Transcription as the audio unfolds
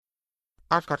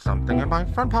I've got something in my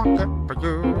front pocket for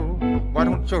you. Why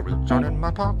don't you reach on in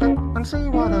my pocket and see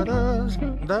what it is?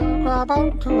 Then grab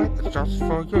onto it, it's just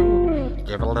for you.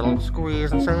 Give it a little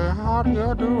squeeze and say, how do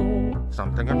you do?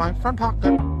 Something in my front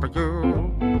pocket for you.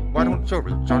 Why don't you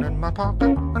reach on in my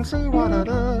pocket and see what it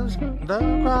is?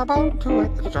 Then grab onto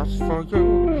it, it's just for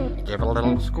you. Give it a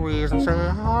little squeeze and say,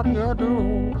 how do you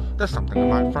do? There's something in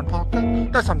my front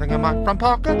pocket. There's something in my front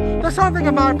pocket. There's something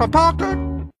in my front pocket.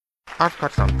 I've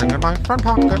got something in my front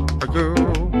pocket for you.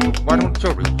 Why don't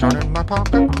you reach on in my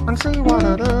pocket and see what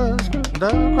it is?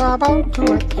 Then grab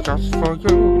onto it, it's just for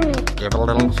you. Give it a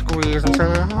little squeeze and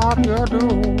say, how do you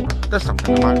do? There's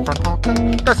something in my front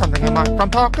pocket. There's something in my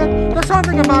front pocket. There's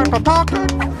something in my front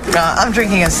pocket. I'm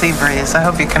drinking a sea breeze. I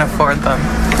hope you can afford them.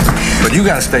 But you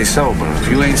gotta stay sober. If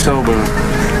you ain't sober,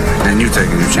 then you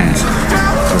taking your chances.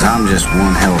 Cause I'm just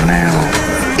one hell of an animal.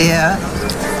 Yeah.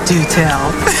 Do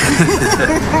tell.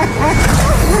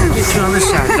 Get you on this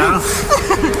shot, dog.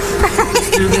 Let's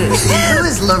do this. Who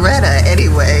is Loretta,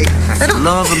 anyway? That's the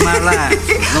love of my life.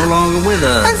 No longer with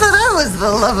us. I thought I was the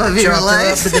love of your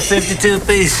life. Up to the 52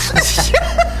 piece.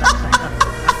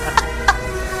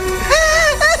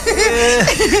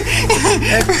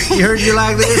 You heard you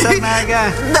like this, huh, my guy?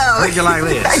 No. Heard you like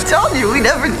this? I told you, we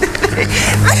never did it.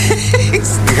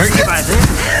 You heard you like this?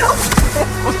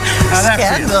 How's that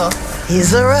Scandal.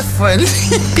 He's a rough one.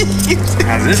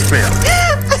 How's this feel?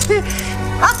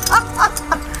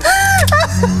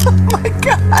 Oh my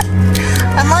God.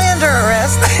 Am I under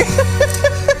arrest?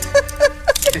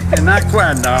 You're not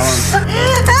quite, darling.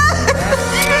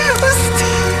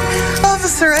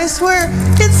 Officer, I swear,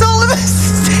 it's all of us.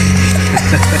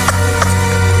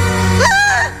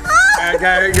 That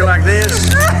guy heard you like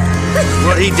this?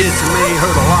 What he did to me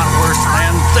hurt a lot worse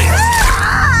than this.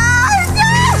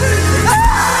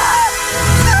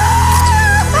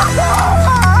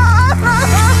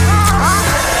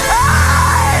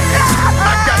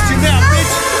 I got you now,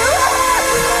 bitch.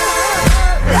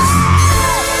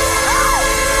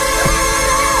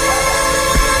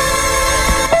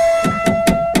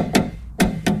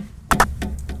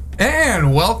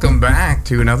 And welcome back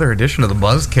to another edition of the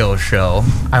Buzzkill Show.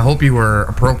 I hope you were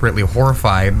appropriately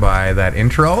horrified by that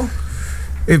intro.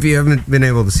 If you haven't been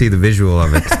able to see the visual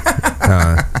of it,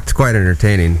 it's quite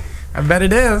entertaining. I bet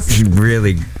it is. You should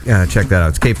really check that out.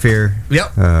 It's Cape Fear.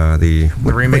 Yep. The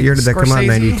remake. What year did that come out?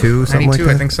 92, something 92, like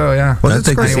that? I think so, yeah. Was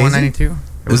it 91, 92?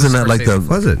 Isn't that like the?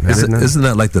 Was it? Isn't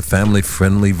that like the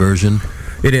family-friendly version?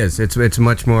 It is. It's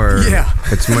much more. Yeah.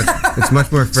 It's much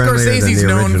more friendly than the Scorsese's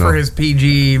original. known for his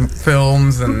PG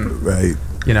films and Right.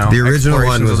 you know. The original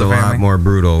one explorations was of a the lot family. more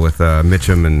brutal with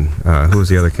Mitchum and who was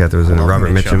the other cat that was in it?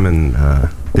 Robert Mitchum and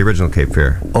the original Cape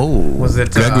Fear. Oh, Was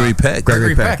it Gregory Peck?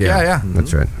 Gregory Peck, yeah.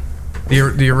 That's right.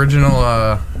 The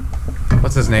original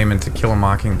what's his name in To Kill a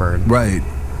Mockingbird? Right.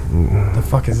 The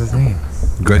fuck is his name?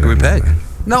 Gregory Peck.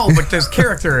 No, but there's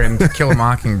character in To Kill a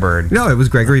Mockingbird No, it was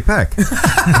Gregory Peck.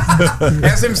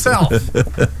 as himself,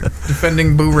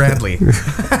 defending Boo Radley.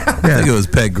 I think it was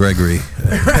Peck Gregory.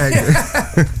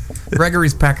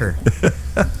 Gregory's Pecker.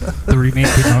 The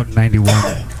remake came out in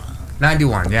 91.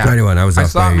 91, yeah. 91, I was I off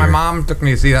saw by it. a My year. mom took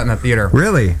me to see that in the theater.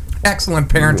 Really? Excellent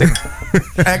parenting.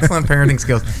 Excellent parenting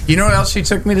skills. You know what else she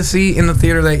took me to see in the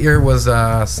theater that year was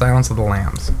Silence of the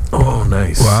Lambs. Oh,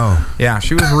 nice. Wow. Yeah,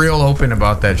 she was real open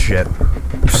about that shit.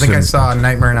 I think I saw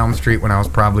Nightmare on Elm Street when I was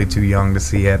probably too young to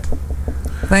see it.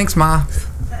 Thanks, Ma.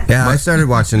 Yeah, I started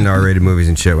watching R-rated movies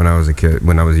and shit when I was a kid,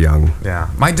 when I was young. Yeah,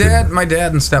 my dad and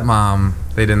stepmom,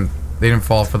 they didn't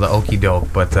fall for the okey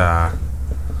doke, but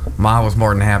Ma was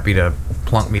more than happy to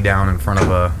plunk me down in front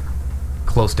of a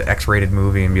close to X-rated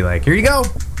movie and be like, "Here you go,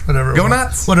 Whatever. go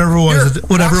nuts." Whatever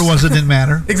it was, it didn't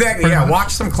matter. Exactly. Pretty Yeah, much.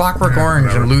 watch some Clockwork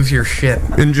Orange and lose your shit.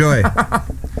 Enjoy.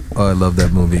 Oh, I love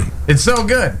that movie. It's so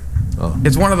good. Oh.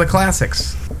 It's one of the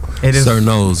classics. It is. Sir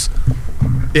Knows.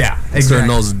 Yeah, Sir exactly.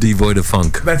 Knows devoid of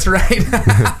funk. That's right.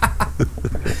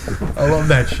 I love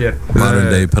that shit. Modern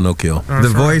day Pinocchio. The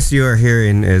voice you are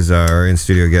hearing is our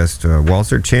in-studio guest,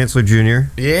 Walter Chancellor Jr.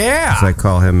 Yeah. As I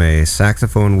call him, a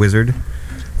saxophone wizard,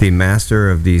 the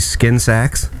master of the skin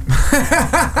sax.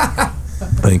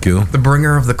 Thank you. The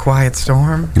bringer of the quiet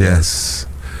storm. Yes.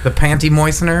 The panty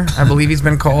moistener, I believe he's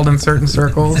been called in certain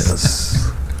circles.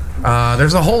 Yes.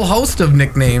 There's a whole host of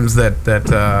nicknames that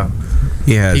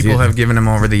He has. people have given him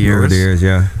over the years. Over the years,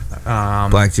 yeah.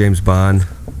 Black James Bond.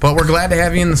 But we're glad to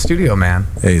have you in the studio, man.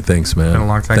 Hey, thanks, man. Been a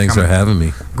long time Thanks coming. for having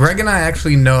me. Greg and I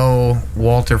actually know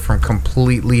Walter from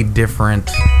completely different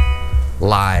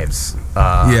lives.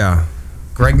 Yeah.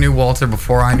 Greg knew Walter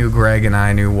before I knew Greg, and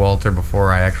I knew Walter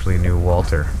before I actually knew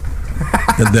Walter.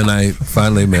 And then I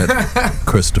finally met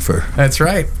Christopher. That's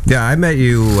right. Yeah, I met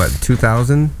you,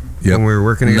 2000? Yep. When we were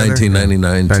working together?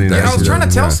 1999. 1999. Yeah, I was trying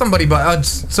to tell Yeah. somebody, but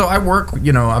so I work,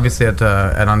 obviously at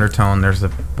Undertone.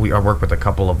 I work with a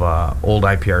couple of old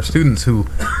IPR students who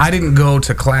I didn't go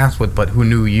to class with, but who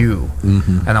knew you.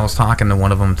 Mm-hmm. And I was talking to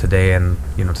one of them today, and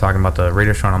talking about the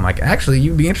radio show. And I'm like, actually,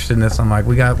 you'd be interested in this. I'm like,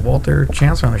 we got Walter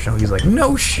Chancellor on the show. He's like,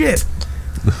 no shit.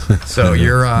 So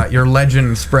your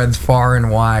legend spreads far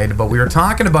and wide. But we were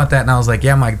talking about that, and I was like,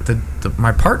 yeah, my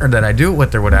partner that I do it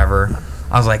with or whatever.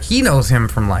 I was like, he knows him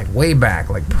from like way back,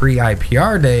 like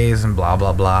pre-IPR days and blah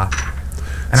blah blah.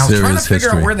 And I was trying to figure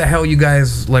out where the hell you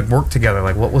guys like worked together.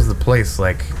 Like, what was the place?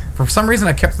 Like, for some reason,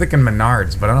 I kept thinking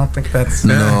Menards, but I don't think that's.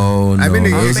 No. I've been to-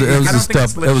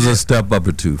 It was a step up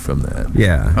or two from that.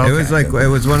 Yeah, Okay. it was like it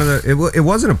was one of the. It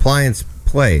was an appliance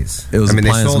place. It was they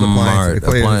Appliance sold Mart,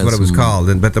 appliance. It was what it was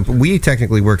called. But we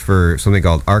technically worked for something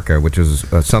called ARCA, which was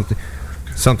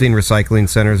something Recycling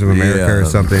Centers of America or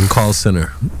something. Call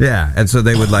center. Yeah, and so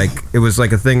they would it was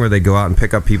like a thing where they'd go out and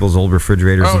pick up people's old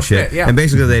refrigerators and shit. Yeah. And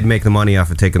basically they'd make the money off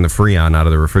of taking the Freon out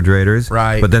of the refrigerators.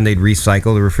 Right. But then they'd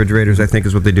recycle the refrigerators, I think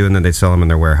is what they do, and then they'd sell them in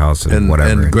their warehouse and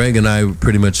whatever. And Greg and I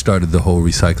pretty much started the whole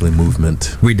recycling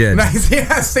movement. We did. Nice,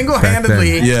 yeah,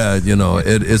 single-handedly. Yeah,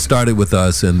 it started with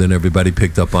us, and then everybody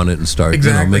picked up on it and started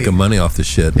making money off the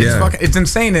shit. Yeah. It's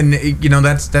insane, and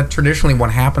that's traditionally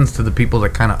what happens to the people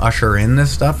that kind of usher in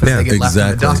this stuff. Is they get left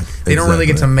in the dust. They don't really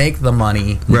get to make the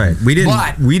money. Right. We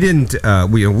weren't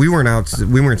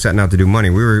setting out to do money.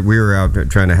 We were out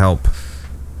trying to help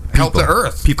the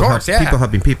earth. People, of course, people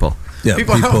helping people. Yeah,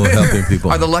 people helping people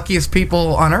are the luckiest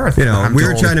people on earth. We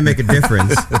were trying to make a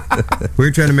difference.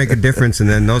 And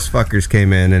then those fuckers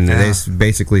came in and they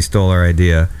basically stole our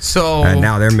idea. So and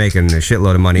now they're making a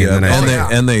shitload of money. Yeah, and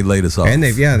and they laid us off. And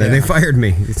they fired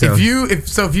me. So.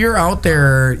 If you're out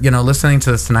there, listening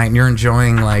to this tonight, and you're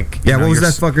enjoying what was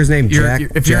that fucker's name?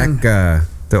 Jack,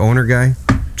 the owner guy,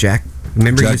 Jack.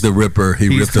 Remember Jack the Ripper.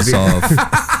 He ripped us off.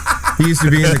 He used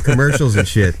to be in the commercials and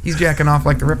shit. He's jacking off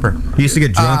like the Ripper. He used to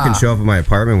get drunk and show up at my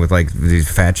apartment with like these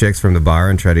fat chicks from the bar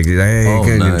and try to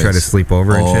try to sleep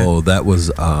over and shit. Oh, that was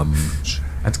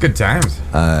that's good times.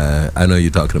 I know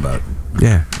you're talking about.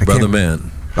 Yeah, Brother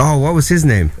Man. Oh, what was his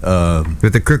name?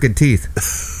 With the crooked teeth.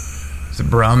 Is it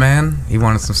Bro Man? He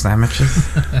wanted some sandwiches.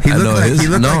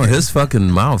 His fucking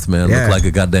mouth, man, looked like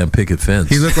a goddamn picket fence.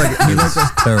 He looked like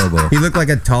terrible. He looked like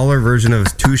a taller version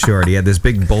of Too Short. He had this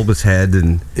big bulbous head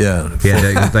and he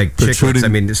had like chicklets. I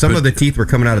mean, some of the teeth were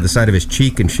coming out of the side of his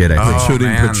cheek and shit.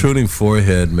 Protruding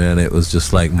forehead, man. It was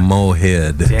just like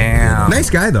mohead. Damn. Nice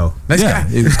guy though. Nice guy.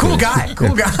 He was cool guy.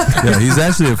 Yeah, he's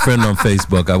actually a friend on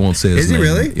Facebook. I won't say his name. Is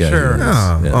he really? Yeah, sure.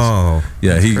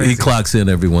 Yeah, he clocks in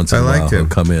every once in a while. He'll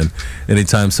come in.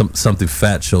 Anytime something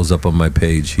fat shows up on my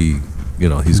page, he's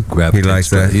grabbing. He likes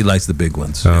that. He likes the big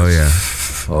ones. Oh yeah.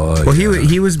 Oh, well,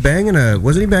 he was banging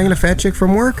wasn't he banging a fat chick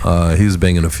from work? He was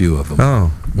banging a few of them.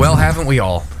 Oh. Well, haven't we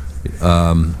all?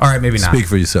 All right, maybe not. Speak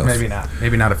for yourself. Maybe not.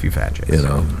 Maybe not a few fat chicks.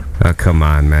 Oh, come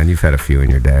on, man. You've had a few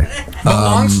in your day.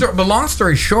 But long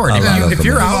story short, if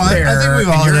you're out there, I think we've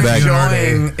all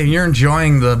and you're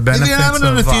enjoying the benefits if you haven't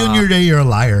done a few in your day, you're a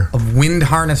liar. Of wind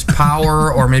harness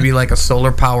power or maybe like a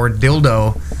solar powered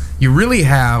dildo, you really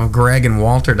have Greg and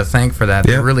Walter to thank for that.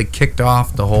 They really kicked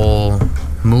off the whole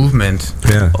movement.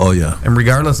 Yeah. Oh yeah. And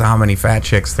regardless of how many fat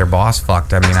chicks their boss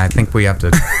fucked, I mean, I think we have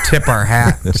to tip our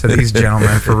hat to these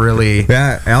gentlemen for really.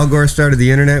 Yeah. Al Gore started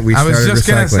the internet. We started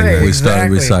recycling. We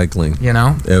started recycling. We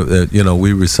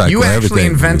recycle. You actually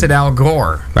everything. Invented Al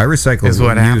Gore. I recycled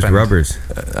used rubbers.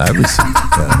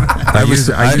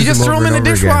 You just throw them in the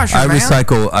dishwasher. I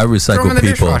recycle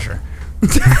people.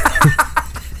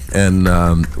 And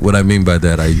what I mean by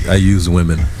that, I use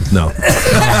women. No.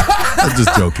 I'm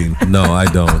just joking. No, I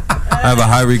don't. I have a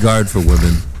high regard for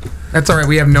women. That's all right.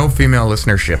 We have no female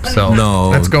listenership, so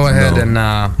let's go ahead and...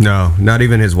 No, not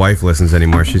even his wife listens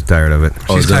anymore. She's tired of it.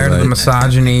 She's tired of the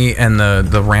misogyny and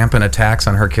the rampant attacks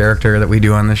on her character that we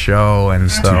do on the show, and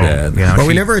so... But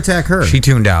we never attack her. She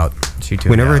tuned out.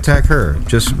 We never attack her.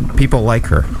 Just people like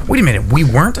her. Wait a minute. We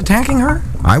weren't attacking her?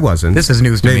 I wasn't. This is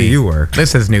news to me. Maybe you were.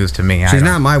 This is news to me. She's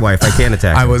not my wife. I can't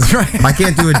attack her. I was right. I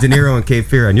can't do a De Niro and Cape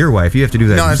Fear on your wife. You have to do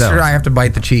that yourself. No, that's true. I have to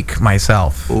bite the cheek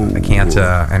myself. Ooh. I can't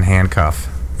and handcuff.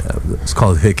 It's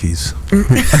called hickeys.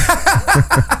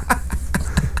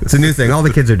 It's a new thing. All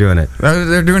the kids are doing it.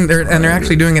 They're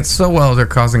actually doing it so well they're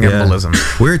causing embolism.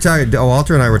 We were talking.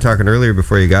 Walter and I were talking earlier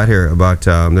before you got here about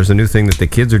there's a new thing that the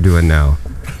kids are doing now.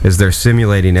 Is they're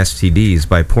simulating STDs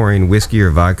by pouring whiskey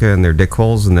or vodka in their dick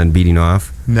holes and then beating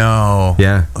off. No.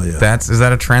 Yeah. Oh, yeah. Is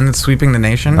that a trend that's sweeping the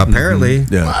nation? Apparently.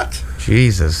 Mm-hmm. Yeah. What?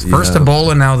 Jesus. First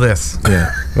Ebola, now this.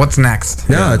 Yeah. What's next?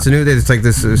 No, it's a new. It's like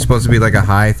this is supposed to be like a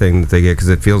high thing that they get because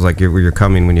it feels like you're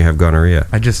coming when you have gonorrhea.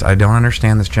 I don't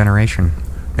understand this generation.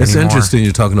 It's anymore. interesting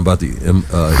you're talking about the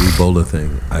Ebola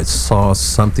thing. I saw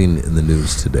something in the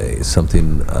news today,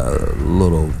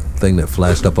 little thing that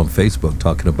flashed up on Facebook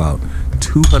talking about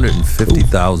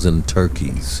 250,000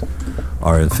 turkeys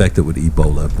are infected with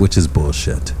Ebola, which is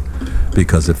bullshit.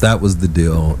 Because if that was the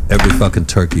deal, every fucking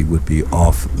turkey would be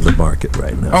off the market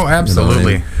right now. Oh,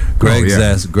 absolutely. You know what I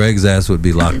mean? Greg's ass would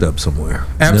be locked up somewhere.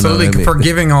 Absolutely, You know what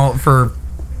I mean? for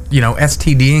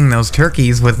STDing those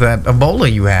turkeys with that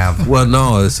Ebola you have. Well,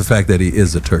 no, it's the fact that he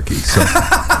is a turkey. So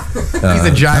he's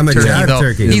a jive turkey, though.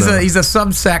 turkey. He's a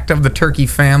subsect of the turkey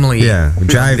family. Yeah,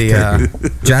 jive turkey.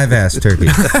 Jive ass turkey.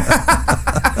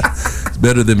 It's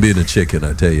better than being a chicken,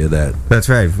 I tell you that. That's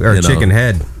right. Or a chicken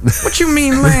head. What you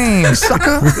mean, lame,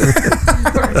 sucker?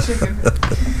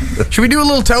 Should we do a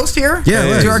little toast here?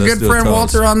 Yeah, to our good friend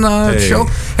Walter on the show.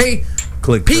 Hey,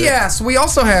 click. P.S. We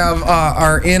also have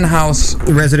our in-house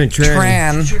resident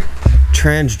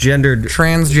transgendered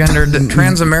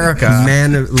Trans-America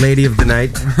man, lady of the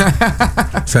night,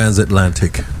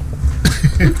 transatlantic,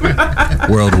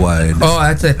 worldwide. Oh,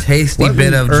 that's a tasty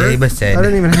bit of Jameson. I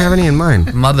don't even have any in mind.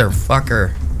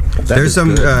 Motherfucker. There's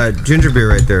some ginger beer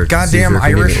right there. Goddamn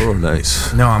Irish. Oh,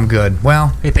 nice. No, I'm good.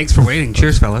 Well, hey, thanks for waiting.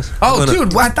 Cheers, fellas. Oh,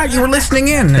 dude, I thought you were listening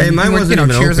in. Hey, mine wasn't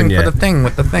even cheersing open yet. for the thing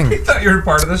with the thing. I thought you were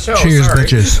part of the show. Cheers, Sorry.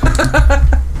 bitches.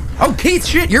 Oh, Keith,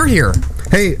 shit, you're here.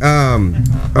 Hey, I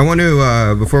want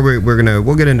to before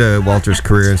we'll get into Walter's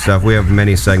career and stuff. We have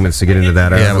many segments to get into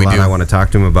that. I have a lot I want to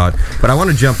talk to him about, but I want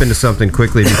to jump into something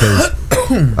quickly because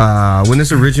when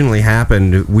this originally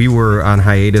happened, we were on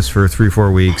hiatus for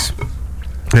 3-4 weeks,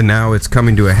 and now it's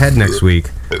coming to a head next week.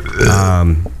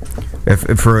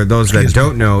 If for those that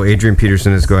don't know, Adrian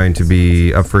Peterson is going to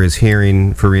be up for his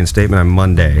hearing for reinstatement on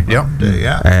Monday. Yep.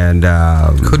 Yeah. And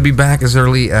could be back as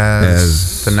early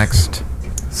as the next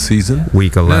season,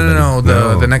 week 11. No,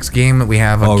 the next game that we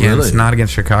have against, not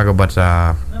against Chicago, but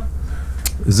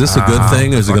is this a good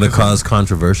thing, or is it going to cause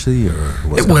controversy, or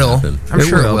what's it will? I'm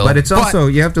sure it will. But it's also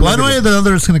you have to. One way or the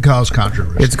other, it's going to cause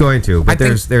controversy. It's going to, but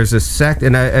there's a sect,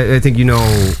 and I think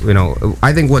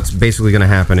I think what's basically going to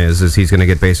happen is he's going to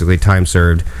get basically time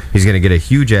served. He's going to get a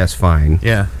huge ass fine.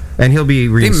 Yeah. And he'll be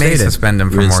reinstated. They may suspend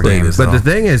him for more games. But the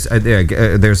thing is,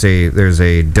 there's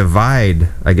a divide,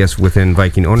 I guess, within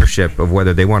Viking ownership of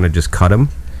whether they want to just cut him.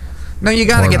 No, you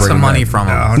got to get some money from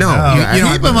him. No, you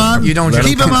keep him on. You don't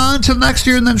keep him on until next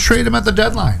year, and then trade him at the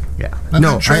deadline. Yeah.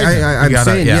 No, I'm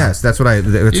saying yes. That's what they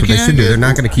should do. They're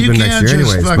not going to keep him next year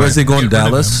anyways. Where is he going?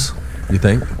 Dallas? You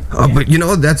think? But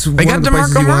that's one of the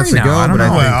places he wants to go. I don't know.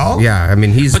 I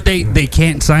mean, he's. But they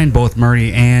can't sign both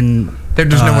Murray and.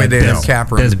 There's no way they have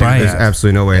cap room to do that. There's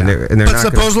absolutely no way. Yeah. And they're but not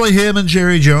supposedly him and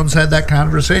Jerry Jones had that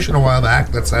conversation a while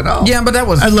back that said, "Oh, yeah, but that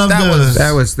was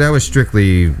that was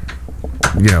strictly,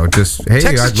 just hey,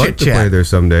 Texas I'd like to play there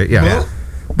someday." Yeah. Well,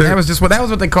 that was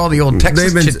what they call the old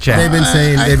Texas chit chat. They've been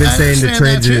saying to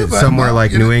trade somewhere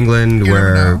like New England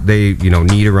where they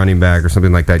need a running back or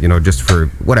something like that, just for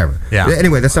whatever. Yeah.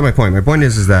 Anyway, that's not my point. My point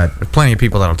is that there's plenty of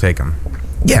people that'll take him.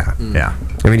 Yeah. Yeah.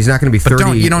 I mean, he's not going to be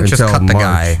 30. You don't just cut the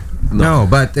guy. No,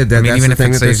 but that's even the if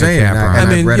thing it that they're saves a saying. cap I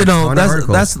mean,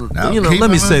 that's let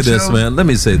me say this, man. Let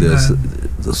me say this.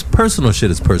 This personal shit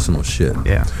is personal shit.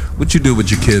 Yeah. What you do with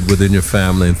your kid within your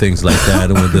family and things like that,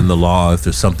 and within the law, if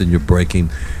there's something you're breaking,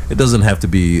 it doesn't have to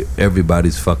be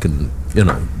everybody's fucking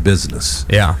business.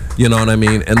 Yeah. You know what I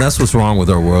mean? And that's what's wrong with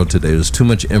our world today. There's too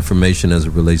much information as it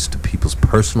relates to people's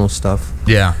personal stuff.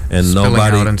 Yeah. And spilling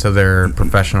nobody out into their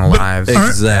professional lives.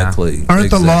 Exactly. Aren't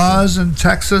the laws in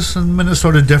Texas and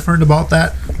Minnesota different about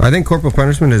that? I think corporal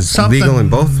punishment is legal in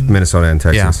both Minnesota and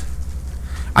Texas. Yeah.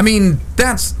 I mean,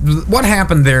 that's what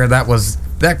happened there. That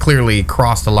clearly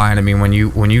crossed the line. I mean, when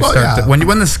you start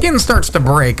when the skin starts to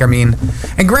break. I mean,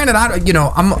 and granted,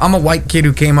 I'm a white kid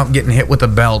who came up getting hit with a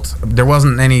belt. There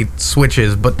wasn't any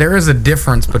switches, but there is a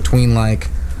difference between like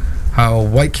how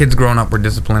white kids growing up were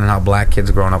disciplined and how black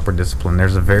kids growing up were disciplined.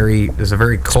 There's a very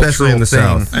cultural especially in the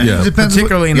thing, South. Yeah.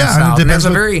 Particularly in the South. And there's a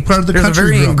very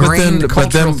ingrained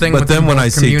cultural thing. But then when I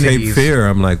see Cape communities. Fear,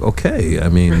 I'm like, okay. I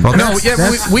mean,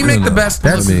 we make the best.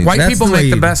 White people make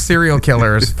the best serial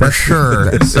killers for sure.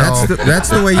 That's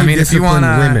the way you discipline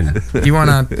women. You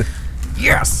wanna,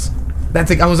 yes.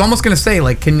 That's. I was almost gonna say,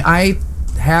 like, can I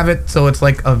have it so it's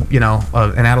like an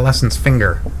adolescent's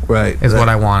finger? Right. Is what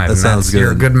I wanted. That sounds good.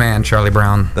 You're a good man, Charlie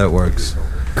Brown. That works.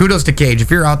 Kudos to Cage.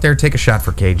 If you're out there, take a shot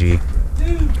for KG.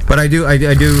 But I do.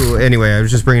 Anyway, I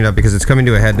was just bringing it up because it's coming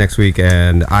to a head next week,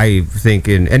 and I think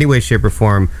in any way, shape, or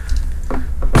form,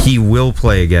 he will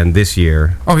play again this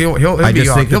year. Oh, he'll I be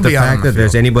just think that the fact that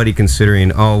there's anybody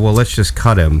considering, oh, well, let's just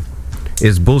cut him,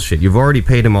 is bullshit. You've already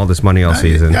paid him all this money all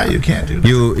season. Yeah, you can't do that.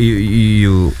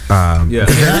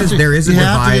 There is a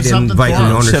divide in Viking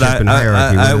ownership and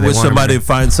hierarchy. I wish somebody would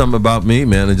find something about me,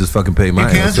 man, and just fucking pay my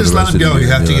ass. You can't just let him go. You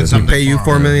have to get something. Pay you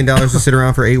 $4 million to sit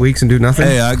around for 8 weeks and do nothing?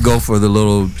 Hey, I'd go for the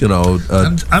little,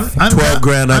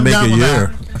 $12,000 I make a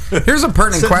year. Here's a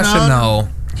pertinent question, though.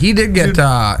 He did get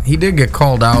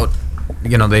called out.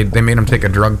 You know, they made him take a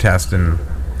drug test, and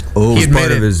he admitted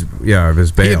part of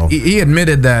his bail. He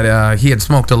admitted that he had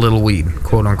smoked a little weed,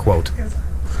 quote unquote.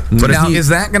 But now, is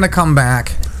that going to come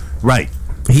back? Right.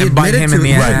 He admitted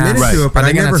to it, but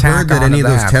I never heard that any of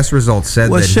those test results said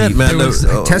that he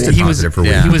tested positive for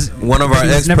weed. He was one of our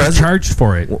ex-presidents. Never charged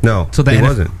for it. No, so he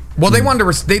wasn't. Well, they wanted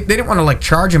to. They didn't want to like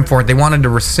charge him for it. They wanted to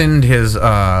rescind his. They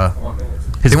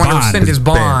wanted to rescind his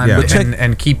bond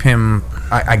and keep him.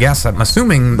 I guess I'm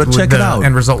assuming. But check it out.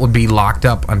 End result would be locked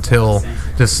up until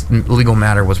this legal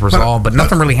matter was resolved. But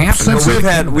nothing really happened.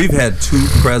 We've had two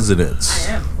presidents.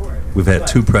 We've had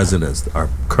two presidents. Our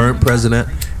current president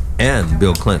and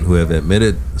Bill Clinton, who have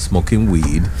admitted smoking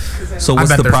weed. So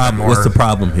what's the problem? What's the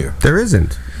problem here? There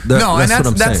isn't.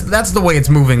 That's the way it's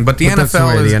moving. But the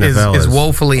NFL is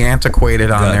woefully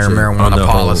antiquated on their marijuana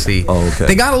policy. Okay.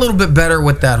 They got a little bit better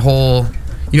with that whole.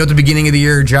 You know, at the beginning of the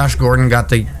year, Josh Gordon got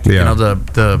the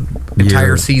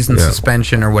entire season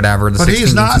suspension or whatever. But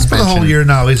he's not for the whole year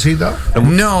now, is he though?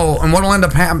 No, and what'll end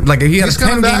up happening? Like he's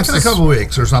coming back in a couple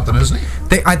weeks or something, isn't he?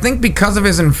 I think because of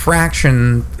his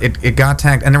infraction, it got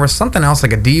tagged, and there was something else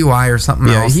like a DUI or something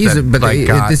else.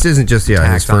 This isn't just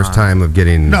his first time of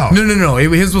getting. No.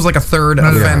 His was like a third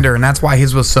offender, and that's why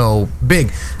his was so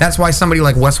big. That's why somebody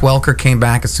like Wes Welker came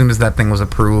back as soon as that thing was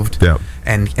approved. Yeah.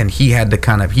 And he had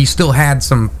to he still had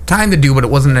some time to do, but it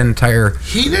wasn't an entire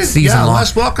season long.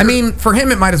 Wes Welker. I mean, for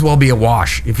him, it might as well be a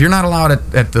wash. If you're not allowed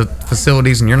at the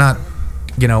facilities and you're not,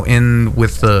 in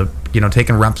with the,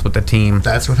 taking reps with the team.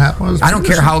 That's what happened. I don't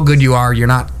care how good you are. You're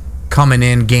not coming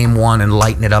in game one and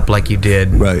lighting it up like you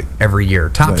did every year.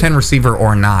 Top 10 receiver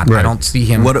or not. Right. I don't see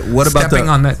him stepping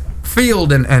on that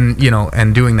field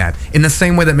and doing that in the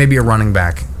same way that maybe a running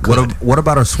back could. What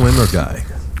about our swimmer guy?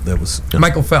 That was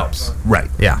Michael Phelps. Right.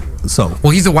 Yeah. So.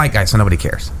 Well, he's a white guy, so nobody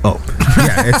cares. Oh.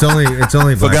 Yeah. It's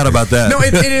only. Forgot about that. No,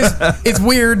 it is. It's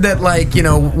weird that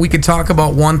we could talk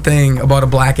about one thing about a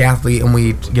black athlete, and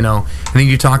and then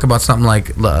you talk about something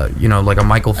like like a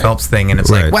Michael Phelps thing, and it's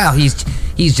like, well, he's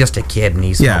just a kid and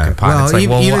he's smoking pot. Well, it's like,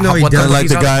 even though he does like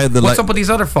the guy, what's up with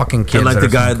these other fucking kids? And like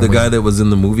the guy that was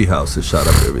in the movie house that shot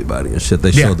up everybody and shit.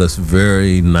 They showed this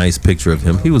very nice picture of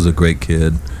him. He was a great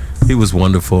kid. He was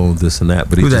wonderful, this and that,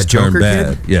 but he just turned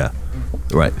bad. Kid? Yeah,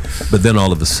 right. But then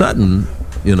all of a sudden,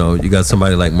 you got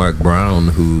somebody like Mark Brown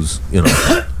who's,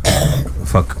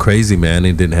 fucking crazy man.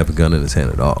 He didn't have a gun in his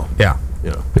hand at all. Yeah.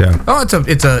 Yeah. Oh,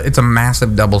 it's a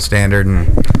massive double standard,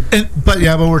 but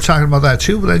we're talking about that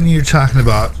too. But then you're talking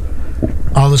about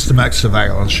all this domestic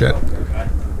violence shit,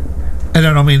 and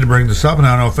I don't mean to bring this up, and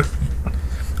I don't know if it.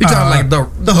 You're talking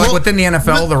the whole, within the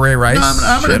NFL, the Ray Rice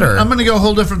I'm going to go a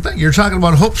whole different thing. You're talking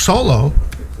about Hope Solo,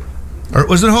 or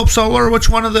was it Hope Solo, or which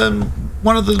one of them?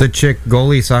 The chick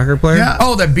goalie soccer player. Yeah.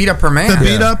 Oh, that beat up her man.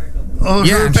 Beat up.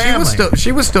 Her family.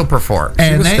 She was still performing.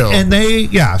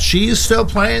 She's still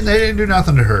playing. They didn't do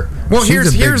nothing to her. Well,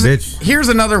 here's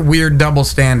another weird double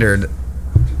standard.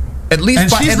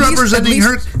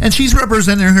 She's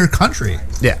representing her country.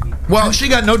 Yeah. Well, and she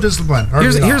got no discipline.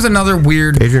 Here's another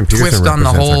weird twist on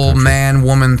the whole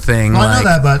man-woman thing. Well, I know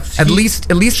that, but at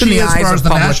least in the eyes of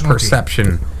public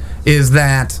perception, is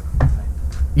that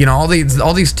all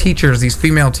these teachers, these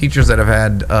female teachers that have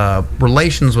had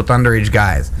relations with underage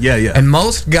guys. Yeah. And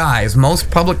most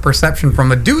public perception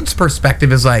from a dude's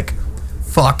perspective is like,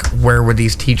 fuck, where were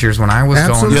these teachers when I was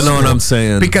going to school? You know what I'm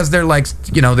saying? Because they're like,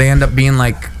 they end up being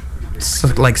like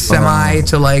semi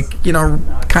to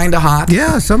kind of hot.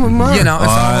 Yeah, some of them are. Some of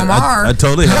them are. I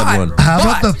totally had one. How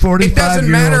about the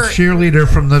 45-year-old cheerleader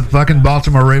from the fucking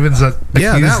Baltimore Ravens that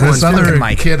accused this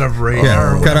other kid of rape?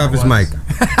 Yeah, cut off his mic.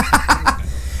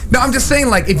 No, I'm just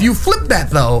saying, if you flip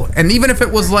that though, and even if it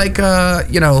was like a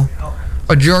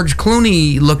George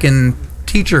Clooney looking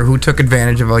teacher who took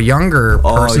advantage of a younger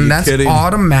person, that's kidding?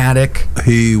 Automatic.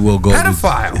 He will go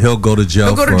pedophile. He'll go to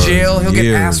jail. He'll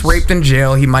get ass raped in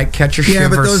jail. He might catch a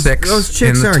shiver six. Those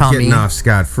chicks in the aren't tummy. getting off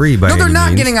scot-free. No, they're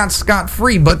not getting out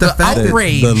scot-free. But the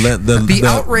outrage, the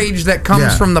outrage that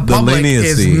comes from the public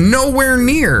is nowhere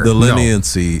near the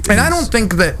leniency. And I don't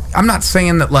think that. I'm not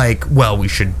saying that we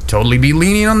should totally be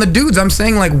lenient on the dudes. I'm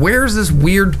saying where's this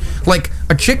weird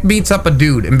a chick beats up a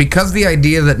dude, and because the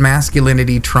idea that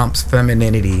masculinity trumps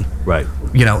femininity, right?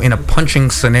 You know, in a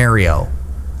punching scenario.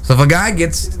 So if a guy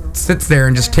sits there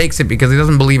and just takes it because he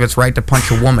doesn't believe it's right to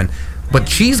punch a woman, but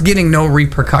she's getting no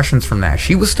repercussions from that.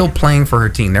 She was still playing for her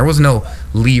team. There was no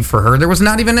leave for her. There was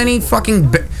not even any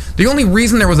fucking... The only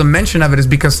reason there was a mention of it is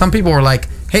because some people were like,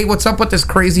 hey, what's up with this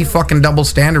crazy fucking double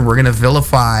standard? We're going to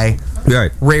vilify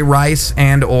Ray Rice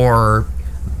and or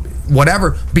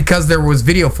whatever because there was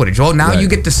video footage. Well, now you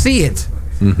get to see it.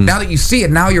 Mm-hmm. Now that you see it,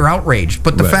 now you're outraged.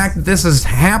 But the fact that this has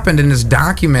happened and is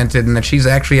documented and that she's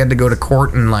actually had to go to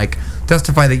court and like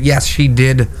testify that, yes, she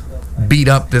did beat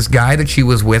up this guy that she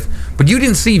was with, but you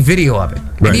didn't see video of it.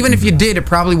 Right. And even if you did, it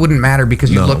probably wouldn't matter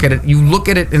because you look at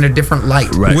it in a different light.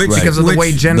 Right. Because of the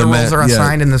way gender roles are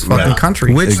assigned in this fucking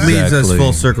country. Which leads us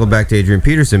full circle back to Adrian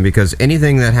Peterson, because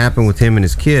anything that happened with him and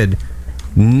his kid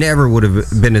never would have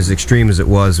been as extreme as it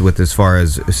was with as far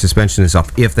as suspension and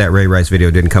stuff if that Ray Rice video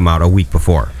didn't come out a week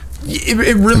before. It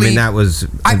really. I mean, that was.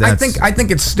 I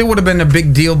think it still would have been a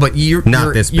big deal, but you're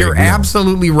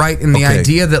absolutely right in the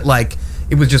idea that like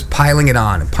it was just piling it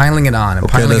on and piling it on and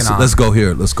piling it on. Let's go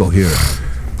here.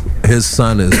 His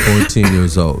son is 14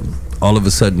 years old. All of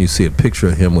a sudden, you see a picture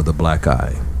of him with a black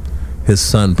eye. His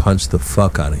son punched the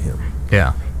fuck out of him.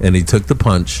 Yeah. And he took the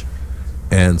punch,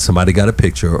 and somebody got a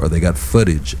picture or they got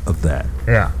footage of that.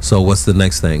 Yeah. So what's the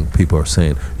next thing people are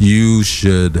saying? You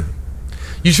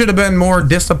should have been more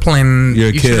disciplined.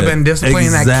 You should have been disciplining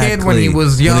that kid when he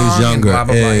was young. When he was younger. And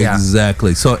blah, blah, blah.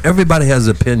 Exactly. So everybody has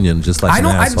an opinion, just like an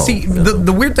asshole.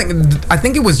 The weird thing, I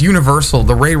think it was universal,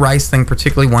 the Ray Rice thing,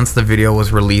 particularly once the video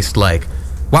was released, like,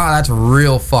 wow, that's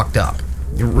real fucked up.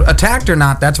 Attacked or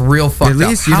not, that's real fucked up. At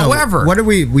least, however, what did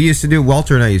we used to do,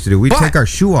 Walter and I used to do, we'd take our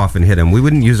shoe off and hit him. We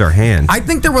wouldn't use our hands. I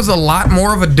think there was a lot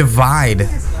more of a divide.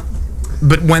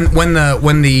 But when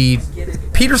the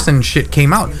Peterson shit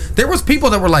came out, there was people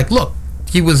that were like, look,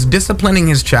 he was disciplining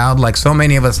his child like so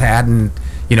many of us had, and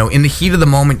you know, in the heat of the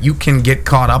moment you can get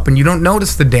caught up and you don't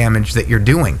notice the damage that you're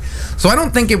doing. So I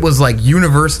don't think it was like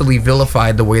universally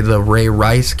vilified the way the Ray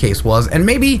Rice case was, and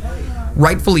maybe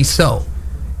rightfully so.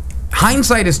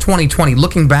 Hindsight is 20/20.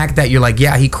 Looking back at that, you're like,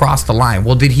 yeah, he crossed the line.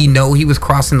 Well, did he know he was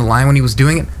crossing the line when he was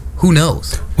doing it? Who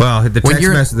knows? Well,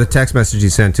 the text message he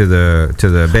sent to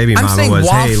the baby mama was,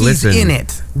 "Hey, listen, in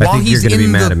it, I think you're going to be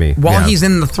mad at me." While he's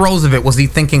in the throes of it, was he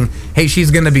thinking, "Hey, she's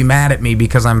going to be mad at me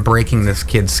because I'm breaking this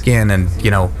kid's skin and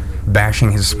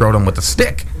bashing his scrotum with a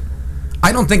stick"?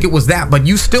 I don't think it was that, but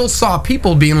you still saw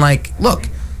people being like, "Look,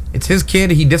 it's his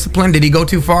kid. He disciplined. Did he go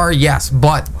too far? Yes,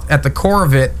 but at the core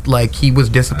of it, like he was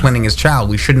disciplining his child.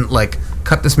 We shouldn't like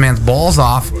cut this man's balls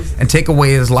off and take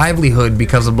away his livelihood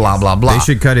because of blah blah blah." They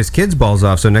should cut his kid's balls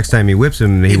off so next time he whips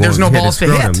him, there's no hit balls his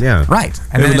to scrotum. hit. Yeah, right.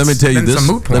 And let me tell you this.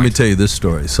 Let me tell you this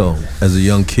story. So, as a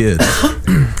young kid,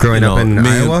 growing up in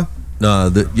Iowa,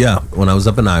 when I was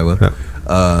up in Iowa,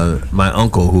 my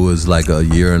uncle, who was like a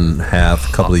year and a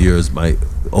half, couple of years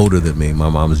older than me, my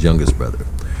mom's youngest brother.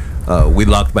 We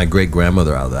locked my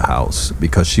great-grandmother out of the house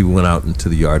because she went out into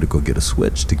the yard to go get a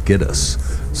switch to get us.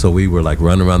 So we were like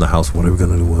running around the house. What are we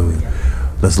going to do?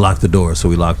 Let's lock the door. So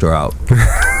we locked her out.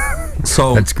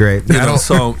 So that's great.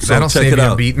 So check it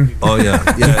out. Beating. Oh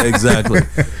yeah, exactly.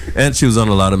 And she was on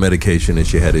a lot of medication and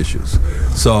she had issues.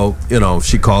 So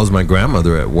she calls my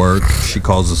grandmother at work. She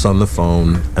calls us on the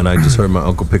phone, and I just heard my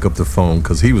uncle pick up the phone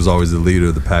because he was always the leader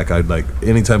of the pack. I'd like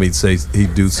anytime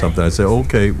he'd do something, I'd say,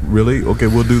 "Okay, really? Okay,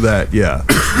 we'll do that." Yeah.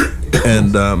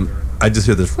 And I just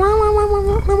hear this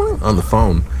on the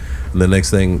phone. And the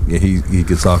next thing he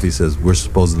gets off, he says, "We're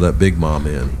supposed to let Big Mom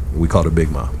in." We called her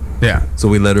Big Mom. Yeah. So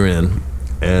we let her in,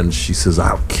 and she says,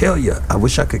 "I'll kill you. I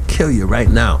wish I could kill you right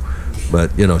now."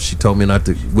 But, she told me not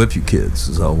to whip you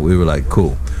kids. So we were like,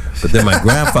 cool. But then my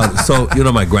grandfather,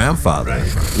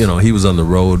 he was on the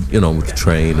road, with the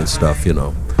train and stuff,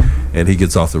 And he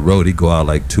gets off the road. He'd go out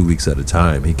like 2 weeks at a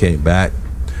time. He came back,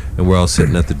 and we're all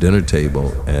sitting at the dinner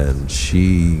table, and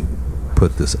she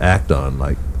put this act on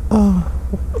like,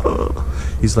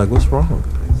 He's like, "What's wrong?"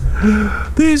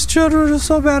 "These children are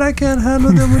so bad, I can't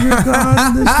handle them when you're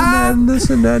gone, and this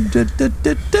and that.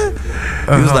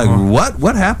 He was like,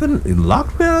 What happened? He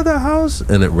locked me out of the house.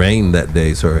 And it rained that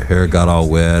day, so her hair got all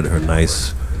wet. Her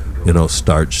nice,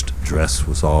 starched dress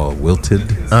was all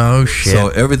wilted. Oh, shit. So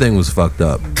everything was fucked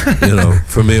up,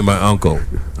 for me and my uncle.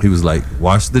 He was like,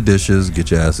 "Wash the dishes,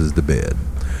 get your asses to bed."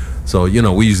 So,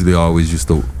 we usually always used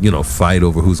to, fight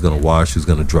over who's going to wash, who's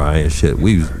going to dry and shit.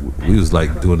 We was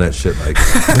like doing that shit like...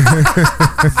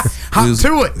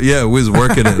 to it. Yeah, we was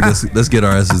working it. Let's get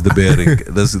our asses to bed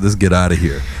and let's get out of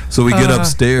here. So we get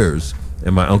upstairs,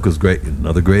 and my uncle's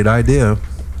another great idea.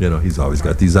 He's always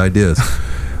got these ideas.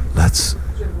 Let's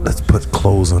let's put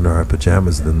clothes under our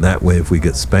pajamas. Then that way, if we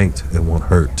get spanked, it won't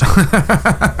hurt.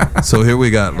 So here we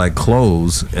got like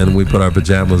clothes, and we put our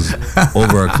pajamas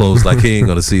over our clothes like he ain't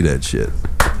gonna see that shit.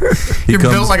 You're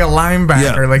built like a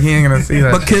linebacker, like he ain't gonna see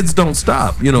that. But kids don't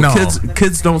stop. You know,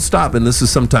 kids don't stop, and this is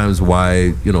sometimes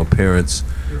why, you know, parents,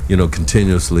 you know,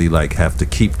 continuously like have to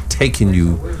keep taking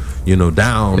you, you know,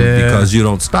 down because you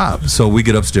don't stop. So we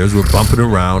get upstairs, we're bumping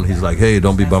around. He's like, hey,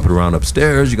 don't be bumping around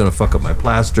upstairs. You're gonna fuck up my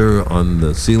plaster on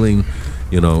the ceiling.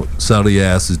 You know, settle your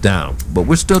asses down. But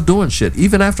we're still doing shit.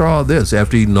 Even after all this,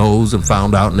 after he knows and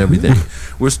found out and everything,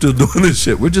 we're still doing this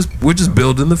shit. We're just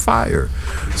building the fire.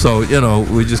 So, you know,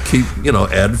 we just keep, you know,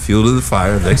 adding fuel to the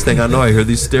fire. Next thing I know, I hear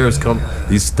these steps coming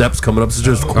up the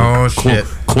stairs. Shit.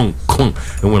 Clunk, clunk.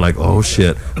 And we're like, oh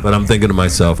shit. But I'm thinking to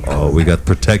myself, oh, we got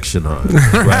protection on.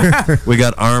 Right? We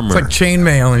got armor. It's like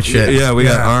chainmail and shit. Yeah, we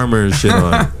got armor and shit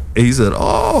on. He said,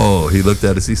 oh. He looked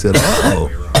at us, he said, oh.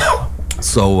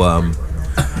 So,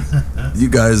 you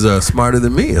guys are smarter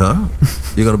than me, huh?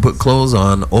 You're gonna put clothes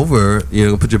on over. You're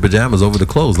gonna put your pajamas over the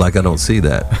clothes like I don't see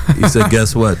that. He said,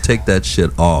 "Guess what? Take that shit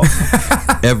off.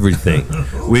 Everything."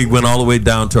 We went all the way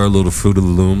down to our little Fruit of the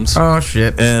Looms. Oh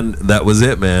shit! And that was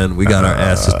it, man. We got our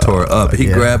asses tore up. He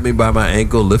grabbed me by my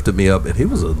ankle, lifted me up, and he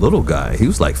was a little guy. He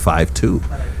was like 5'2".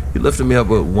 He lifted me up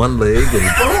with one leg and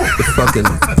fucking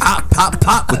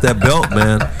pop with that belt,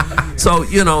 man. So,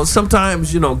 you know,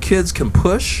 sometimes, you know, kids can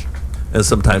push. And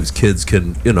sometimes kids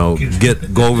can, you know,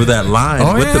 go over that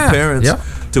line with the parents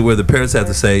to where the parents have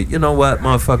to say, you know what,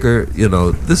 motherfucker, you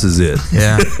know, this is it.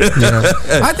 Yeah.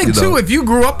 I think, too, if you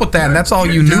grew up with that and that's all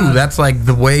you knew, that's like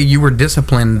the way you were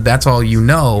disciplined, that's all you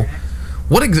know,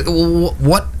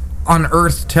 what on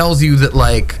earth tells you that,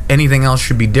 like, anything else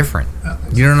should be different?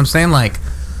 You know what I'm saying? Like,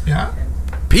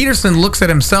 Peterson looks at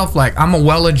himself like, I'm a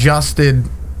well-adjusted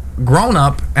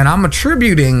grown-up, and I'm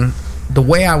attributing the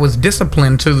way I was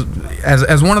disciplined to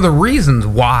as one of the reasons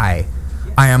why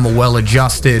I am a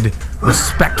well-adjusted,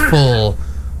 respectful,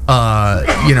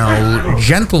 you know,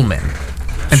 gentleman.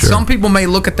 And some people may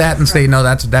look at that and say, no,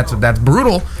 that's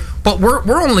brutal. But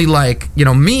we're only like, you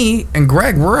know, me and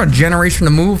Greg, we're a generation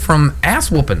to move from ass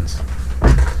whoopings.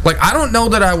 Like, I don't know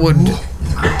that I would.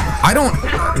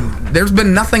 There's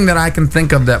been nothing that I can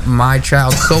think of that my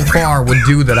child so far would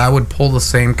do that I would pull the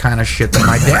same kind of shit that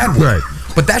my dad would. Right.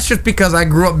 But that's just because I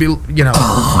grew up, you know,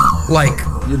 like,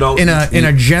 you know, in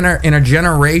a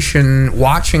generation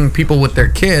watching people with their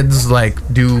kids like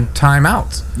do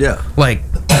timeouts. Yeah, like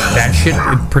that shit,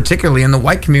 particularly in the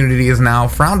white community, is now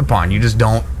frowned upon. You just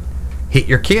don't hit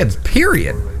your kids,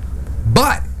 period.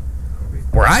 But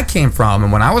where I came from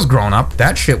and when I was growing up,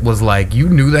 that shit was like, you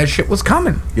knew that shit was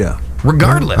coming. Yeah.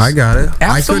 Regardless. I got it.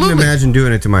 Absolutely. I couldn't imagine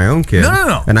doing it to my own kid.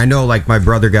 No. And I know, like, my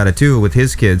brother got it too with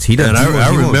his kids. He doesn't.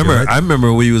 I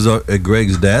remember we was at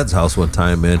Greg's dad's house one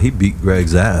time, man. He beat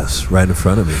Greg's ass right in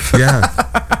front of me. Yeah.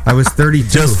 I was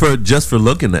 32. Just for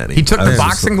looking at him. He took the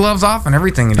boxing gloves off and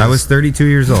everything. I was 32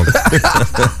 years old.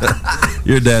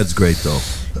 Your dad's great, though.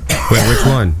 Wait, which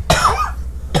one?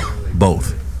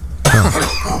 Both.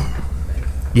 Oh.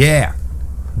 Yeah.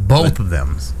 Both of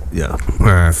them. Yeah.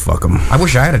 Fuck him. I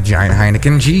wish I had a giant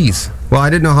Heineken. Jeez. Well, I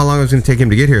didn't know how long it was going to take him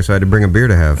to get here, so I had to bring a beer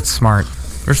to have. Smart.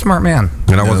 You're a smart man.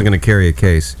 And I wasn't going to carry a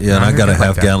case. Yeah, and I got a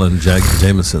half-gallon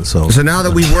Jameson. So now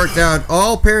that we've worked out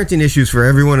all parenting issues for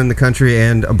everyone in the country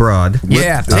and abroad.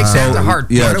 Yeah, take that to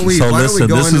heart. Yeah, listen,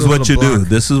 this is what you do.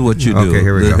 This is what you do. Okay,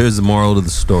 here we go. Here's the moral of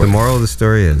the story. The moral of the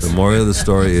story is? The moral of the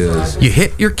story is... You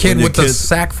hit your kid with a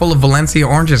sack full of Valencia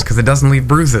oranges because it doesn't leave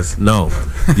bruises. No.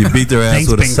 You beat their ass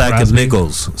with a sack of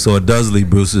nickels, so it does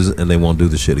leave bruises, and they won't do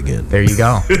the shit again. There you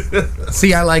go.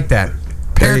 See, I like that.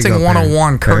 Parenting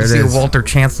 101, courtesy of Walter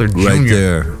Chancellor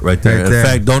Jr. Right there. In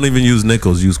fact, don't even use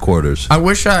nickels. Use quarters. I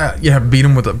wish I beat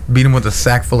him with a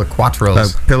sack full of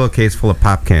Quattros. A pillowcase full of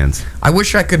pop cans. I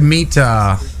wish I could meet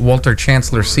Walter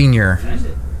Chancellor Sr.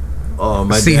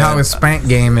 See how his spank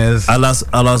game is. I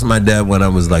lost my dad when I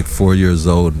was like 4 years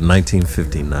old,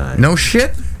 1959. No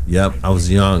shit. Yep, I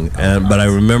was young, but I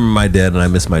remember my dad, and I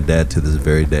miss my dad to this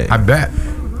very day. I bet.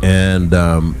 And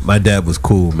my dad was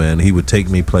cool, man. He would take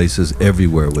me places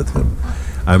everywhere with him.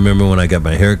 I remember when I got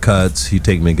my haircuts, he'd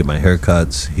take me to get my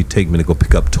haircuts. He'd take me to go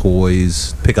pick out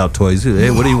toys.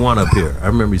 Hey, what do you want up here? I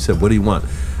remember he said, what do you want?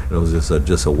 And it was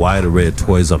just a wide array of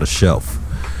toys on a shelf.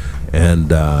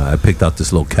 And I picked out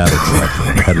this little cattle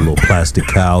truck. It had little plastic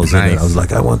cows in it. I was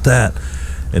like, I want that.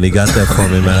 And he got that for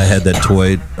me, man. I had that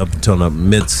toy up until the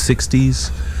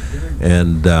mid-'60s.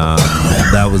 And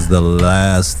that was the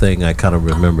last thing I kind of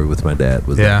remember with my dad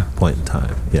was that point in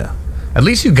time. Yeah. At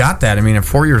least you got that. I mean, at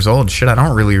 4 years old, shit, I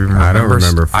don't really remember. I don't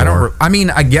remember 4. I mean,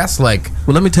 I guess like.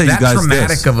 Well, let me tell you guys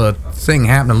traumatic this. of a thing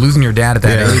happening, losing your dad at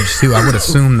that age too. I would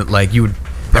assume that like you would.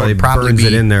 Probably burns be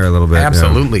it in there a little bit.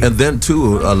 Absolutely. And then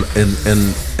too,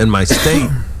 in my state,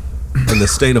 in the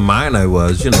state of mind I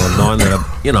was, knowing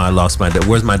that I lost my dad.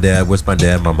 Where's my dad? Where's my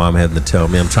dad? My mom having to tell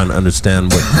me. I'm trying to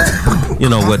understand what,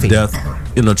 what death.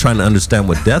 Trying to understand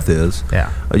what death is.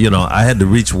 Yeah. I had to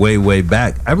reach way, way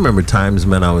back. I remember times,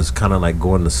 man, I was kind of like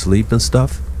going to sleep and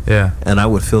stuff. Yeah. And I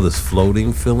would feel this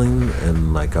floating feeling,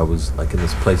 and like I was like in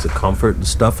this place of comfort and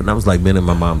stuff, and I was like being in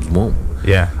my mom's womb.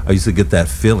 Yeah. I used to get that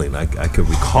feeling. I could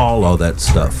recall all that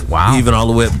stuff. Wow. Even all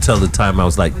the way up until the time I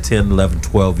was like 10, 11,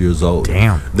 12 years old.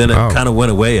 Damn. Then it kind of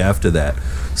went away after that.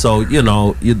 So,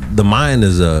 the mind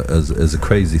is a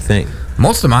crazy thing.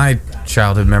 Most of my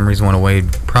childhood memories went away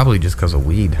probably just because of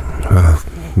weed.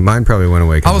 Mine probably went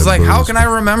away. I was like, how can I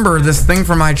remember this thing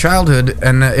from my childhood?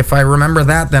 And if I remember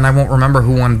that, then I won't remember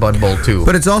who won Bud Bowl 2.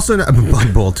 But it's also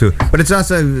Bud Bowl 2. But it's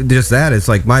also just that. It's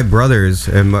like my brothers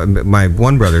and my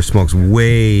one brother smokes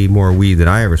way more weed than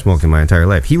I ever smoked in my entire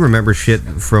life. He remembers shit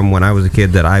from when I was a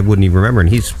kid that I wouldn't even remember, and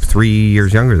he's 3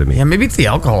 years younger than me. Yeah, maybe it's the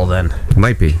alcohol then. It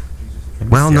might be.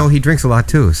 Well, no, he drinks a lot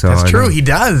too. So that's true. He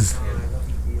does.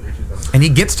 And he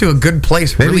gets to a good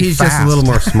place really Maybe he's fast. just a little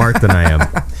more smart than I am.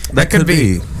 That could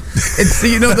be. It's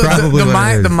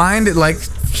the mind. Like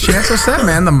Chancellor said,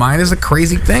 man, the mind is a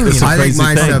crazy thing.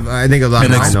 I think a lot.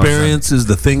 And experiences,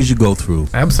 the things you go through.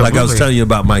 Absolutely. Like I was telling you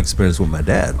about my experience with my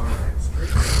dad.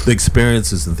 The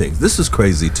experiences and things. This is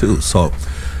crazy too. So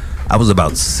I was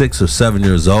about 6 or 7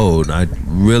 years old. And I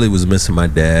really was missing my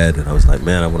dad, and I was like,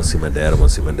 man, I want to see my dad. I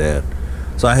want to see my dad.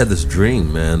 So I had this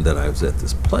dream, man, that I was at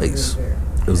this place.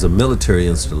 It was a military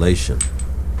installation.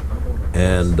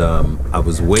 And I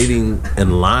was waiting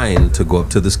in line to go up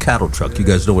to this cattle truck. You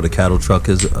guys know what a cattle truck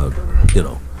is?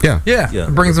 Yeah.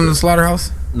 It brings them to the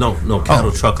slaughterhouse? No,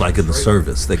 cattle truck like in the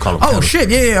service. They call them cattle shit,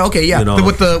 yeah, okay, yeah.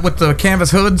 With the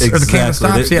canvas hoods or the canvas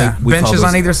tops, benches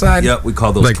on either side. Yeah, we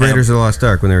call those like Raiders of the Lost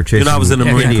Ark when they were chasing. I was in the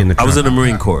Marine. I was in the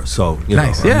Marine Corps. Corps, so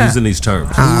nice. I'm using these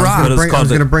terms. I was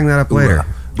going to bring that up later.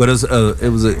 But it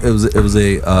was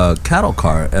a cattle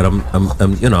car, and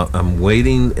I'm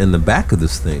waiting in the back of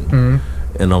this thing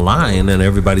in a line, and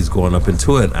everybody's going up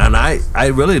into it, and I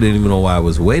really didn't even know why I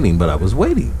was waiting, but I was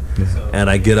waiting, and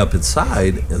I get up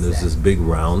inside, and there's this big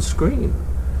round screen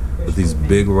with these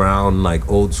big round like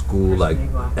old school like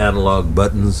analog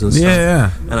buttons and stuff.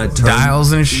 Yeah. And I turned,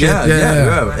 dials and shit.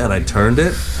 Yeah. And I turned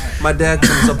it. My dad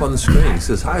comes up on the screen. He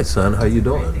says, "Hi, son. How you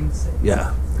doing?"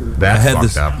 Yeah.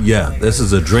 That's fucked up. Yeah, this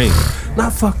is a dream.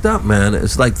 Not fucked up, man.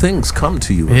 It's like things come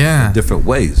to you in different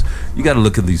ways. You got to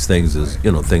look at these things as,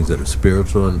 things that are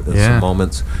spiritual in some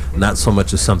moments. Not so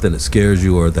much as something that scares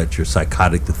you or that you're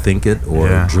psychotic to think it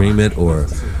or dream it or,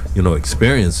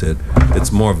 experience it.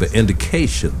 It's more of an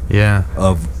indication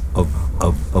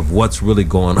of what's really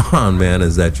going on, man,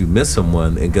 is that you miss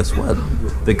someone, and guess what?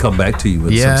 They come back to you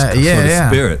in some sort of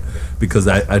spirit. Because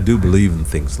I do believe in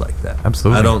things like that.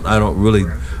 Absolutely.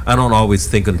 I don't always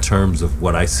think in terms of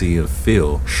what I see and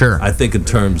feel. Sure. I think in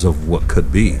terms of what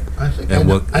could be. I kind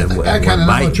of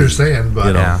know what you're saying,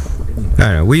 but I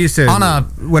don't know. We used to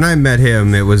when I met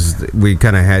him,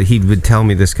 he would tell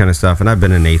me this kind of stuff, and I've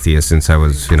been an atheist since I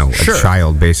was a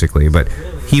child basically. But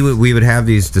we would have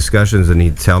these discussions, and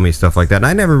he'd tell me stuff like that, and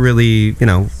I never really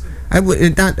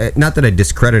not that I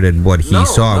discredited what he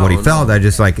saw and what he felt. I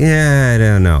just I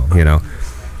don't know,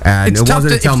 And it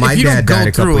wasn't until my dad died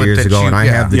a couple of years ago, and I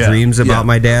have the dreams about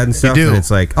my dad and stuff, and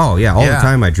it's like, all the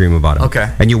time I dream about him.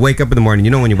 Okay. And you wake up in the morning,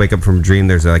 when you wake up from a dream,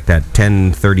 there's like that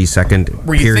 10, 30-second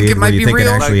period where you think it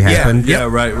actually happened. Yeah,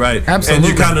 right. Absolutely.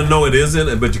 And you kind of know it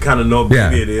isn't, but you kind of know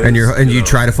maybe it is. And you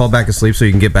try to fall back asleep so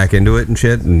you can get back into it and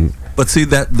shit. But see,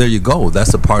 there you go.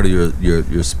 That's a part of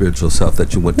your spiritual self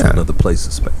that you went to another place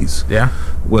of space. Yeah.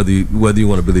 Whether you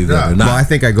want to believe that or not. Well, I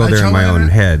think I go there in my own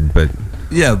head, but...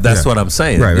 Yeah, that's what I'm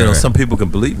saying. Right. Some people can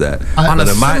believe that. On a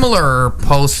similar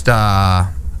post,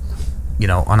 on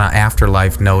an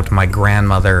afterlife note, my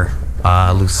grandmother,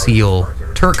 Lucille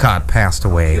Turcotte, passed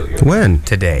away. When?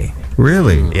 Today.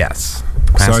 Really? Yes.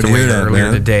 Sorry to hear that, earlier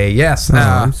man. Today. Yes.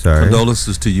 I'm sorry.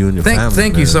 Condolences to you and your family.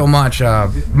 Thank you so much.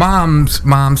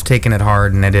 Mom's taking it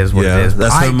hard, and it is what it is.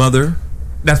 That's her mother?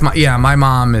 That's my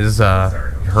mom is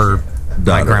her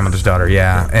my grandmother's daughter.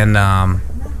 Yeah. And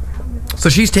so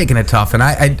she's taking it tough, and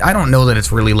I don't know that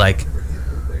it's really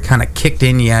kind of kicked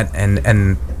in yet.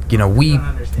 And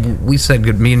we said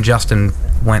good. Me and Justin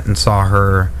went and saw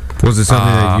her. Was it something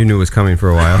that you knew was coming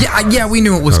for a while? Yeah, we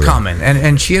knew it was coming,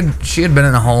 and she had been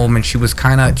in a home, and she was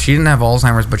she didn't have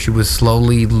Alzheimer's, but she was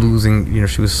slowly losing.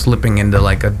 She was slipping into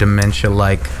a dementia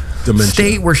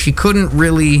state where she couldn't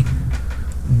really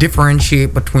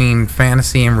differentiate between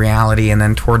fantasy and reality, and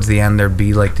then towards the end there'd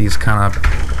be like these kind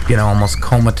of, you know, almost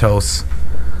comatose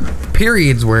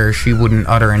periods where she wouldn't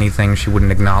utter anything, she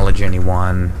wouldn't acknowledge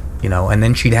anyone, you know, and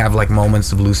then she'd have like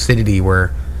moments of lucidity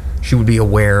where she would be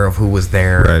aware of who was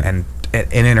there and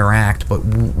interact, but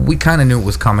we kind of knew it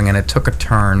was coming, and it took a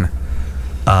turn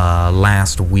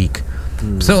last week.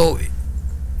 So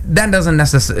that doesn't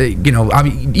necessarily, you know, I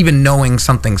mean, even knowing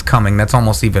something's coming, that's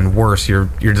almost even worse. You're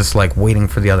just like waiting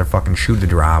for the other fucking shoe to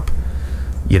drop,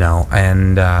 you know.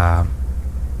 And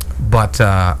but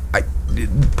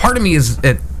part of me is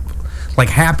like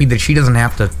happy that she doesn't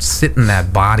have to sit in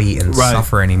that body and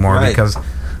suffer anymore, because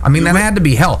I mean that had to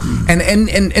be hell.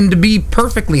 And to be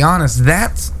perfectly honest,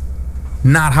 that's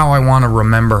not how I want to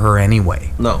remember her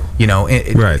anyway. No, you know,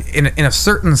 in a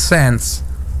certain sense.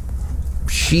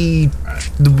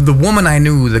 The woman I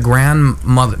knew, the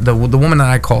grandmother, the woman that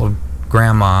I called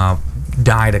grandma,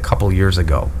 died a couple years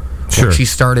ago. Sure. She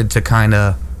started to kind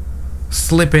of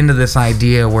slip into this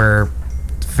idea where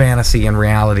fantasy and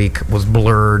reality was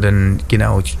blurred, and, you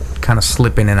know, kind of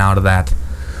slip in and out of that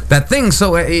thing.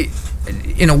 So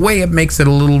in a way, it makes it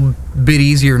a little bit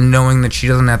easier knowing that she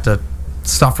doesn't have to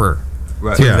suffer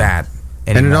through that.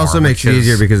 Anymore, and it also makes it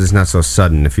easier because it's not so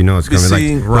sudden. If you know it's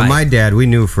coming, well, my dad, we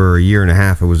knew for a year and a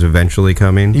half it was eventually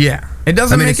coming. Yeah, it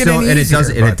doesn't make it any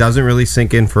easier. It doesn't really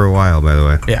sink in for a while. By the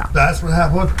way, yeah, that's what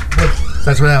happened.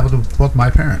 That's what happened with both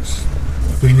my parents.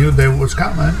 We knew they was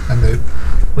coming, and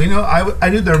I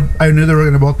knew they were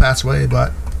going to both pass away,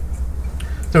 but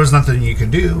there was nothing you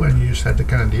could do, and you just had to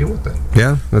kind of deal with it.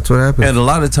 Yeah, that's what happened. And a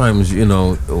lot of times, you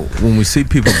know, when we see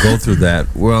people go through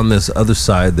that, we're on this other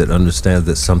side that understands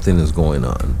that something is going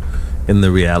on in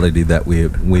the reality that we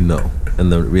know,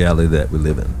 and the reality that we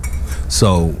live in.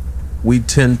 So we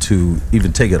tend to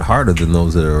even take it harder than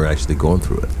those that are actually going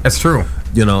through it. That's true.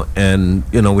 You know, and,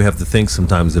 you know, we have to think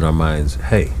sometimes in our minds,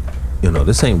 hey, you know,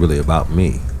 this ain't really about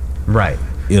me. Right.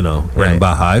 You know, and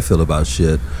about how I feel about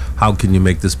shit. How can you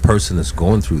make this person that's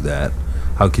going through that,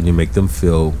 how can you make them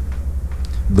feel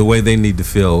the way they need to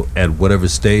feel at whatever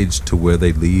stage to where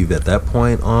they leave at that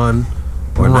point on,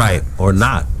 or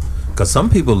not. Because some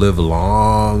people live a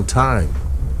long time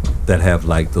that have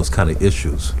like those kind of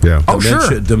issues. Yeah.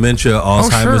 Dementia,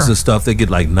 Alzheimer's and stuff. They get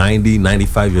like 90,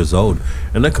 95 years old,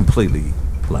 and they're completely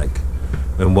like,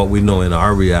 and what we know in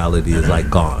our reality is like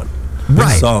gone.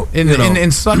 Right. So,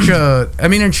 in such a, I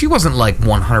mean, and she wasn't like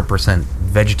 100%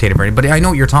 vegetative or anything, but I know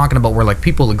what you're talking about, where like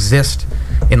people exist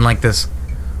in like this.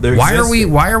 Why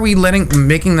are we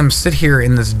making them sit here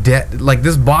in this like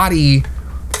this body,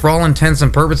 for all intents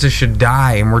and purposes, should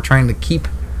die, and we're trying to keep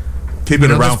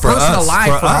it around for us,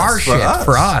 alive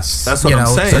for us. That's what I'm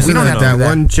saying. So we don't have that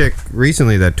one chick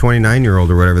recently, that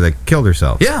 29-year-old or whatever, that killed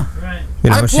herself. Yeah. Right. You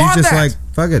know, she's just like,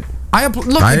 fuck it.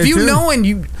 Look, if you know, and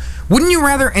you wouldn't you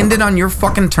rather end it on your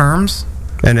fucking terms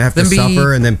and have to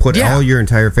suffer and then put all your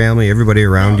entire family, everybody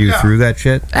around you through that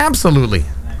shit? Absolutely.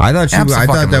 I thought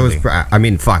that was. I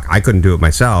mean, fuck. I couldn't do it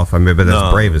myself. I mean, but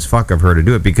that's brave as fuck of her to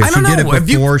do it, because she did it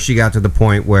before she got to the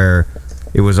point where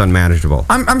it was unmanageable.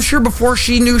 I'm sure before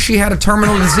she knew she had a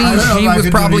terminal disease, she was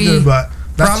probably. Either, but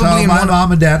that's how my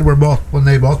mom and dad were both, when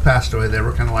they both passed away. They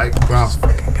were kind of like, well,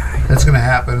 that's going to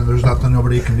happen, and there's nothing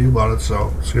nobody can do about it.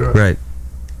 So screw it. Right.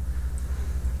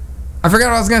 I forgot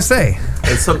what I was going to say.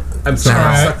 I'm sorry.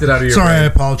 I sucked it out of your Sorry, brain. I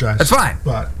apologize. It's fine.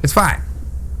 But it's fine.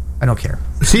 I don't care.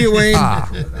 See you, Wayne.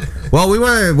 Well, we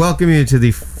want to welcome you to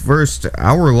the first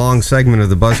hour-long segment of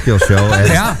the Buzzkill Show.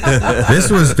 This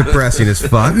was depressing as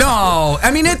fuck. No,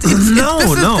 I mean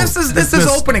this is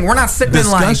opening. We're not sitting in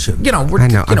like, you know.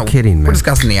 I'm kidding, man. We're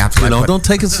discussing the afterlife. You know, don't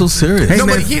take it so serious. Hey,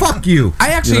 man, fuck you. I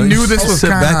actually knew this was sit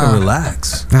back and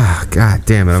relax. Ah, god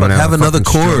damn it! I'm gonna have another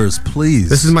Coors, please.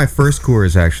 This is my first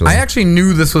Coors, actually. I actually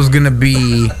knew this was gonna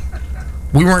be.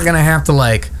 We weren't gonna have to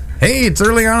like, hey, it's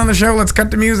early on in the show. Let's cut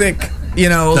to music. You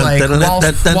know, like while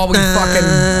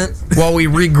we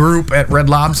regroup at Red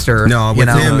Lobster. No, with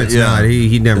him it's not.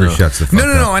 He never shuts the fuck up.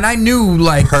 No. And I knew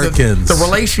like the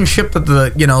relationship that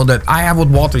that I have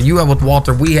with Walter, you have with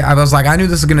Walter. I was like, I knew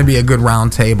this is going to be a good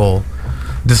round table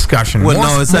discussion.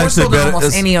 Well, it's more actually so than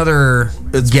almost any other.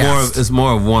 It's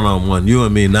more of one-on-one. You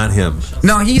and me, not him.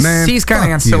 No, he's kind of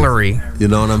ancillary. You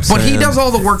know what I'm saying? But he does all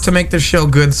the work to make this show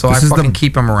good, so I fucking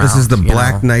keep him around. This is the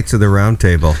Black Knights of the Round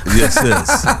Table. Yes, it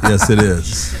is. Yes, it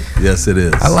is. Yes, it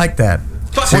is. I like that.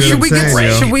 Well, should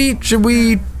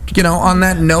we on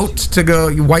that note, to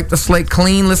go wipe the slate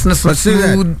clean, listen to some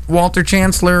smooth Walter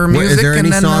Chancellor music? Is there any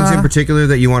songs in particular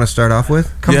that you want to start off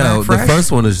with? The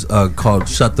first one is called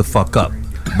 "Shut the Fuck Up."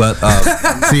 But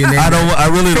I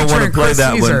really don't want to play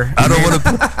that one.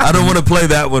 I don't want to play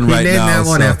that one right now. He named that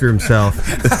one after himself.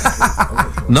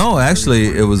 No, actually,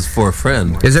 it was for a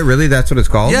friend. Is it really? That's what it's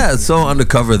called? Yeah, it's so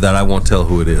undercover that I won't tell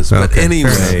who it is. But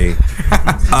anyway,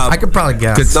 I could probably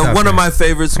guess. One of my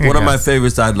favorites.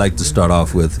 I'd like to start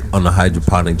off with on the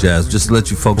hydroponic jazz. Just to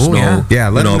let you folks know,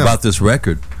 about this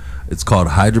record. It's called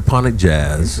Hydroponic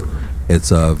Jazz.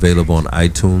 It's available on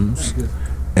iTunes,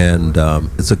 and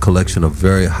it's a collection of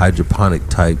very hydroponic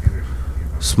type,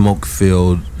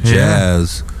 smoke-filled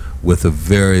jazz with a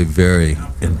very, very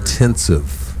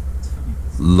intensive,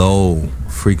 low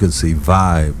frequency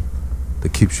vibe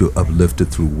that keeps you uplifted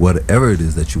through whatever it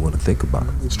is that you want to think about.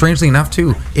 Strangely enough,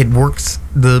 too,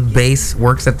 the bass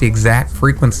works at the exact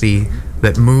frequency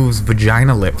that moves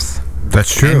vagina lips.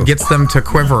 That's true. And gets them to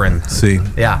quivering. See?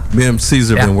 Yeah. Me and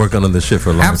Caesar been working on this shit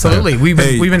for a long time. Absolutely. We've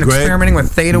been experimenting with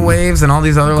theta waves and all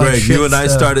these other Greg, you and I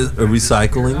started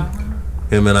recycling.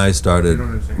 Him and I started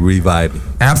reviving.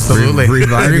 Absolutely.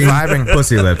 Reviving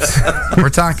pussy lips. We're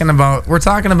talking about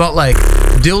like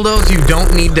dildos you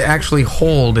don't need to actually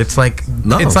hold. It's like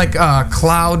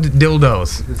cloud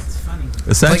dildos.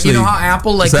 It's actually, like, you know how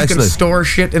Apple, like, you can store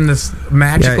shit in this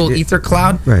magical ether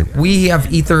cloud? Right. We have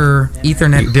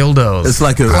Ethernet dildos. It's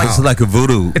like a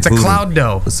voodoo. It's a cloud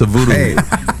dough. It's a voodoo. Hey,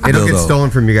 it'll get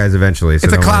stolen from you guys eventually. So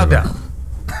it's a cloud dough.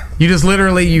 You just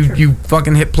literally, you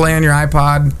fucking hit play on your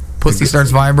iPod, pussy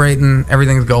starts vibrating,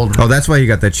 everything's golden. Oh, that's why you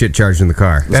got that shit charged in the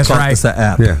car. That's right. It's an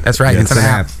app. Yeah. That's right. Yeah, it's an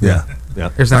app. Yeah. Yeah.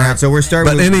 There's an app. So we're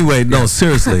starting. But anyway, no,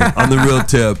 seriously, on the real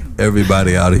tip,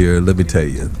 everybody out here, let me tell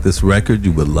you, this record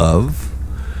you would love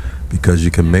because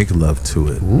you can make love to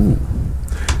it. Ooh.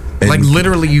 Like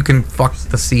literally, you can fuck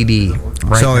the CD.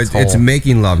 Right. So it's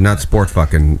making love, not sport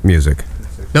fucking music.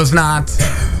 No, it's not.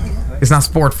 It's not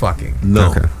sport fucking.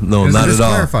 No, no, not at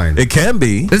all. Clarifying? It can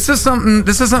be. This is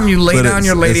something you lay down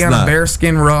your lady on a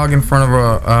bearskin rug in front of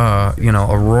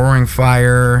a roaring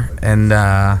fire and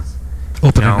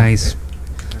open a nice.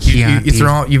 You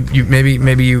throw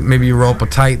maybe you rope a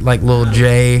tight like little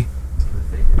J,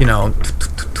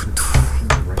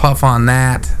 puff on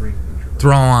that,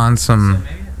 throw on some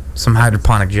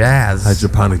hydroponic jazz.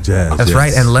 Hydroponic jazz. That's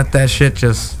right, and let that shit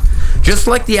just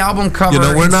like the album cover.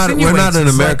 We're not in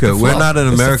America. We're not in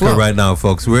America right now,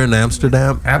 folks. We're in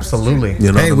Amsterdam. Absolutely.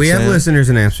 Hey, we have listeners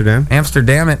in Amsterdam.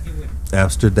 Amsterdam it.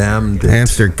 Amsterdam.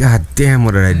 God damn,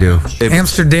 what did I do?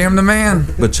 Amsterdam the man.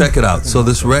 But check it out. So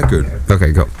this record.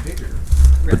 Okay, go.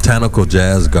 Botanical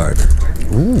Jazz Garden.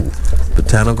 Ooh.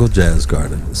 Botanical Jazz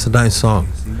Garden. It's a nice song.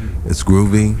 It's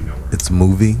groovy. It's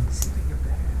moving.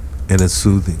 And it's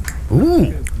soothing.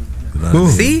 Ooh.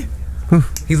 See?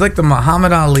 He's like the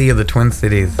Muhammad Ali of the Twin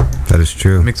Cities. That is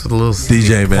true. Mixed with a little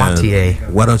DJ Poitier.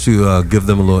 man. Why don't you give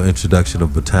them a little introduction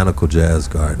of Botanical Jazz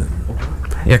Garden?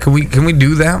 Yeah, can we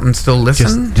do that and still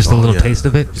listen? Just a little taste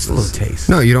of it? Just a little taste.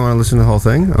 No, you don't want to listen to the whole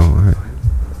thing? Oh, all right.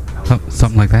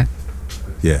 Something like that?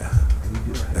 Yeah.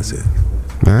 That's it.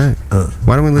 All right.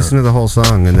 Why don't we listen to the whole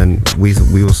song and then we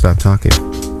will stop talking?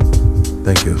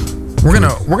 Thank you. We're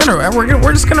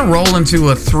just gonna roll into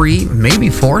a 3, maybe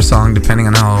 4 song, depending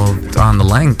on the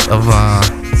length of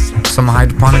some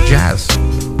hydroponic jazz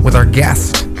with our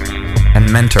guest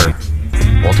and mentor,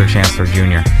 Walter Chancellor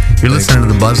Jr. You're listening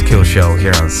to the Buzzkill Show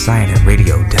here on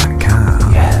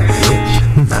SianetRadio.com. Yeah,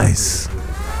 bitch. Nice.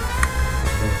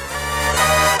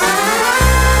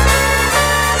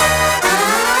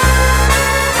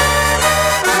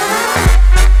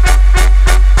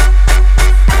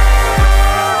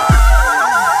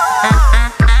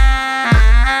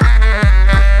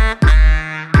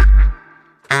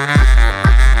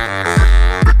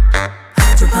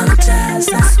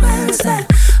 That's where it's at.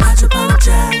 Hydroponic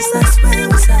jazz. That's where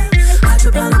it's at.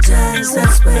 Hydroponic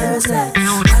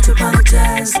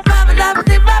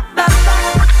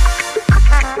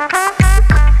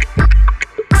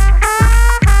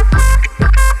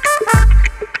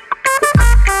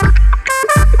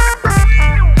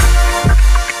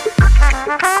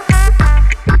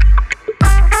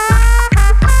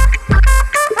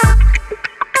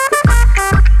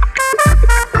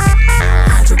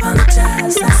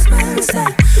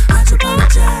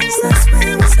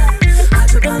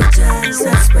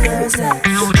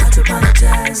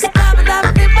jazz.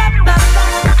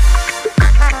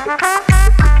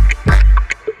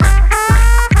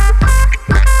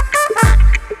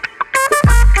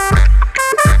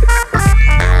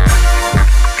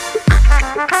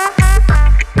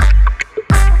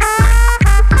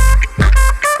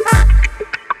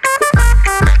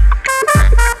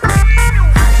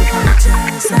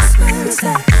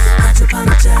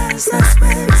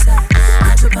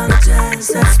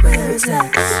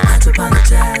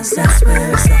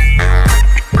 where it's at.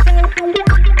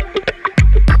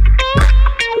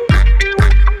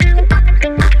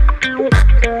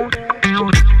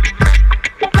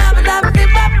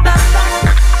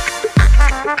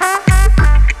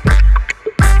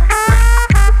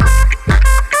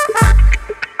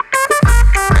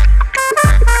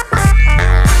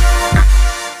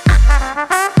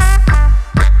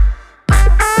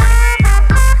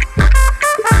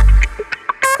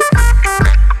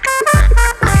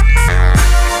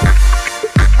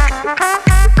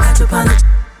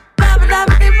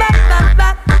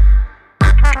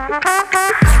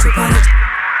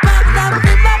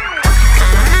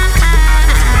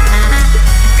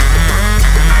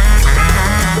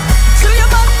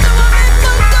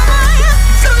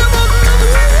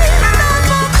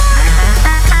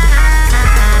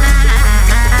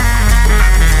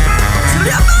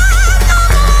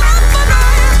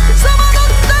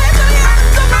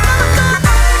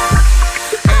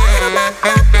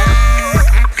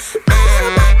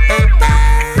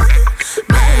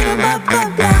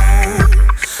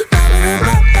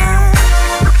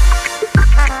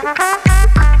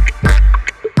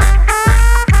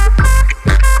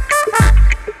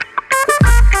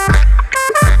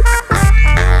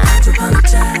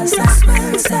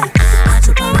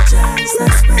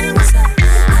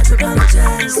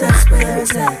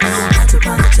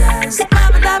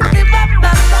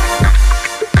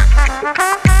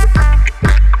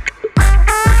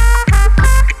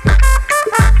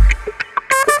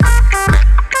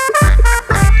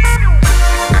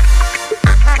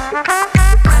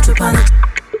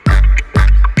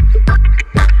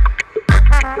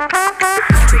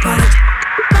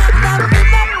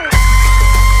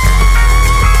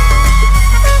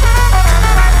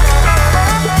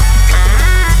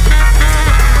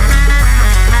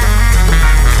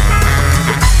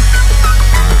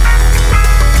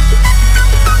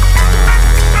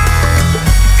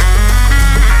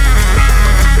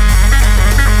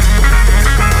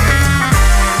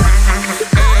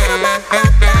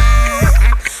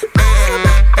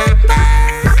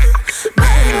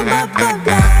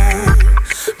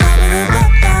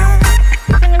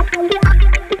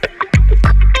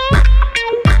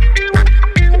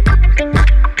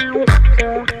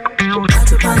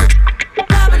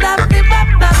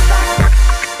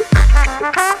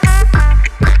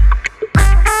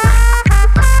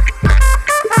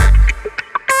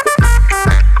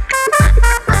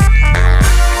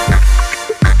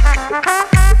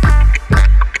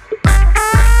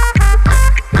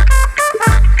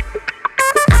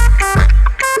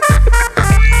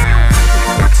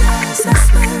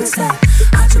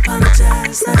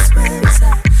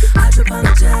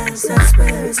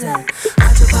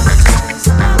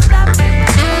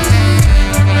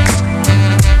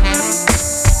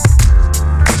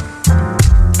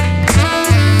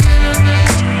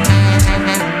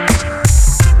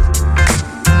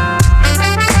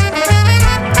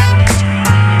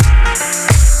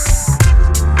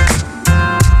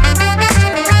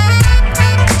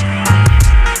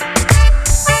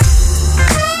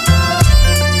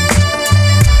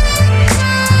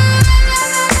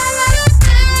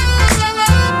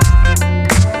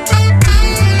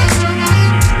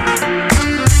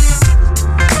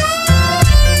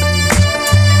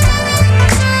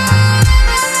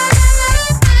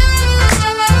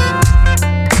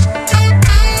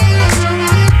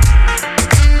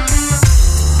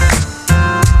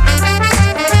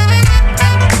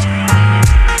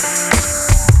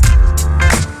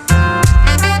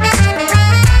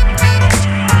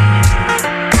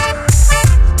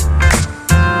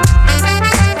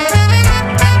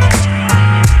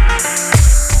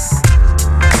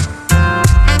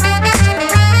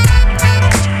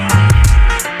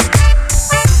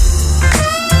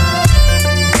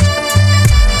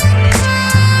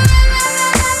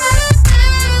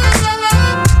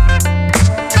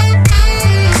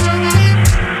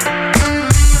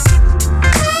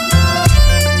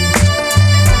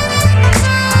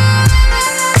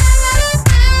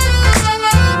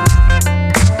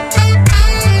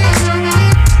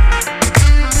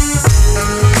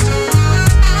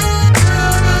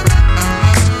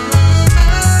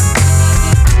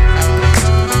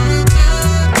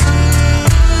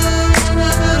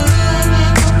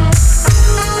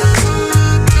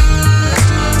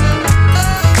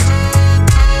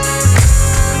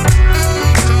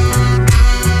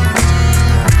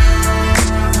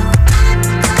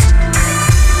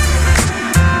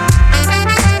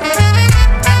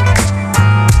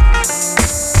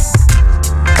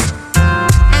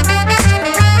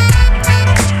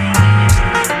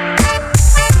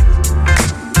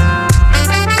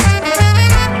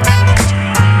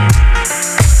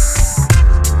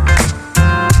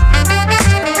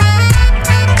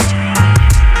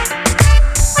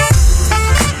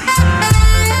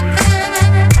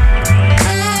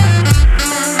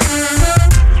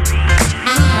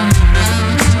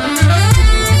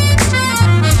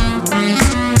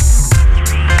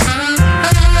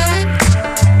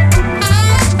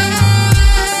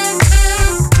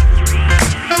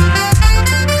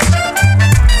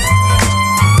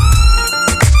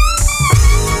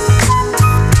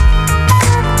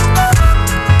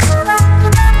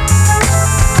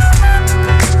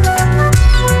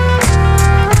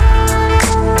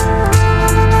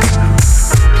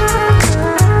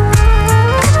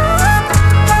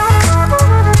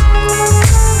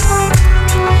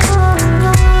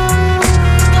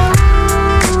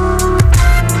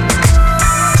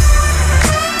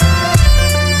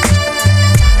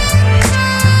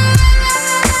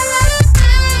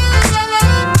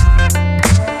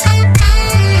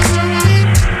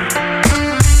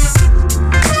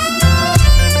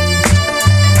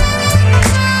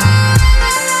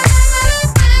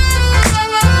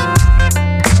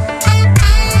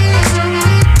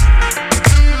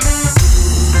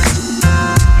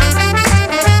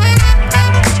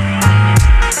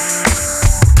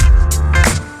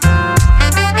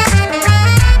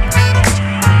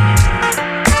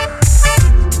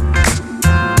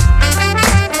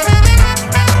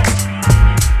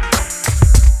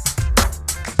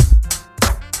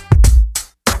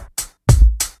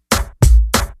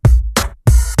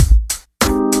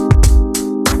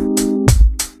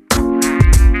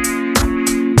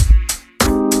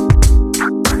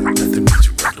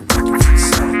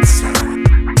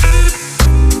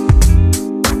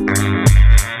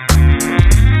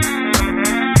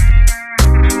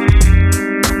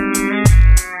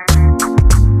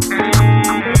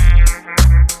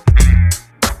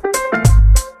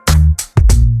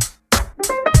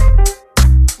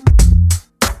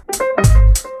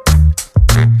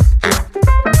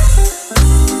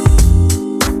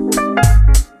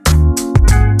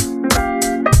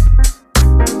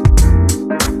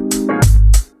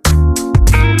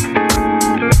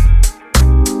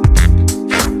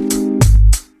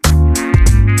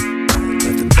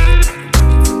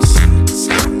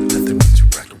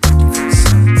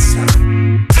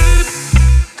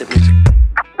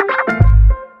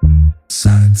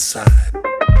 side.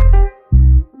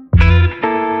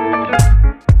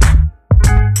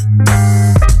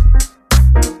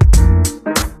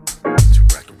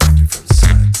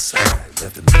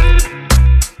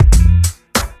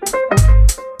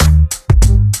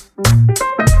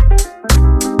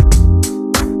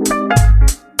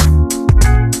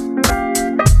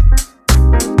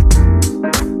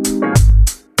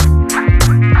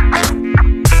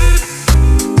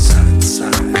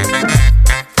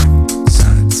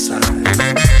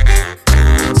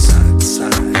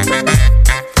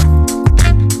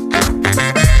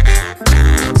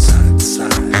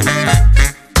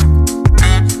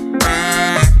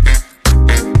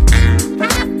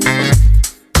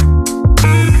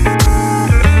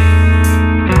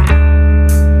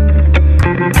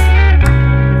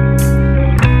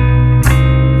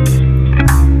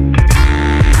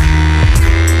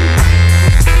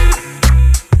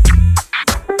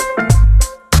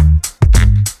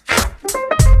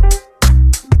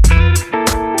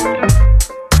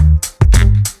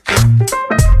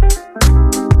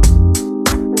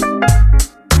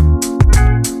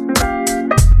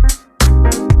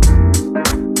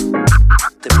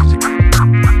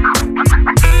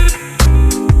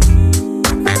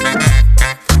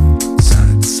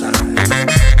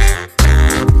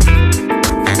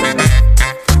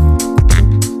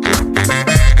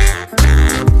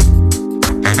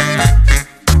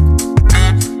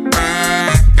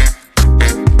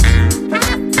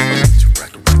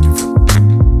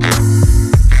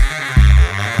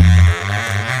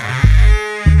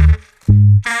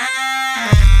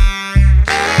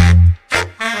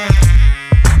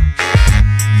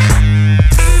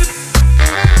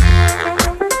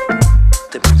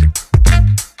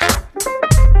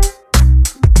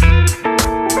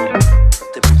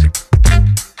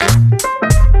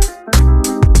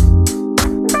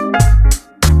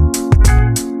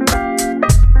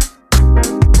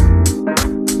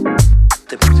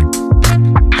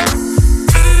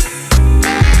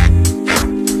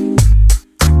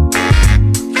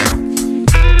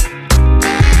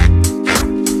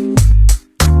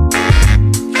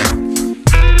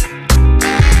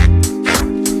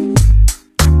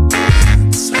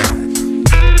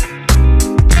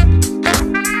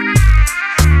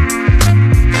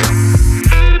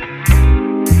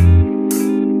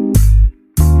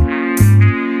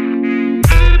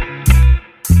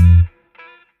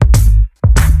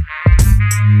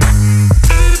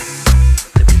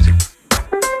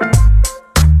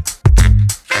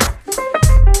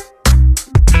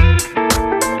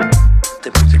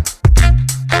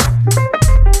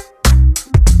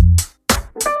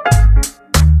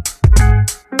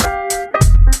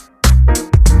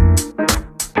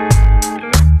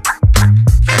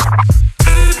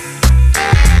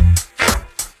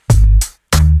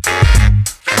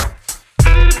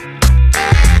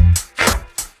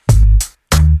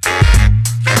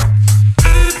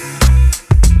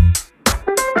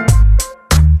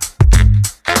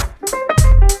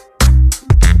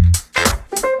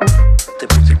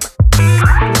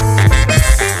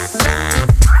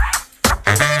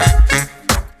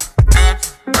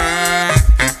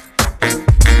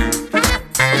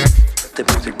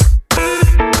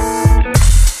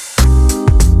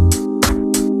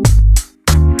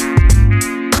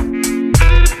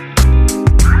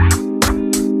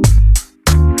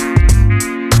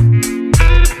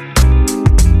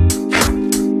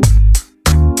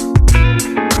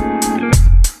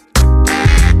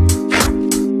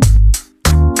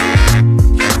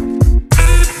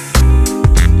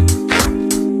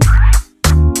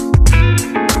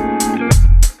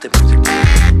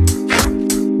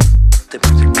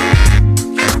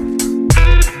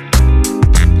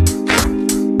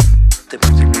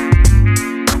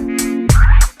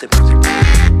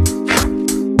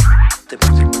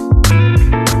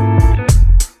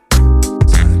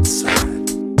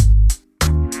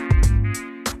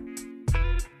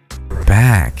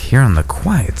 Here on the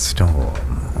Quiet Storm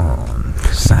on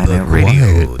Sianet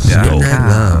Radio.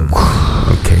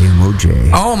 Okay,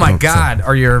 Moj. Oh my God,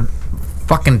 are your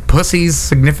fucking pussies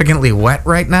significantly wet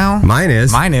right now? Mine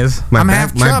is. Mine is. My I'm back,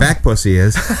 half chub. my back pussy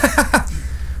is.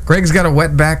 Greg's got a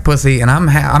wet back pussy, and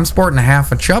I'm sporting a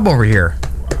half a chub over here.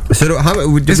 So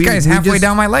this guy's halfway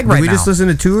down my leg right now. Did we just listen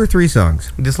to 2 or 3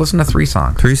 songs? We just listened to 3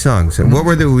 songs. 3 songs. And what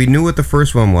were we knew what the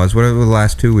first one was. What were the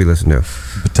last 2 we listened to?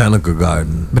 Botanical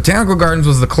Garden. Botanical Gardens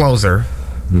was the closer.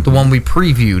 The one we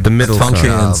previewed. The middle Funky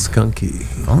song. and Skunky.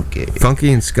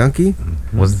 Funky and Skunky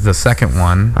was the second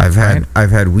one. I've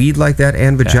had weed like that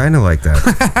and vagina like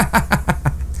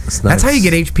that. That's how you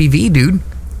get HPV, dude.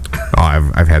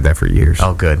 Oh, I've had that for years.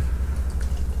 Oh, good.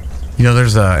 You know,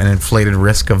 there's an inflated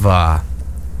risk of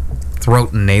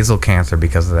throat and nasal cancer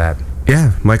because of that.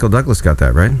 Yeah, Michael Douglas got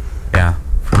that, right? Yeah,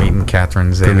 from eating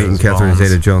Catherine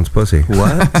Zeta-Jones pussy.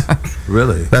 What?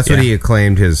 Really? That's what he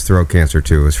acclaimed his throat cancer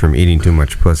to, was from eating too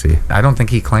much pussy. I don't think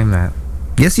he claimed that.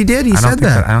 Yes, he did. He said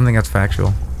that. I don't think that's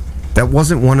factual. That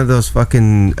wasn't one of those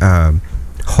fucking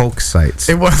hoax sites.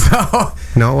 It was.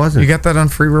 No, it wasn't. You got that on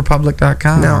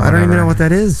freerepublic.com? No, I don't even know what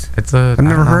that is. I've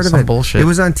never heard of it. Bullshit. It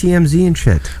was on TMZ and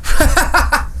shit.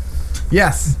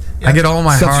 Yes. I get all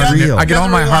my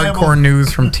hardcore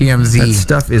news from TMZ. That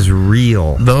stuff is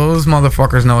real. Those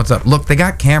motherfuckers know what's up. Look, they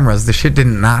got cameras. The shit did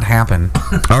not happen.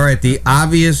 All right, the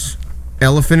obvious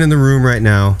elephant in the room right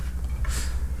now.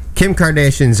 Kim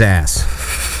Kardashian's ass.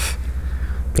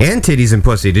 And titties and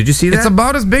pussy. Did you see that? It's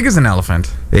about as big as an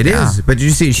elephant. It is. But did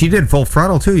you see? She did full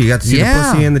frontal, too. You got to see the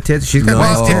pussy and the tits. She's got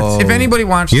nice tits. If anybody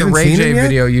watched the Ray J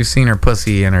video, you've seen her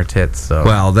pussy and her tits. So.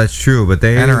 Well, that's true. But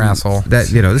they... And her asshole.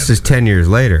 This is 10 years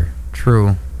later.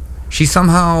 True. She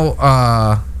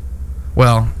somehow...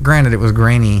 well, granted, it was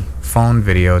grainy phone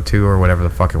video, too, or whatever the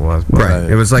fuck it was. But right.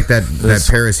 It was like that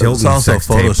Paris Hilton sex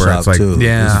tape where it's like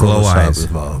glow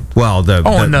eyes. Well,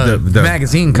 the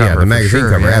magazine cover. Yeah, the magazine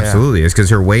cover, absolutely. It's because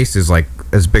her waist is like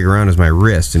as big around as my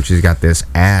wrist, and she's got this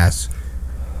ass.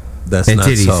 That's and not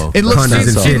titties. so. It looks.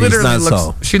 She literally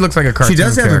looks. She looks like a cartoon. She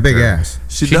does have a big ass.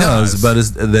 She does, but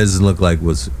it doesn't look like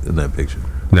what's in that picture.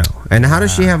 No. And how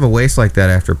does she have a waist like that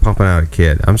after pumping out a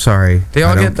kid? I'm sorry. They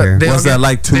all get that. Was that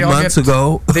like 2 months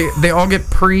ago? They all get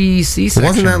pre-C-section. It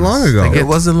wasn't that long ago. It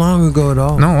wasn't long ago at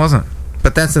all. No, it wasn't.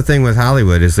 But that's the thing with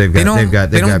Hollywood is they don't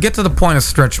get to the point of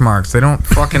stretch marks. They don't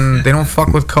fuck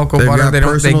with cocoa butter.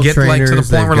 They get like to the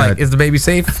point where like, is the baby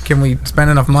safe? Can we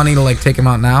spend enough money to like take him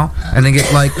out now? And they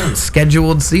get like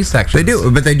scheduled C-sections. They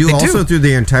do, but they do through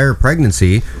the entire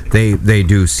pregnancy. They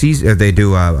do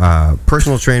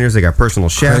personal trainers. They got personal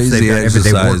chefs. They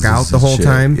work out the whole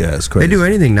time. Yeah, it's crazy. They do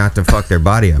anything not to fuck their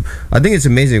body up. I think it's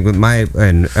amazing with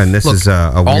and this is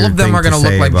a weird all of them thing are going to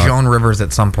look like about Joan Rivers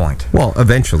at some point. Well,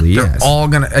 eventually, yes. All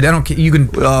gonna. I don't. You can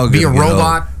be a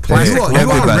robot. Plastic. You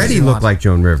already look like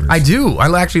Joan Rivers. I do.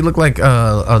 I actually look like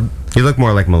You look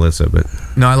more like Melissa, but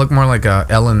no, I look more like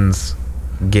Ellen's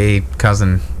gay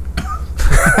cousin.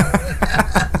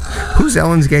 Who's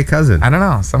Ellen's gay cousin? I don't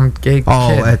know. Some gay.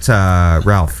 Oh, kid. It's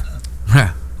Ralph.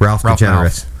 Ralph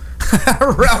DeGeneres.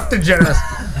 Ralph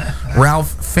DeGeneres.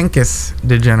 Ralph Finkus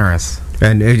DeGeneres.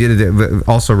 And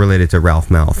also related to Ralph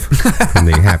Malph from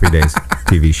the Happy Days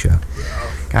TV show.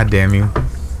 God damn you.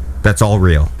 That's all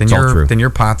real. It's all true. Then you're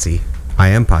Potsy. I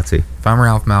am Potsy. If I'm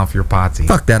Ralph Malph, you're Potsy.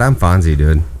 Fuck that. I'm Fonzie,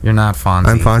 dude. You're not Fonzie.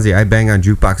 I'm Fonzie. I bang on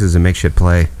jukeboxes and make shit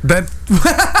play.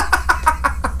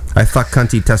 I fuck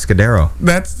Cunty Tuscadero.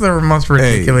 That's the most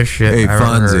ridiculous shit I've ever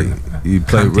heard. Hey, Fonzie, you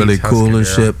play really cool and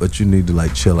shit, but you need to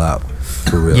like chill out.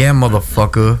 For real. Yeah,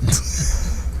 motherfucker.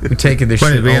 We're taking this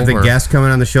shit over. We have the guest coming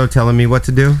on the show telling me what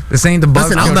to do? This ain't the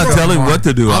Buzzkill. I'm not telling you what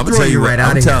to do. I'll throw you right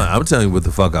out of here. I'm telling you what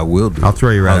the fuck I will do. I'll throw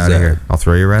you right out of here. I'll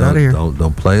throw you right out of here.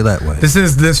 Don't play that way.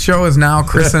 This show is now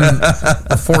christened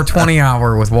the 420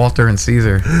 Hour with Walter and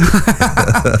Caesar.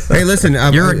 Hey, listen.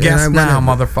 You're a guest now,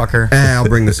 motherfucker. I'll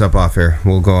bring this up off here.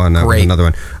 We'll go on with another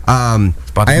one. It's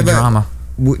about to be drama.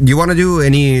 You want to do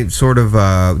any sort of...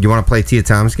 you want to play Tia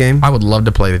Thomas game? I would love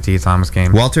to play the Tia Thomas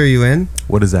game. Walter, are you in?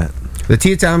 What is that? The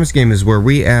Tia Thomas game is where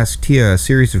we ask Tia a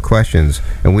series of questions,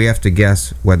 and we have to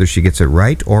guess whether she gets it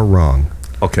right or wrong.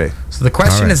 Okay. So the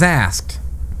question is asked.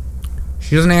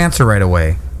 She doesn't answer right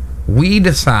away. We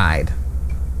decide.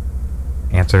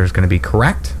 Answer is going to be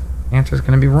correct. Answer is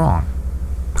going to be wrong.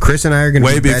 Chris and I are going to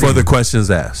be betting. Before the question's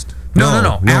asked.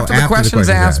 No. After the question's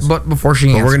asked, but before she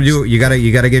answers. What we're going to do,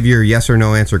 you got to give your yes or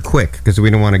no answer quick, because we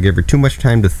don't want to give her too much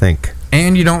time to think.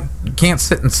 And you can't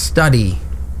sit and study.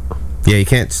 Yeah, you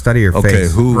can't study your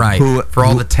face. Who for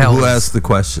all the tells. Who asks the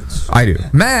questions? I do.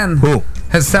 Man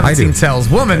has 17 tells.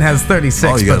 Woman has 36.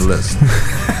 Oh, you got a list.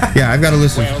 Yeah, I've got a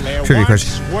list of trivia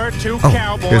questions.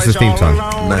 Oh, here's the theme song.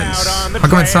 Nice. How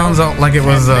come it sounds like it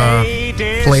was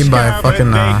played by a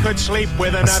fucking a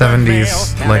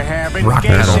 70s like rock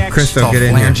pedal? Crystal, get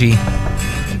in here.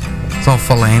 It's all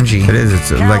phalange. It is.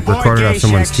 It's like recorded off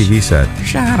someone's TV set.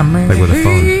 Shot of me. Like with a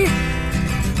phone.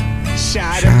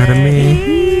 Shot of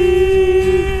me.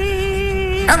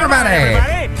 Everybody!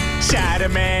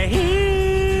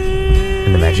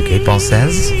 And the Magic 8 Ball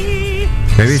says...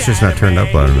 Maybe it's just not turned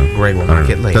up loud enough. Greg will make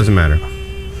it late. Doesn't matter.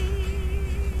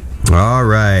 All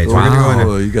right. So we're going to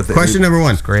go into question number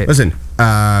one. Great. Listen,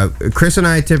 Chris and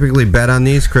I typically bet on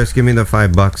these. Chris, give me the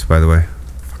 $5, by the way.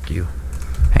 Fuck you.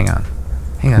 Hang on.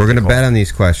 We're going to bet on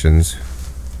these questions.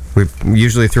 We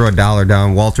usually throw $1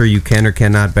 down. Walter, you can or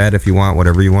cannot bet if you want.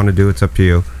 Whatever you want to do, it's up to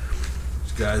you.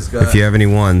 Guys got. If you have any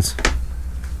ones,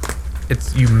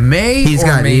 It's you may he's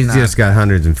not. just got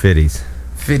hundreds and fifties.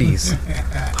 Fitties.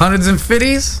 Hundreds and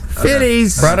fitties?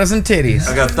 Fitties. Brothers and titties.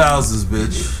 I got thousands,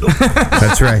 bitch.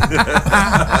 That's right. Talking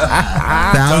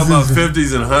about Thousands.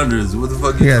 50s and hundreds. What the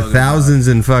fuck You you got talking thousands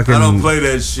and fucking. about? I don't play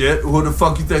that shit. Who the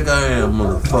fuck you think I am,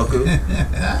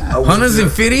 motherfucker? Hundreds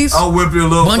and fitties? I'll whip your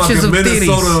little Bunches fucking of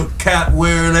Minnesota cap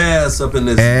wearing ass up in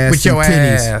this. Ass With your and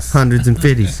titties. ass. Hundreds and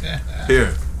fifties.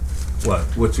 Here.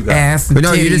 What you got? Ass and But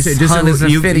no, you titties, just hundreds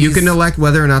and you fitties. can elect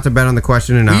whether or not to bet on the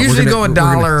question or not. We usually go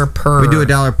 $1 per. We do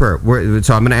 $1 per.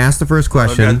 So I'm going to ask the first I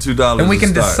question. got $2. And we can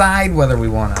to start. decide whether we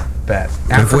want to bet.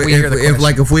 If After we hear the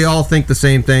question. if we all think the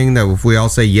same thing, that if we all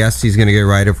say yes, he's going to get it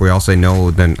right. If we all say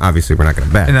no, then obviously we're not going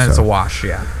to bet. And then it's so. a wash,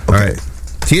 yeah. All right.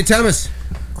 Tia Thomas,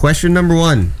 question number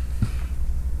 1.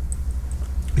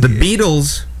 The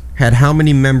Beatles had how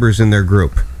many members in their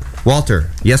group? Walter,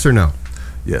 yes or no?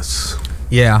 Yes.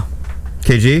 Yeah.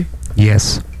 KG?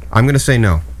 Yes. I'm going to say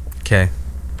no. Okay.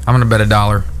 I'm going to bet $1.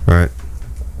 All right.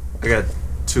 I got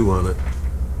 2 on it.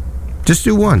 Just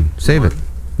do 1. Save it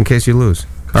in case you lose.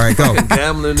 All right, go.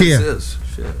 Gambling Tia. this is.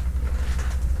 Shit.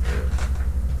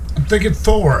 I'm thinking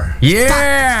 4.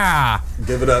 Yeah!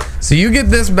 Give it up. So you get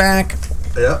this back.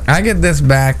 Yep. I get this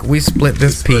back. We split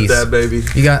this Split piece. that, baby.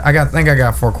 I think I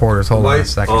got 4 quarters. Hold on a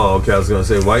second. Oh, okay. I was gonna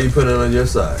say, why you putting it on your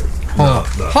side?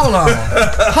 Hold on.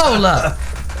 Hold up.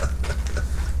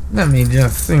 Let me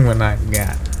just see what I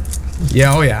got.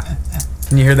 Yeah, oh yeah.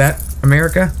 Can you hear that,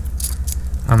 America?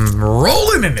 I'm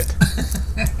rolling in it.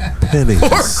 Pennies. 4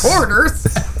 quarters.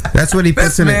 That's what he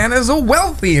puts This in man is a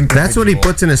wealthy individual. That's what he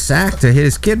puts in a sack to hit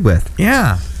his kid with.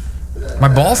 Yeah.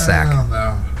 My ball sack. I don't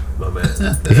know. My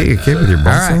man. You hit your kid with your ball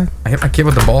All right. sack? I hit my kid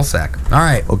with the ball sack. All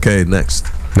right. Okay, next.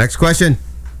 Next question.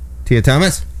 Tia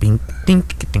Thomas. Bing, ding,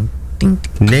 ding, ding.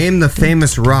 Name the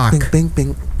famous rock Bing,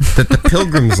 bing. that the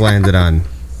Pilgrims landed on.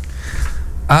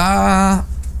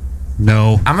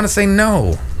 No. I'm going to say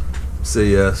no. Say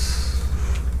yes.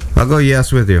 I'll go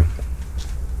yes with you.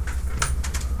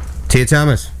 Tia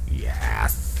Thomas.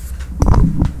 Yes.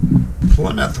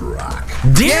 Plymouth Rock.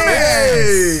 Damn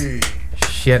it!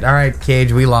 Shit. All right,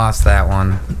 Cage, we lost that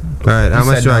one. All right, how You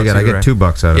much said do I no get? too, I get right?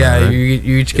 $2 out of Yeah, it. Right?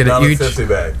 you each get it. You each, $1.50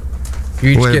 bag. you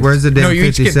each get, Where's the damn no, you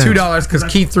each 50 get cents? $2 because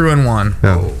Keith threw in 1.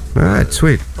 No. All right,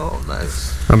 sweet. Oh,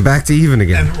 nice. I'm back to even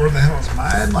again. And where the hell is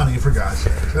my money, for God's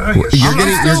sake?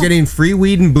 You're getting free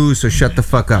weed and booze, so shut the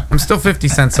fuck up. I'm still 50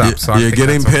 cents up. So I You're think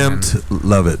getting that's a win. pimped.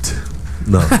 Love it.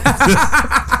 No.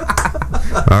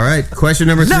 All right, question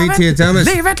number 3, Love Tia it, Thomas.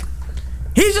 leave it.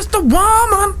 He's just a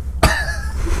woman.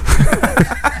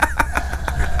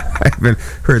 I haven't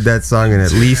heard that song in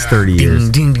at least 30 years.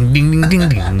 Ding ding ding ding ding ding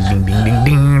ding ding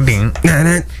ding ding ding.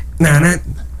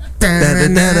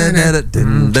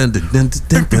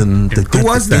 Who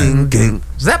was that?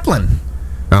 Zeppelin.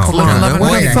 Oh, Hold on, God. where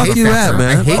I the fuck hate you that at, song.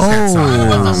 man? I hate that song.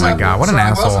 Oh my god, what an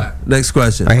asshole. Next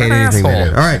question. I hate What an anything they do.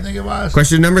 asshole. All I right, think it was.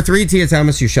 question number 3, Tia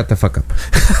Thomas. You shut the fuck up.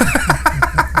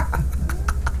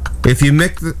 If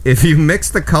you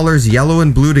mix the colors yellow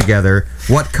and blue together,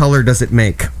 what color does it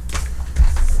make?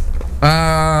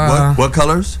 What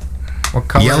colors? What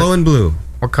color? Yellow and blue.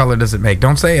 What color does it make?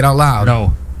 Don't say it out loud.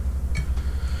 No.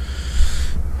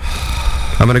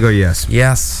 I'm gonna go yes.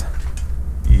 Yes.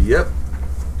 Yep.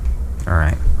 All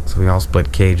right. So we all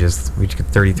split cages. We each get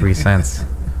 33 cents.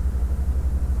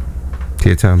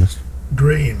 Tia Thomas.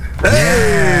 Green.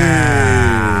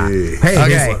 Hey. Hey,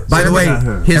 Okay. by the way,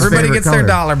 his Everybody favorite gets color.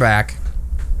 their $1 back.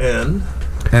 And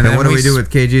And then what do we do with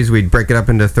KGs? We'd break it up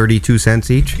into 32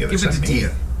 cents each. Give it to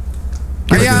Tia.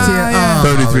 Yeah.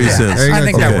 33 cents. There you I go,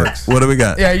 think Tia. that works. What do we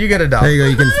got? Yeah, you get $1. There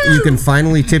you go. You can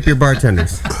finally tip your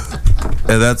bartenders.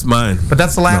 And that's mine. But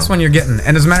that's the last one you're getting.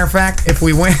 And as a matter of fact, if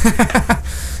we win,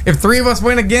 if 3 of us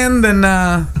win again, then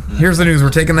here's the news: we're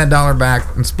taking that $1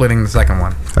 back and splitting the second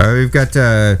one. We've got.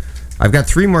 I've got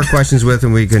 3 more questions with,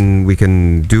 and we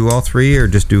can do all 3 or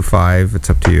just do 5. It's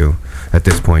up to you at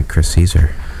this point, Chris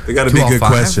Caesar. They got to Do be all good 5?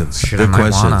 questions. Shit, I Good might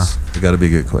questions. They got to be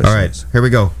good questions. All right, here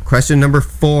we go. Question number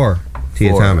 4,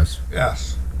 Tia 4. Thomas.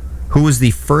 Yes. Who was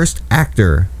the first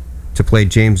actor to play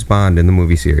James Bond in the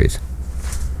movie series?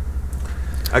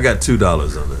 I got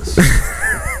 $2 on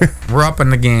this. We're up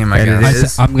in the game, I And it guess.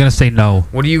 is- I'm gonna say no.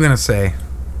 What are you gonna say?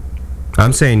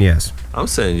 I'm saying yes. I'm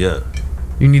saying yeah.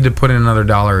 You need to put in another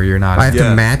 $1 or you're not. I have Yeah.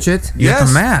 to match it? You have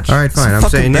to match. All right, fine. I'm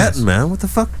saying yes. betting, man. What the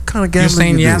fuck kind of You're gambling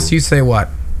saying you yes. do? You say what?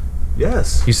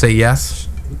 Yes. You say yes.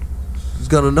 She's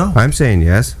gonna know. I'm saying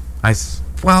yes.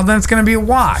 Well, then it's gonna be a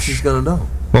wash. She's gonna know.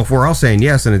 Well, if we're all saying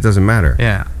yes, then it doesn't matter.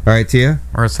 Yeah, All right, Tia?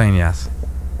 we're saying yes.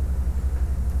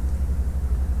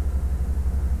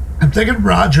 I'm thinking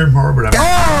Roger Moore, but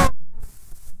I'm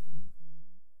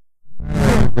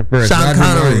the first. Sean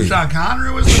Connery. Sean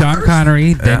Connery was the Sean first?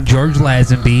 Connery, then George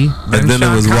Lazenby, And then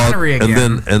Sean it was Connery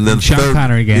again. and then Sean third,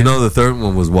 Connery again. You know, the third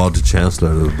one was Walter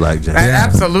Chancellor, the Black Jack.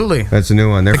 Absolutely. That's a new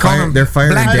one. They're, call him they're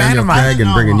firing Black Daniel Dynamite. Craig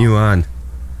and bringing you on.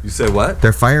 You say what?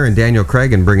 They're firing Daniel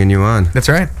Craig and bringing you on. That's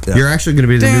right. Yeah. You're actually going to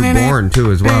be the new Bourne,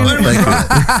 too, as well. Thank you.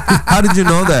 How did you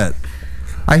know that?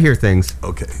 I hear things.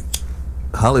 Okay.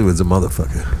 Hollywood's a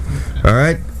motherfucker. All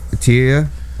right. Tia,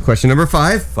 question number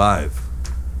 5. 5.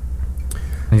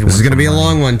 This is going to be a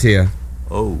long one, Tia.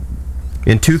 Oh.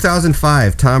 In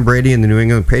 2005, Tom Brady and the New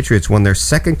England Patriots won their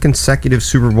second consecutive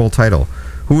Super Bowl title.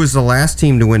 Who was the last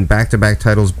team to win back-to-back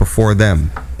titles before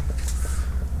them?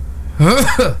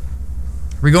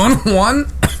 We going 1?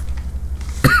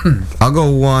 I'll go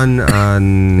 1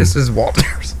 on... This is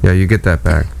Walter's. Yeah, you get that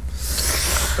back.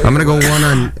 I'm going to go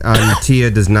 1 on Tia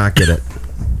does not get it.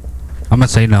 I'm going to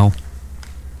say no.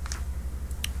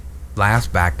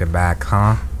 Last back-to-back,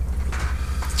 huh?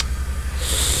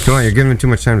 Come on, you're giving him too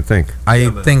much time to think. I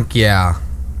think, yeah.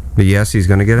 But yes, he's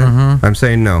going to get it? Mhm. I'm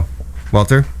saying no.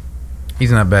 Walter?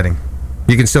 He's not betting.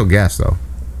 You can still guess, though.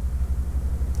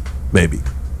 Maybe.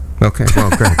 Okay, well,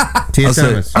 great. Tia I'll say,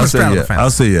 Thomas. I'll say yes. I'll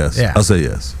say yes. Yeah. I'll say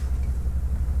yes.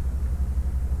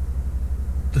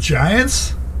 The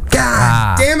Giants?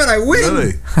 God damn it, I win!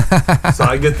 Really? So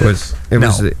I get this.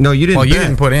 No, you didn't. Well, you bet.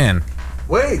 didn't put in.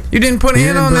 Wait. You didn't put You in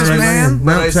didn't on put this, it in. man.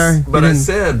 No, sorry. But you I didn't.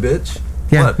 said, bitch.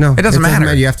 Yeah, What? no. It doesn't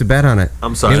matter. You have to bet on it.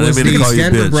 I'm sorry. It I was didn't mean the to call you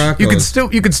Denver bitch.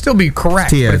 Broncos. You could still be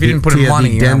correct, Tia, but if you didn't put in Tia, money,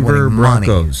 the you're not Denver winning money.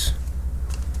 Broncos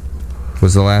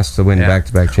was the last to win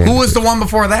back-to-back championships. Who was the one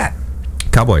before that?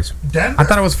 Cowboys. Denver? I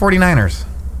thought it was 49ers.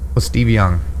 Was Steve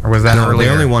Young, or was that No, earlier?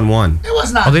 they only won 1. It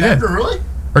was not Oh, they did. Denver, really?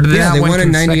 Or did they Yeah, not they win won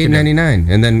in 98, consecutive? 99,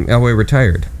 and then Elway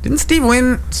retired. Didn't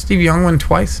Steve Young win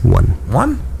twice? 1.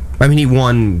 One? I mean, he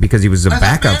won because he was a I thought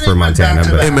backup Manning for went Montana. back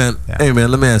to But back. Hey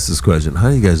man, let me ask this question. How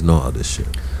do you guys know all this shit?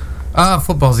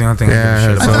 Football's the only thing I yeah, give a that's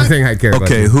shit the about. only thing I care about.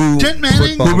 Okay, who Didn't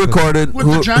Manning recorded? with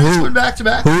the Giants win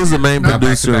back-to-back? Who was the main No,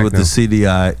 producer back-to-back, with no.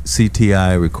 the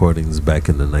CTI recordings back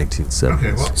in the 1970s?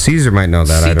 Okay, well, Caesar might know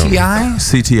that. I don't. CTI?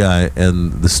 CTI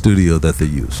and the studio that they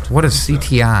used. What is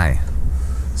CTI?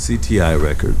 CTI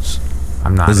Records.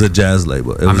 I'm not. It's a jazz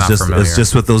label. I'm not familiar. It's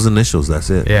just with those initials.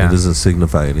 That's it. Yeah. It doesn't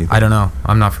signify anything. I don't know.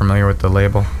 I'm not familiar with the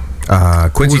label.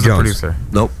 Quincy Who's the Jones. producer?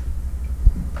 Nope.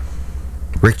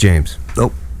 Rick James.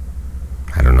 Nope.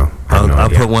 I don't know. I have no I'll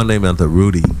idea. put one name out there.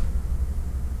 Rudy.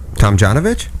 Tom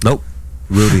Jonovich? Nope.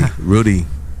 Rudy. Rudy.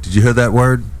 Did you hear that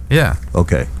word? Yeah.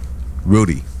 Okay.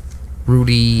 Rudy.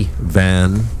 Rudy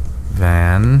Van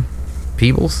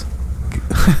Peebles.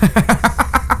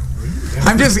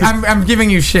 I'm giving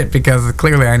you shit because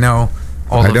clearly I know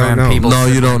all I the don't Van know. Peebles. No,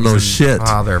 you don't know and shit.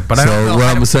 Father, but so I don't know.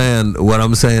 what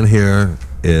I'm saying here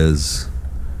is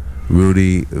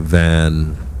Rudy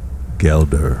Van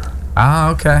Gelder Ah,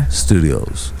 okay.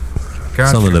 Studios.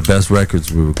 Gotcha. Some of the best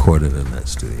records were recorded in that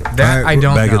studio. That I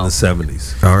don't back know. in the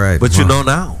 70s. All right. But you know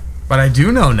now. But I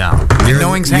do know now.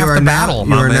 Knowing's half the battle.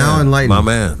 You are now enlightened. My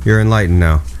man. You're enlightened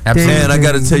now. Absolutely. And I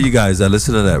got to tell you guys, I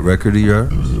listened to that record of yours.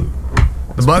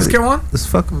 The Buzzkill one? It's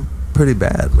fucking pretty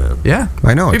bad, man. Yeah.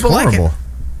 I know. It's People like horrible.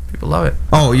 it. People love it.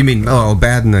 Oh, you mean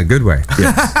bad in a good way?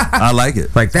 Yes. I like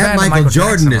it. Like that Bad in Michael Michael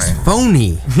Jordan Jackson is way.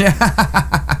 phony.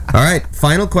 Yeah. All right,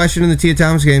 final question in the Tia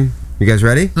Thomas game. You guys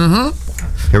ready?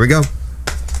 Mm-hmm. Here we go.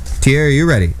 Tia, are you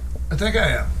ready? I think I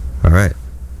am. All right.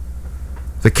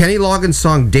 The Kenny Loggins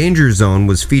song "Danger Zone"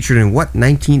 was featured in what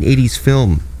 1980s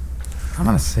film? I'm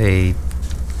gonna say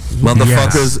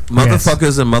Motherfuckers,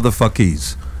 motherfuckers, and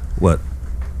motherfuckies. What?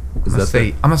 Is that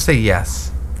I'm gonna say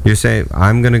yes. You're saying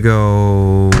I'm gonna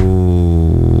go.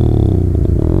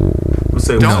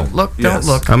 Say Don't no. look. Yes.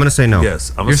 Don't look. I'm gonna say no. Yes.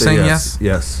 I'm gonna You're say saying yes.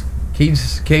 Yes.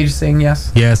 Cage saying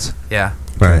yes. Yes. Yeah.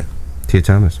 All right. Tia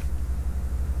Thomas.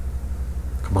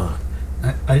 Come on.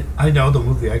 I know the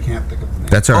movie. I can't think of the name.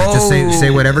 That's all right. Just say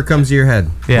whatever comes to your head.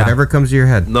 Yeah. Whatever comes to your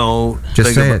head. No.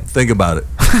 Just say it. Think about it.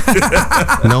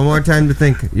 No more time to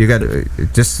think. You got to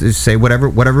just say whatever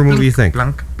movie you think.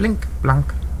 Blink, blink, blink.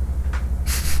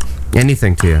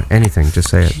 Anything, Tia. Anything. Just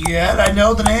say it. Yeah, I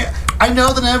know the name. I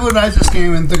know the name, but I just can't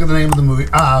even think of the name of the movie.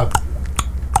 God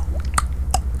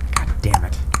damn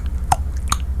it.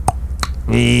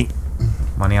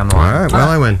 Money on the All line. right. Well,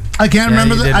 I win. I can't Yeah,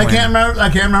 remember. you did I win.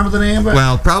 can't remember the name. But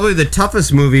Well, probably the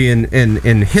toughest movie in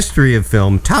history of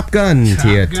film, Top Gun,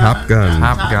 Tia. Top Gun.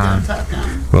 Top Gun. Top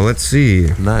Gun. Well, let's see.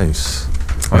 Nice.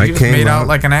 Well, you just made out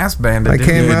like an ass bandit. I didn't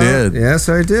came you? out. did. Yes,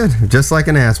 I did. Just like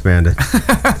an ass bandit.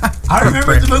 I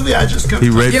remember the movie. I just couldn't. He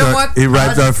raped You know our, what? He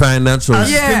raped our I financials.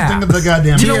 just Yeah. couldn't think of the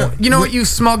goddamn. You know what, you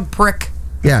smug prick?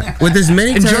 Yeah. With as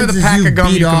many Enjoy times the as pack you of gum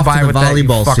beat you can off buy to the with that, you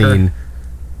volleyball fucker. scene,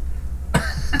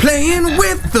 Playing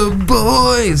with the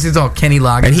boys. It's all Kenny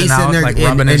Loggins and he's out, sitting there, like and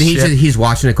rubbing his shit. he's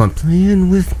watching it going, playing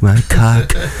with my cock.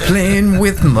 Playing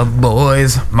with my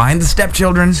boys. Mind the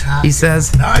stepchildren, he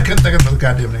says. No, I couldn't think of the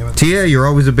goddamn name of it. Tia, you're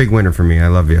always a big winner for me. I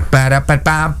love you. No,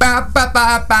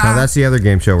 that's the other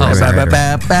game show we're having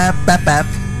later.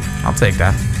 I'll take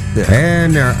that. Yeah.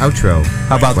 And our outro.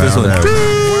 How about this one?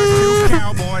 Two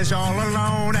cowboys all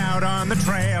alone out on the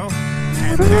trail.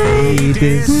 They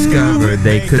discovered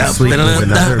they could sleep with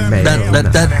another male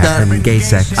without having gay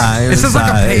sex. This is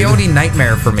like a peyote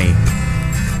nightmare for me.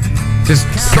 Just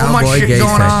so much Cowboy shit gay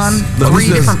going sex. on. Three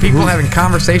different people having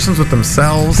conversations with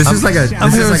themselves. This is like a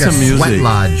sweat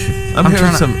lodge. I'm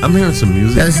hearing some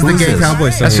music. Yeah, this is the gay cowboy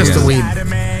song. That's just the lead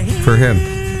for him.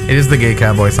 It is the gay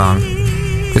cowboy song.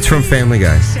 It's from Family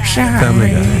Guy. Family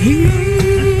Guy.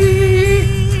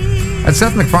 And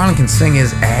Seth MacFarlane can sing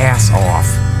his ass off.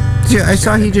 Yeah, I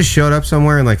saw he just showed up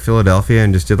somewhere in like Philadelphia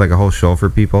and just did like a whole show for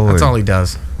people. That's all he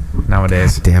does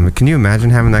nowadays. God damn it. Can you imagine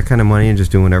having that kind of money and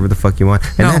just doing whatever the fuck you want?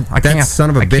 And I can't. That son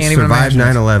of a I bitch can't even survived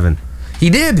imagine 9/11. He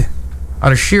did.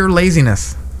 Out of sheer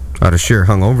laziness. Out of sheer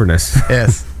hungoverness.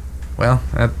 Yes. Well,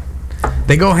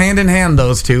 they go hand in hand,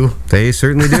 those two. They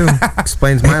certainly do.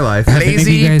 Explains my life.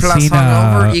 Lazy plus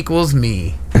hungover equals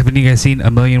me. Haven't you guys seen A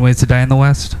Million Ways to Die in the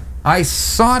West? I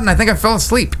saw it and I think I fell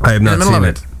asleep. I have not in the middle seen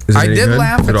of it. Is it I any did good?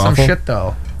 laugh Is at it some awful? shit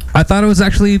though. I thought it was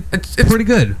actually pretty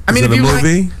good. I mean, Is if it a you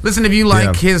movie? if you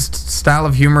like his style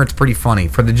of humor, it's pretty funny.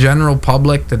 For the general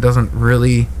public that doesn't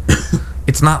really,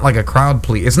 it's not like a crowd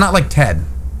please. It's not like Ted.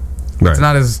 Right. It's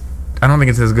not as. I don't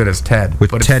think it's as good as Ted. Which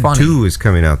but Ted it's funny. 2 is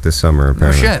coming out this summer, No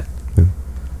apparently. shit.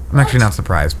 I'm actually not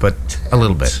surprised, but a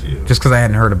little bit, just because I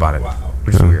hadn't heard about it,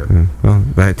 which is weird. Well,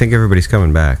 I think everybody's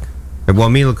coming back. Well,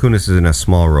 Mila Kunis is in a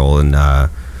small role, and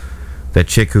that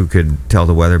chick who could tell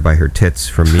the weather by her tits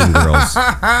from Mean Girls.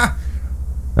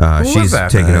 She's that?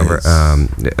 taking over.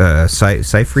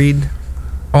 Seyfried.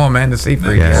 Oh, Amanda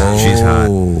Seyfried. Yeah, she's hot.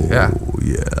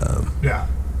 Yeah.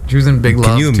 She was in Big Love.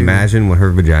 Can you too. imagine what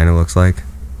her vagina looks like?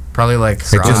 Probably like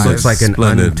It just looks like an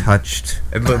Splendid. untouched.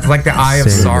 It looks like the eye of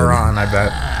Same. Sauron. I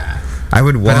bet. I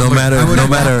would walk.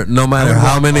 No matter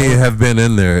how many have been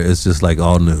in there, it's just like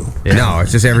all new. Yeah. No,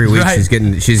 it's just every week Right. she's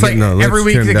getting It's getting the like lips every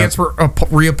week trimmed it up. gets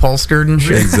reupholstered and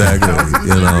shit. Exactly.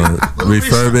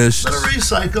 Refurbished. Little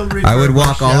recycle. I would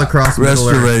walk all across Middle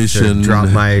Earth Restoration. to drop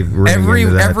my ring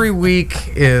into that. Every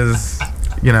week is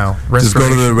Just go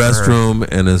to the restoration restroom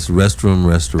and it's restroom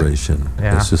restoration.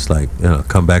 Yeah. It's just like,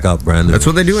 come back out brand new. That's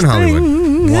what they do in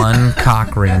Hollywood. One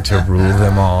cock ring to rule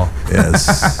them all.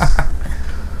 Yes.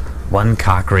 One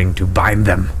cock ring to bind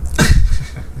them.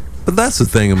 But that's the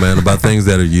thing, man, about things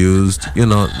that are used.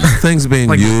 Things being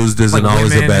Like- used isn't like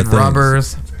always a women bad and thing.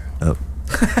 rubbers.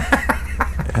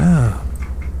 Yeah.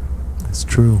 It's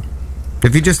true.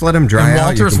 If you just let them dry In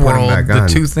out, you Walter's can put them world, back the on.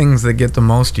 two things that get the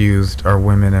most used are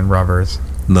women and rubbers.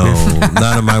 No,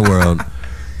 not in my world.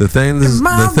 The things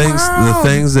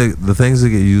that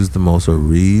get used the most are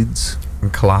reeds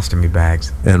And colostomy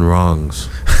bags. and wrongs.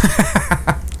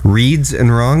 Reeds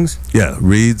and wrongs? Yeah,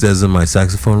 reeds as in my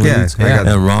saxophone Yeah, reeds. I got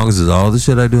that. And wrongs is all the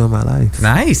shit I do in my life.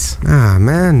 Nice. Ah,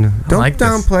 man. Don't like this.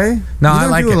 downplay. No, you I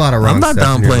don't like do it. a lot of wrong I'm not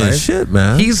stuff in your downplaying life. shit,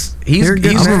 man. He's You're a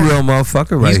good I'm man. a real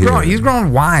motherfucker right here. He's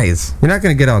grown wise. You're not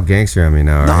going to get all gangster on me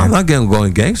now, No, are I'm you? not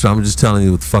going gangster. I'm just telling you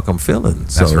what the fuck I'm feeling.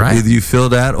 So That's right. either you feel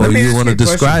that or Let me you ask want to you a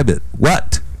question. describe it.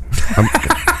 What?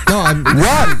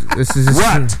 What? This is a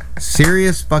What?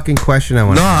 serious fucking question I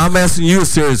want No, to ask. I'm asking you a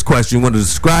serious question. You want to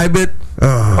describe it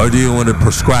or do you want to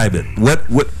prescribe it? What?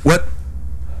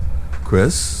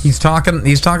 Chris? He's talking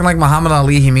like Muhammad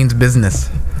Ali. He means business.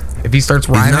 If he starts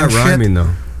He's rhyming not shit, rhyming, though.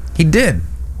 he did.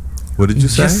 What did you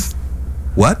say? Just-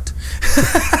 What?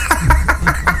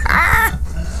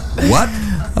 What?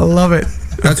 I love it.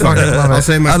 That's fine. I'll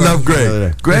say my I love question for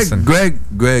another Greg. day.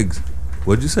 Greg.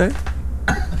 What'd you say?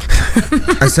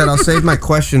 I said I'll save my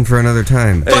question for another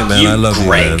time. Hey, man, I love you,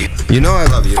 man. You know I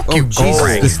love you. Oh, Jesus.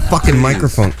 Greg. This fucking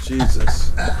microphone.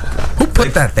 Jesus. Who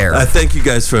put that there? I thank you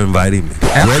guys for inviting me.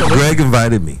 Greg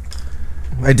invited me.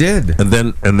 I did. And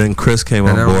then Chris came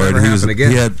And on that'll board. never happen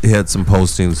again. He had some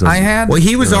postings. I had. Well,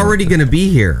 he was already going to be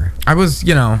here. I was.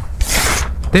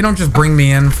 They don't just bring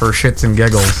me in for shits and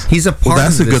giggles. He's a part Well,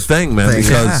 that's of a this good thing, man, thing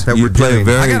because that you we're play doing.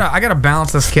 very. I gotta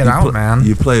balance this kid out, man.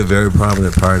 You play a very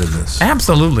prominent part in this.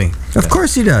 Absolutely. Of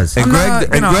course he does. And I'm Greg,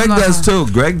 not- and I'm Greg not- does too.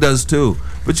 Greg does too.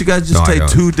 But you guys just No, I take don't.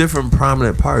 two different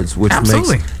prominent parts, which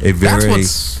Absolutely. makes a That's very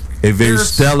what's- there's-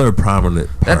 stellar prominent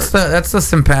part. That's the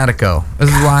simpatico. This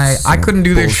is why I couldn't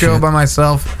do this show by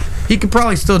myself. He could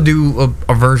probably still do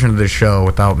a version of this show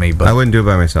without me, but I wouldn't do it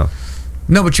by myself.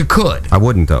 no, but you could. I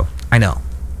wouldn't, though. I know,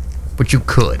 but you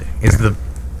could. Is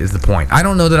is the point. I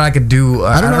don't know that I could do.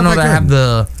 I don't know that I have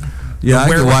the. Yeah, I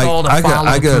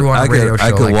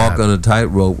could walk on a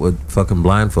tightrope with fucking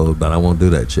blindfold, but I won't do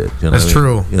that shit. You know That's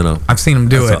true. You know, I've seen him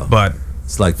do it, but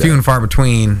it's like few and far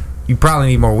between. You probably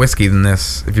need more whiskey than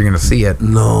this if you're going to see it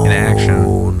in action.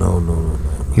 No.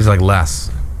 He's like less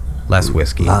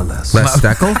whiskey. Less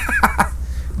Steckel?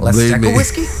 Less Steckel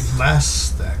whiskey?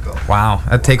 Less Steckel. Wow,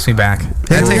 that takes me back. Hey,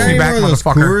 That takes me back, those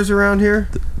motherfucker. Coors around here?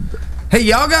 Hey,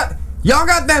 y'all got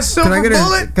that silver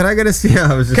bullet? Can I get a?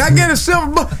 Yeah, I was just. Can I get a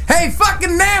silver bullet? Hey, fucking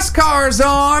NASCAR's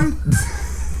on.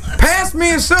 Pass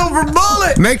me a silver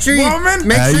bullet. Make sure you. woman.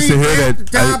 Make I sure used to you hear get that.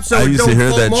 the top so I it used to don't hear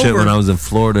foam that shit over. when I was in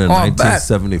Florida in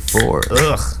 1974.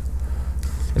 Ugh.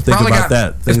 It's Think probably about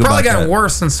that. It's Think probably about gotten that.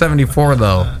 worse since '74,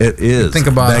 though. It is. Think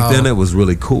about back how- then. It was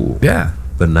really cool. Yeah.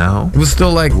 But now It was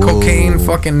still like Whoa. cocaine,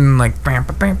 fucking like bam,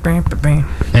 bam, bam, bam, bam.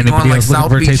 Anybody Going, else looking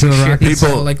for a taste of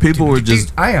the rock? people were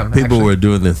just I am people actually. were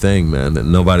doing their thing, man,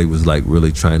 and nobody was like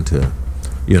really trying to,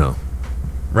 you know.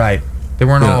 Right. They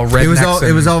weren't Yeah. all rednecks.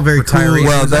 It was all very cool. retirees.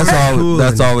 Well, that's all. cool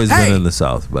That's and- always Hey! been in the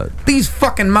South, but These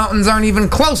fucking mountains aren't even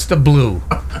close to blue.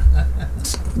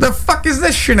 The fuck is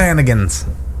this shenanigans?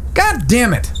 God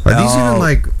damn it! Are these even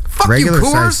like Fuck you, regular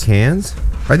Coors. sized cans?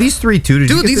 Are these 3.2? Did you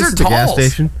Dude, get these this are at the gas talls.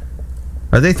 station?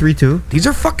 Are they 3.2? These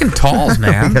are fucking talls, We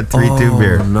man. got 3.2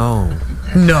 beer. no.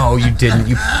 No, you didn't,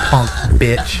 you punk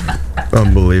bitch.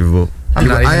 Unbelievable. I'm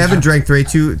not I even haven't drank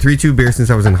 3.2 beer since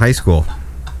I was in high school,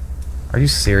 Are you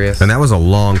serious? and that was a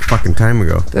long fucking time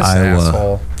ago. This Iowa.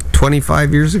 asshole.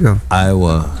 25 years ago.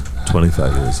 Iowa,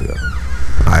 25 years ago,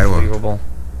 Iowa. Unbelievable.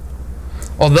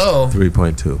 Although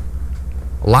 3.2.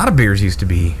 a lot of beers used to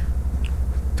be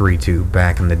 3.2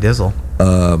 back in the dizzle.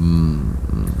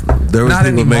 There was Not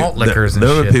people any malt liquors and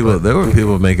there were shit, people. but- There were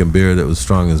people making beer that was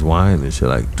strong as wine and shit,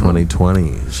 like 2020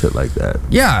 and shit like that.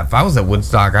 Yeah, if I was at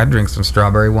Woodstock, I'd drink some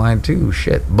strawberry wine too.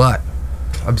 Shit, but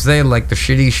I'm saying like the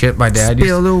shitty shit my dad used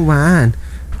Spill to the wine.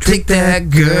 take that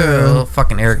girl.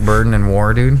 Fucking Eric Burden and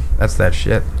War, dude. That's that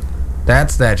shit.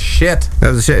 That's that shit. That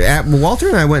was the shit. Walter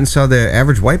and I went and saw the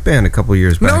Average White Band a couple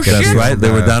years back. No at shit. That's right. They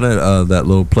were down at that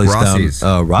little place Rossi's.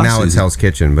 down Rossi's. Now it's Hell's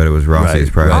Kitchen, but it was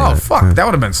Rossi's Right, prior. Oh fuck, that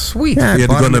would have been sweet. Yeah, You had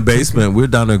to go in the bottom- basement. We're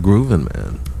down there grooving,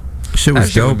 man. Shit That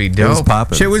was shit would dope. be It was dope.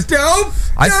 popping. Shit was dope.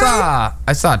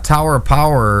 I saw Tower of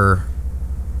Power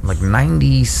like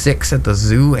 96 at the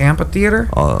Zoo Amphitheater.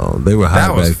 Oh, they were hot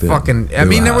That was back then. fucking. They I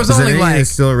mean, were there hot. was Was only there any like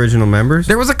still original members?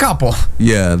 there was a couple.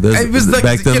 Yeah, It was like,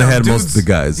 back then you they know, had most of dudes- the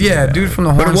guys. Yeah, dude from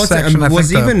the But horn it wasn't. section. I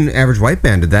Was think even Average White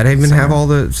Band? Did that even have all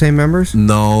the same members?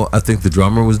 No, I think the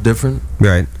drummer was different,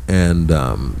 Right. and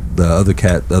the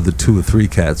other two or three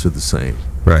cats were the same.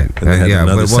 Right. And they had another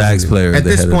but it wasn't- sax player. At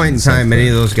They this had point in another sax time, any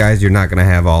of those guys, you're not going to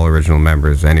have all original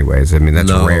members, anyways. I mean, that's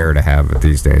No. rare to have it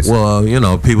these days. Well,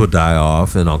 people die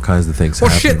off, and all kinds of things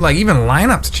Well, happen. shit, like even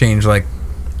lineups change. Like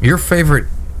your favorite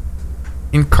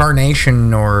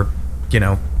incarnation or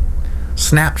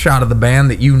snapshot of the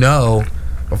band that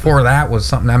before that was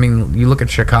something. I mean, you look at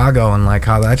Chicago and like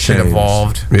how that shit Changed.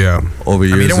 evolved. yeah. over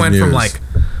years. I mean, it went and from years. like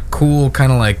cool,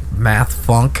 kind of like math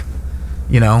funk,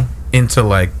 into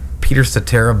like Peter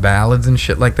Cetera ballads and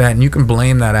shit like that. And you can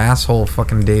blame that asshole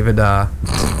fucking David,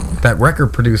 that record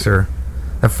producer,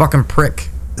 that fucking prick.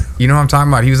 You know what I'm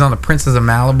talking about? He was on the Princes of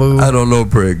Malibu. I don't know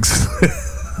prigs.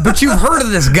 But you've heard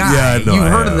of this guy. Yeah, I know, You've I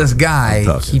heard of have. this guy. I'm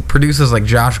talking. He produces like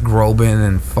Josh Groban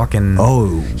and fucking.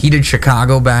 Oh. He did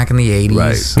Chicago back in the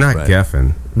 80s. Right. Not Right.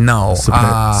 Geffen. No.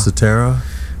 Cetera?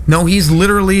 No, he's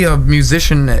literally a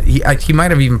musician. He might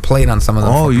have even played on some of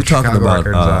them. Oh, fucking you're talking Chicago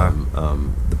about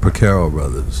records. the Procaro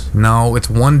brothers. No, it's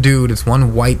one dude. It's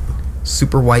one white,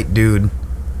 super white dude.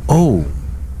 Oh,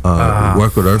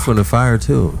 work with Earth, Wind, and Fire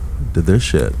too. Did their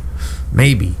shit.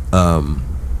 Maybe.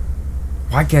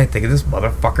 Why can't I think of this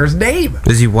motherfucker's name?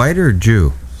 Is he white or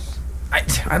Jew?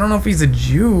 I don't know if he's a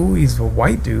Jew. He's a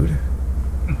white dude.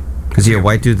 Is he a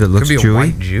white dude that looks Could be a Jewy?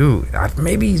 white Jew.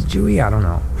 Maybe he's Jewy. I don't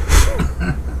know.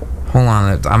 Hold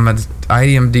on. I'm a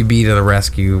IMDb to the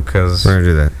rescue because. We're going to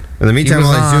do that. In the meantime, was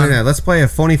while he's on- doing that, let's play a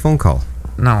phony phone call.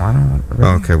 No, I don't want.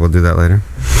 Really? Okay, we'll do that later.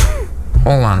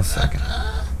 Hold on a second.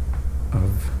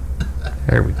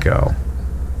 There we go.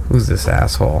 Who's this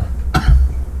asshole?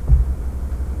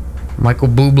 Michael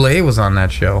Bublé was on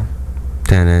that show.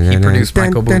 He produced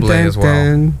Michael Bublé as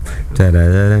well.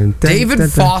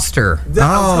 David Foster.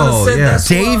 Oh, yeah.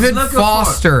 David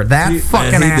Foster. That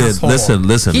fucking asshole.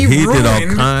 Listen. He did all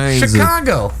ruined kinds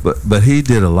Chicago. but he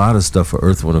did a lot of stuff for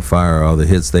Earth, Wind, and Fire. All the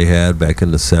hits they had back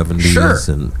in the 70s Sure.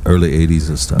 and early 80s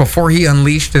and stuff. Before he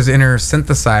unleashed his inner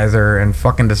synthesizer and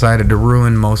fucking decided to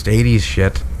ruin most 80s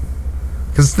shit.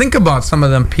 Because think about some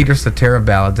of them Peter Cetera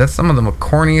ballads. That's some of the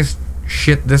corniest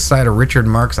shit this side of Richard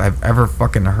Marx I've ever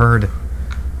fucking heard.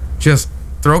 just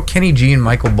throw Kenny G and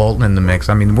Michael Bolton in the mix.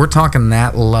 I mean, we're talking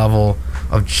that level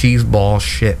of cheeseball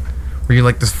shit, where you're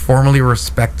like this formerly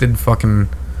respected fucking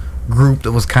group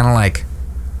that was kind of like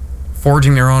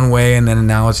forging their own way, and then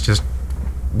now it's just,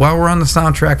 well, we're on the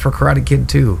soundtrack for Karate Kid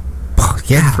 2.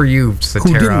 Yeah. Good for you,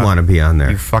 Cetera. Who didn't want to be on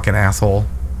there? You fucking asshole.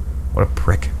 What a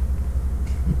prick.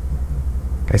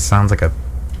 Guy sounds like a...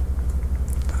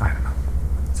 I don't know.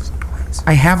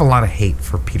 I have a lot of hate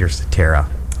for Peter Cetera.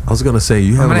 I was gonna say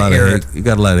you have a lot of hate. You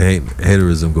got a lot of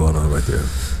haterism going on right there.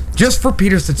 Just for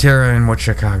Peter Cetera and what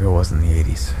Chicago was in the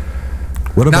 80s.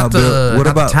 What about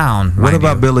the town? What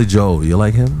about Billy Joel? You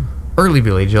like him? Early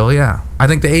Billy Joel, yeah. I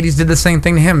think the 80s did the same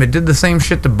thing to him. It did the same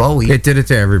shit to Bowie. It did it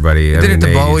to everybody. It did it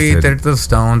to Bowie. It did it to the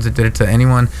Stones. It did it to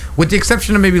anyone, with the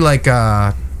exception of maybe like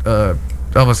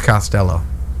Elvis Costello.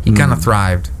 He kind of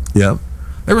thrived. Yep.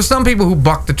 There were some people who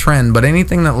bucked the trend, but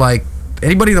anything that like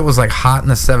anybody that was like hot in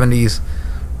the 70s,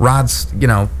 Rod's, you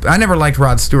know, I never liked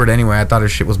Rod Stewart anyway. I thought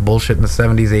his shit was bullshit in the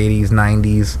 70s, 80s,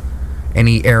 90s,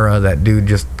 any era. That dude,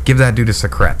 just give that dude a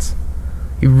Secrets.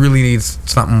 He really needs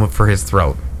something for his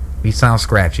throat. He sounds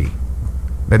scratchy.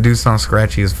 That dude sounds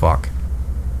scratchy as fuck.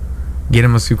 Get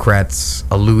him a Sucrets,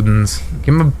 a Ludens.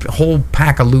 Give him a whole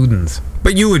pack of Ludens.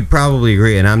 But you would probably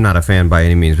agree, and I'm not a fan by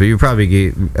any means, but you probably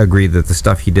agree that the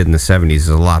stuff he did in the 70s is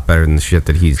a lot better than the shit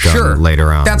that he's done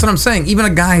later on. That's what I'm saying. Even a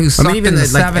guy who sucked in the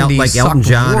 70s, like Elton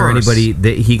John or anybody,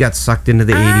 he got sucked into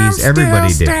the 80s.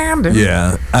 Everybody did.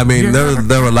 Yeah. I mean,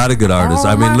 there were a lot of good artists.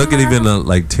 I mean, look at even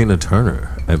like Tina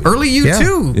Turner. I mean, early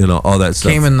U2. You know, all that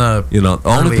stuff. Came in the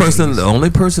the only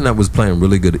person that was playing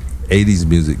really good 80s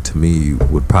music to me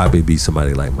would probably be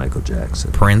somebody like Michael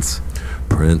Jackson. Prince.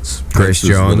 Grace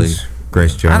Jones.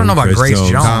 Grace Jones. I don't know about Grace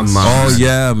Jones. Oh,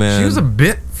 yeah, man. She was a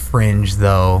bit fringe,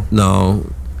 though. No.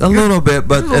 A little bit,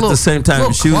 but at the same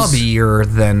time, she was clubbier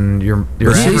than your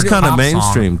she was kind of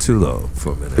mainstream too, though,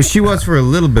 for a minute. She was for a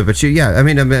little bit, but I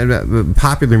mean,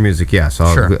 popular music, yes.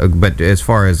 Sure. But as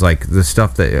far as like the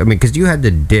stuff that, I mean, because you had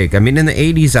to dig. I mean, in the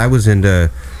 80s, I was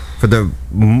into, for the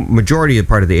majority of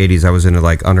part of the 80s, I was into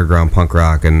like underground punk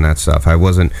rock and that stuff. I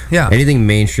wasn't anything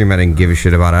mainstream. I didn't give a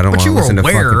shit about. I don't want to listen to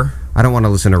fucking. I don't want to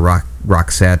listen to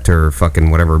Roxette or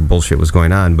fucking whatever bullshit was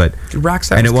going on, but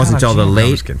Roxette and it wasn't until the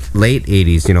late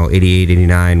 80s, you know, 88,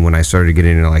 89, when I started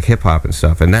getting into like hip hop and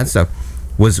stuff, and that stuff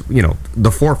was, you know, the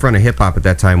forefront of hip hop at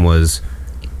that time was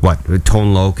what,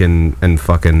 Tone Loc and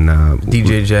fucking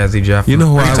DJ Jazzy Jeff. You know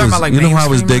who I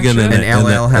was digging in the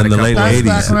late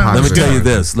 80s.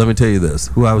 Let me tell you this.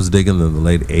 Who I was digging in the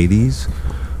late 80s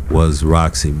was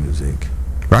Roxy Music.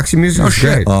 Roxy Music was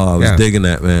great. Oh, I was digging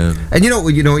that, man. And you know,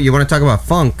 you want to talk about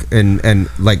funk and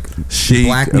like Chic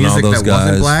black music that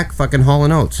wasn't black, fucking Hall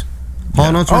 & Oates.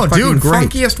 Hall & Oates was fucking great.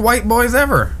 Funkiest white boys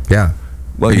ever. Yeah.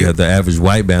 Well, you had the Average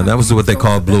White Band. That was what they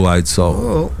called Blue Eyed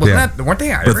Soul. Weren't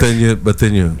they Irish? But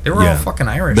then you. They were all fucking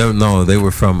Irish. No, they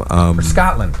were from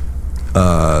Scotland.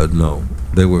 No,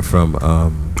 they were from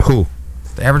who?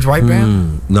 The Average White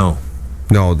Band. No,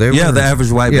 they were. Yeah, the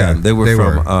Average White Band. They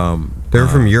were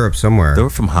from Europe somewhere. They were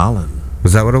from Holland.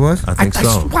 Was that what it was? I think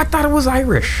so. I thought it was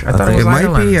Irish. I thought it was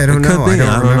Ireland. Might be. I don't know. I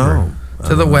don't remember.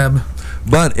 To the web.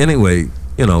 But anyway,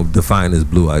 you know, defined as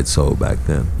Blue Eyed Soul back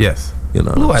then. Yes. You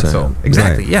know, Blue Eyed Soul.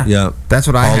 Exactly. Right. Yeah. That's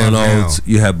what I have now. Hall & Oates.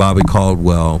 You had Bobby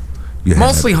Caldwell.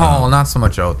 Mostly Hall, not so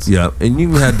much Oates. Yeah, and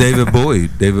you had David Bowie.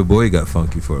 David Bowie got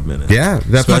funky for a minute. Yeah,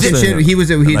 that fucking shit. He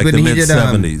was when he did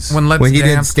 '70s when he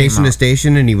did Station to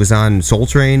Station, and he was on Soul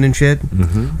Train and shit.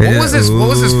 Mm-hmm. What was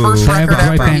his first record?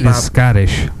 White Band is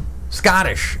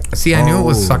Scottish. See, I knew it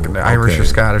was Irish or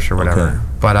Scottish or whatever. Okay.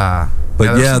 But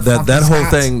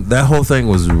that whole thing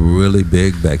was really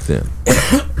big back then.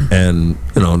 And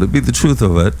you know, to be the truth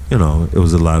of it, you know, it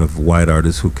was a lot of white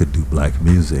artists who could do black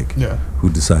music. Yeah. Who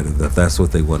decided that that's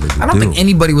what they wanted to do. I don't think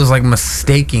anybody was like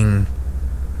mistaking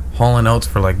Hall & Oates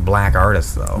for like black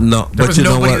artists though. No, there was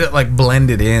nobody that like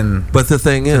blended in. But the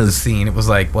thing is, the scene, it was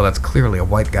like, well, that's clearly a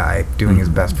white guy doing his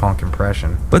best funk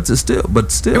impression. But still,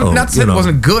 not saying it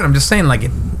wasn't good. I'm just saying like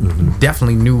it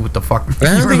definitely knew what the fuck.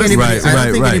 I don't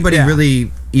think anybody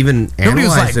really even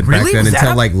analyzed it back then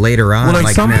until like later on. Well,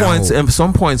 like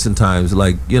some points in times,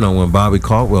 like, you know, when Bobby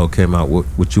Caldwell came out with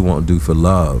What You Won't Do for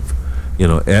Love, you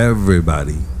know,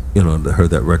 everybody, you know, that heard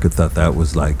that record thought that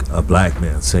was like a black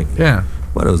man singing. Yeah.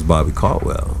 But it was Bobby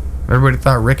Caldwell. Everybody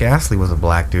thought Rick Astley was a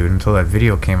black dude until that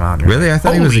video came out. Really? I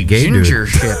thought he was a gay ginger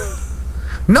dude. Shit.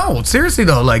 No, seriously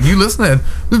though, like you listen to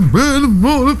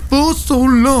that for so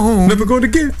long. Never gonna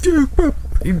give you up.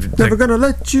 Never gonna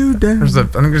let you down. I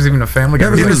think there's even a Family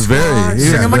Guy. He was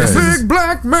singing like a big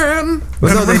black man.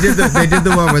 Well, no, they did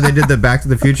the one where they did the Back to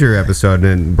the Future episode,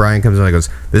 and Brian comes on and goes,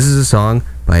 "This is a song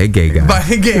by a gay guy." By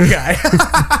a gay guy.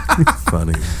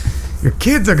 Funny. Your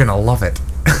kids are gonna love it.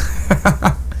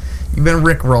 You've been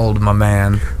rickrolled, my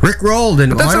man. Rickrolled,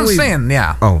 and but that's what I'm saying.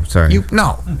 Yeah. Oh, sorry.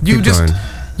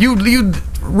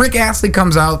 Rick Astley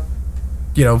comes out,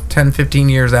 10, 15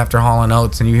 years after Hall &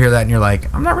 Oates, and you hear that, and you're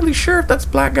like, I'm not really sure if that's a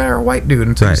black guy or a white dude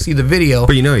until you see the video.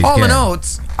 But he's Hall gay. &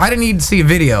 Oates, I didn't need to see a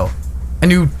video. I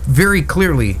knew very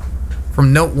clearly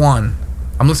from note one,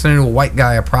 I'm listening to a white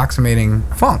guy approximating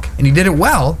funk, and he did it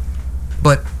well,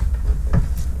 but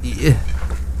you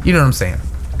know what I'm saying.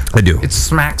 I do. It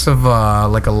smacks of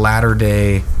like a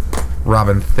latter-day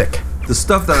Robin Thicke. The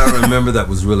stuff that I remember that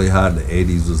was really hot in the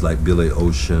 80s was like Billy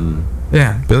Ocean.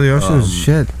 Yeah. Billy Ocean was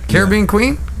shit. Caribbean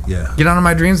Queen? Yeah. Get Out of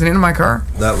My Dreams and Into My Car?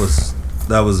 That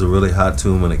was a really hot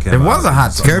tune when it came out. It was a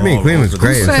hot tune. Caribbean Queen was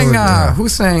great. Who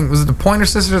sang? Was it the Pointer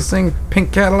Sisters that sang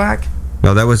Pink Cadillac?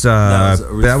 No, that was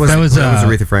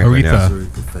Aretha Franklin. Aretha.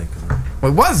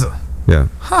 It was? Yeah.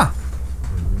 Huh.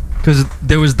 Because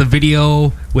there was the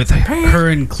video with her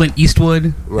and Clint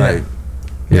Eastwood. Right.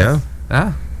 Yeah.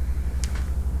 Yeah.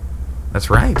 That's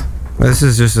right. Well, this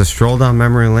is just a stroll down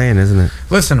memory lane, isn't it?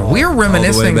 Listen, we're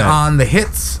reminiscing on the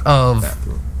hits of...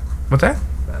 What's that?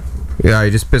 Yeah,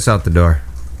 you just piss out the door.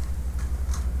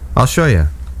 I'll show you.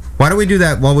 Why don't we do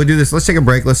that while we do this? Let's take a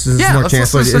break. Let's listen to more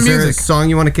Chancellor. Is there a song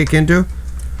you want to kick into?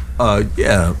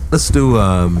 Yeah. Let's do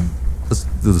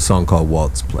the song called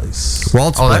Walt's Place.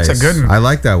 Walt's Place. That's a good one. I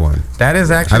like that one. That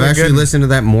is actually I've a actually good listened to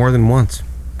that more than once.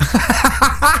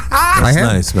 That's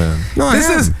nice, man. No,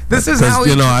 this is how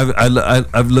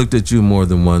I've looked at you more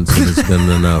than once, and it's been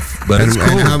enough. But it's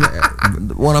cool.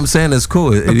 What I'm saying is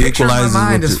cool. It equalizes. My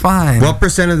mind is fine. What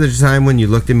percent of the time when you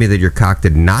looked at me that your cock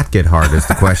did not get hard is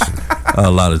the question? A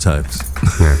lot of times.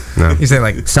 Yeah, no. You say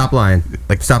like stop lying,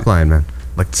 stop lying, man.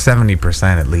 Like 70%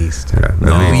 at least. Yeah,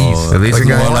 at least like a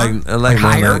guy like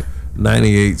higher.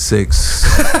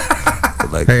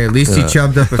 98.6. Hey, at least he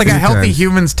chubbed up like a healthy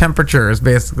human's temperature is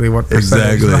basically what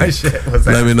percentage my shit was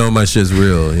at. Let me know my shit's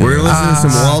real. We're listening to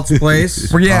some Walt's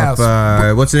Place.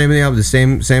 Yeah. What's the name of the album?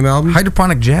 The same album?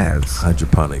 Hydroponic Jazz.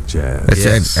 Hydroponic Jazz.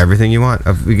 It's everything you want.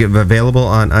 We get available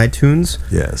on iTunes.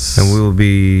 Yes. And we will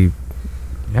be...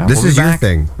 Yeah, this is your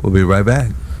thing. We'll be right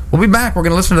back. We'll be back. We're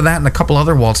going to listen to that and a couple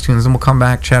other Waltz tunes, and we'll come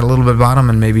back, chat a little bit about them,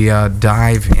 and maybe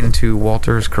dive into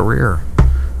Walter's career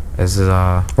as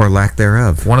or lack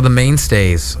thereof. One of the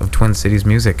mainstays of Twin Cities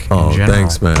music in general.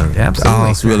 Thanks, man. Yeah, absolutely.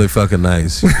 Oh, it's really fucking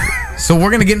nice. So we're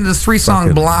going to get into this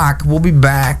 3-song block. We'll be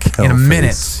back in a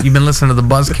minute. You've been listening to the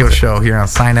Buzzkill Show here on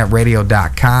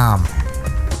SianetRadio.com.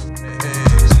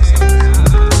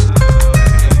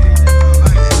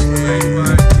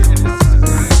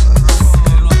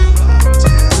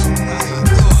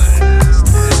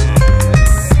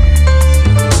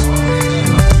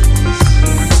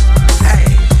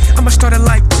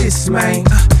 Man,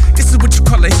 this is what you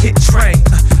call a hit train.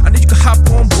 I know you can hop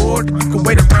on board, you can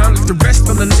wait around like the rest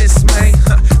on the list, man.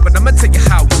 But I'ma tell you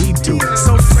how we do.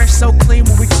 So fresh, so clean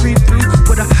when we creep through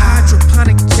with a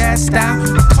hydroponic jazz style.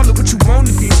 Call it what you want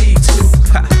if you need to.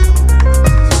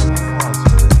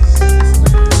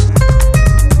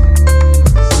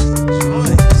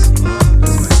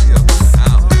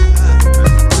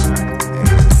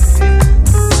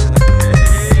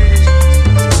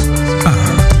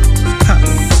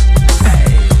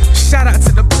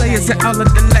 And all of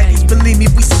the ladies, believe me,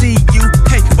 we see you.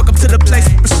 Hey, welcome to the place.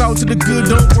 Restore to the good,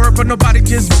 don't worry about nobody,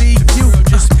 just be you.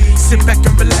 Sit back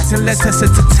and relax and let us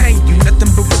entertain you.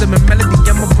 Nothing but rhythm and melody,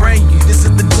 I'ma bring you. This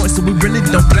is the joint, so we really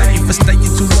don't blame you for staying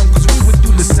too long, cause we would do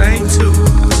the same too.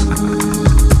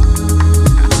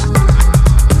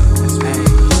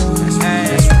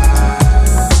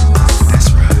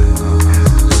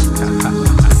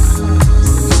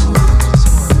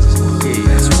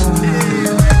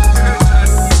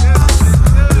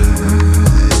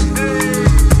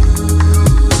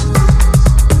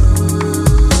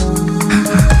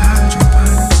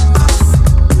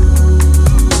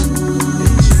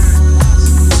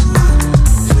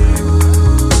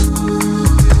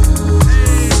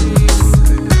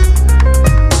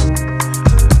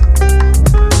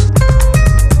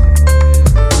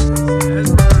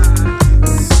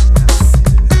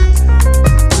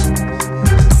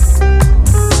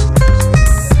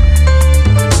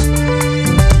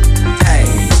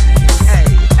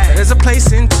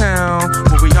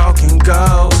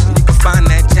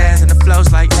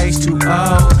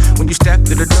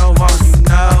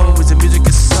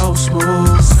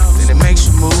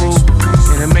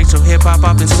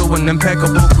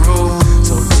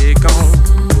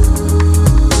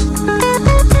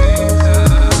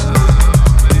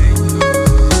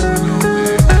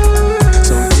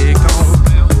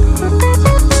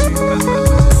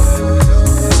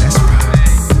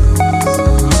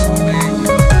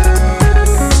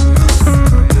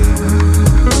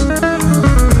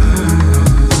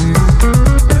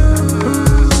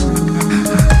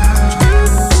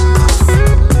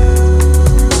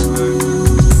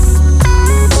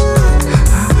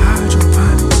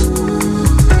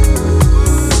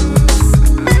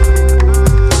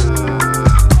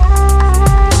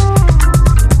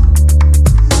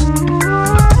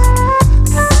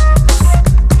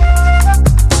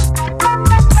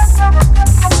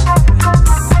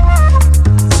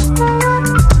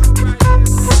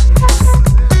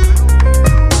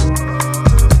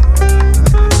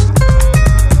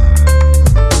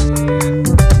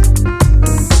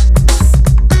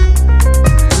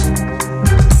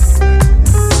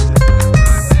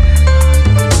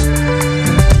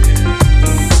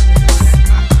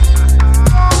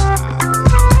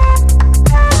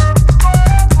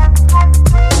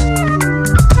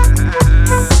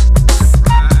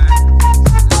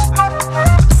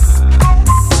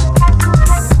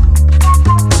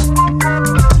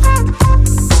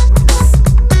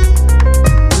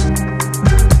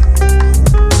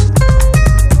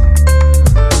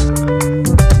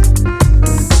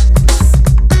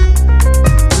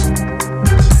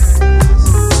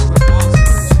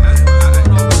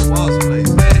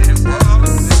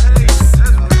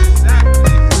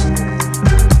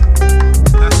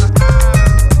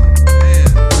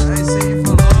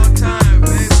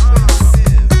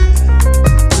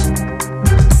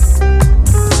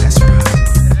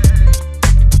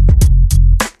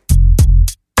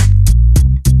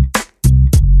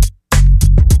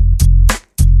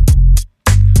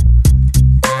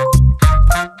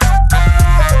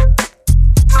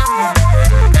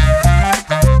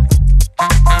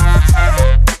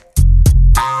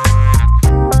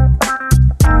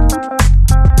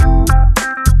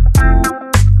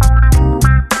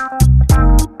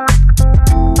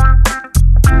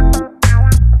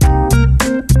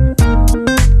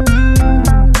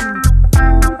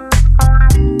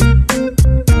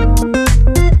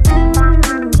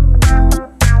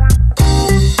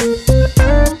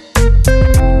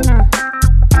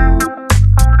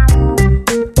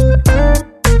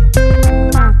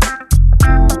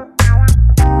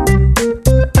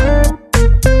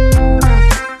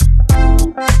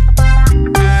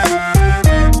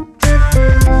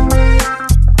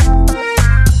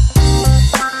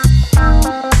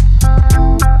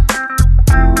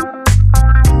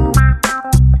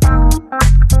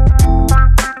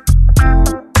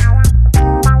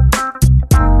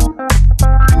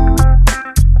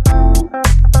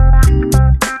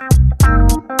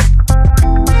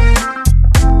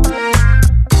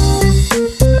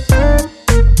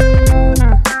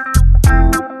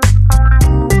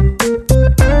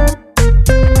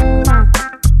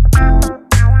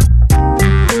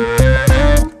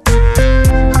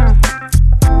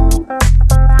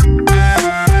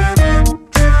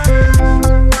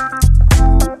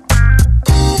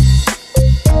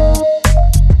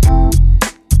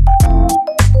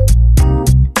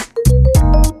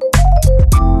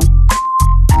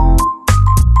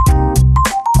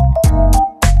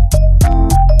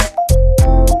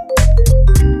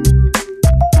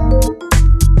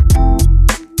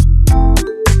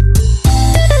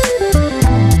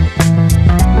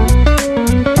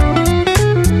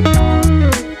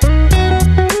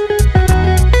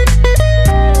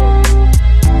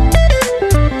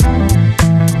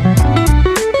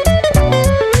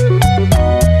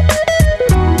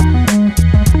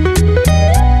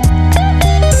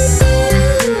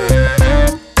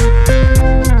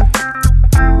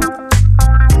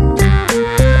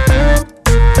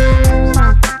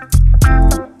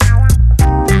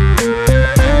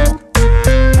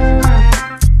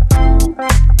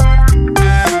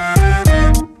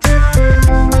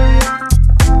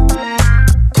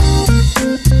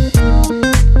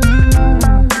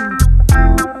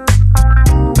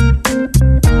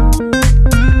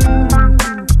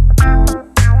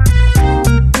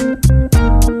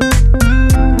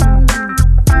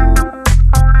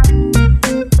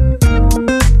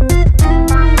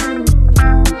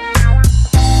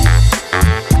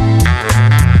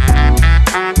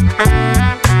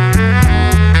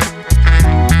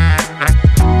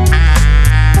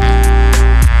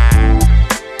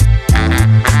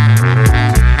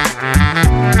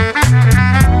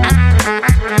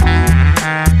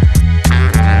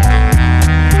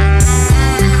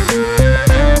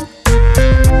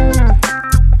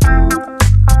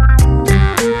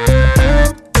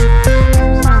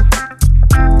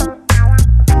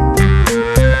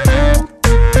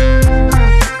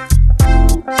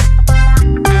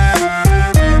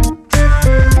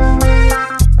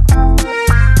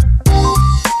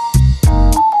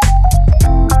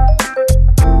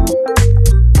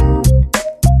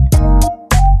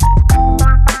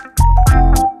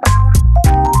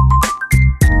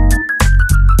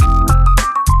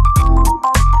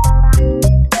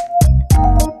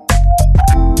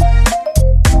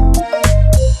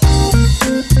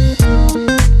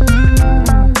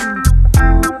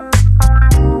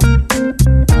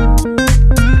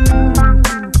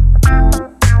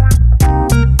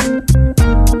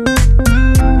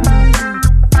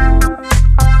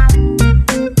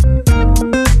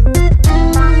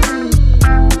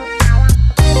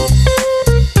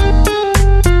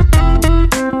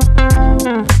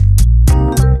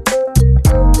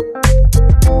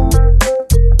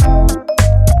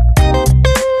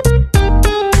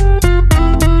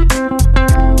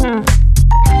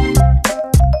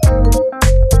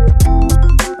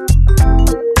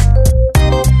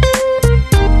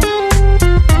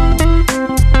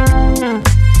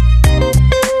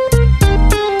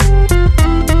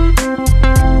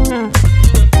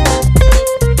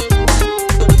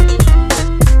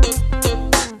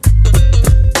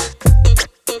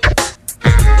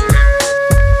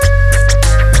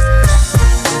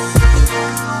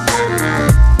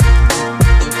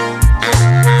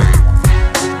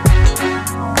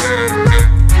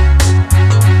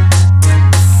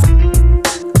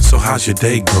 how's your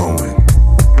day going?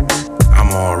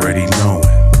 I'm already knowing.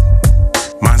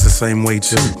 Mine's the same way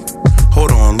too.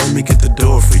 Hold on, let me get the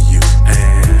door for you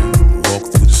and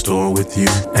walk through the store with you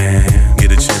and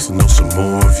get a chance to know some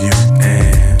more of you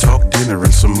and talk dinner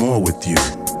and some more with you.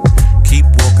 Keep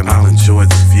walking, I'll enjoy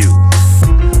the view.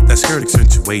 That skirt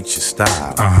accentuates your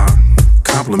style.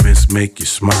 Compliments make you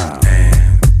smile.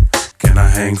 And can I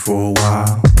hang for a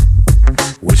while?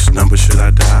 Which number should I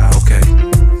dial? Okay.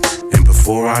 And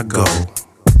before I go,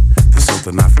 there's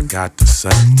something I forgot to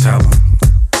say. Tell her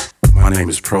my name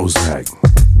is Prozac.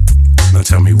 Now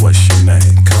tell me what's your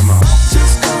name. Come on.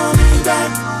 Just call me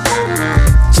back.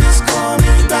 Just call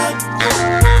me back.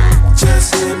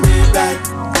 Just hit me back.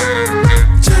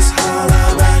 Just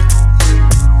holler back.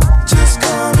 Just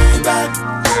call me back.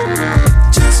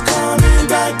 Just call me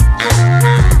back.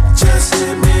 Just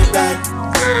hit me back.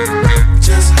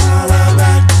 Just holler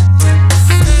back.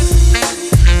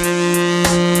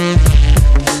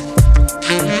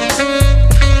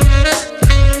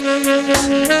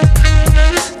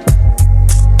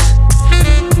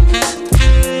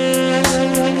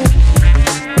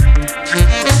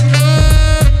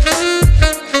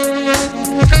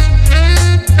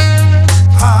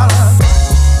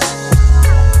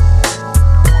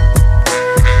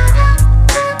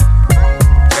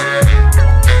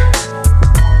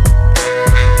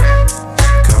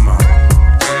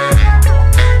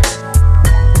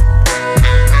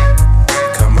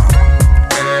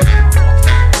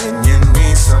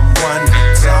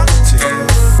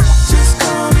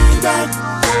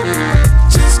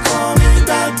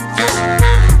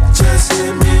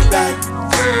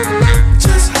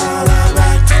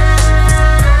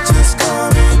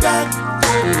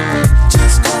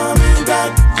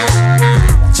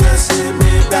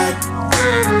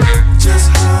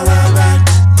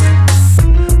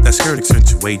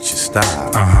 Your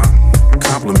style.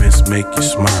 Compliments make you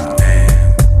smile.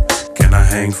 And can I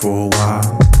hang for a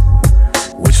while?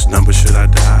 Which number should I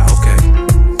dial? Okay.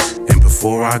 And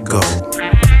before I go,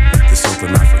 there's something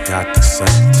I forgot to say.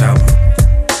 Tell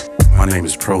her my name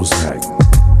is Prozac.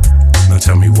 Now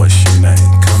tell me what's your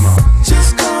name. Come on.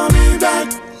 Just call me back.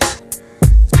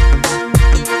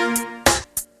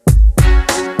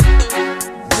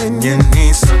 When you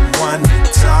need someone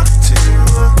to talk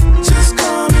to, just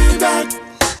call me back.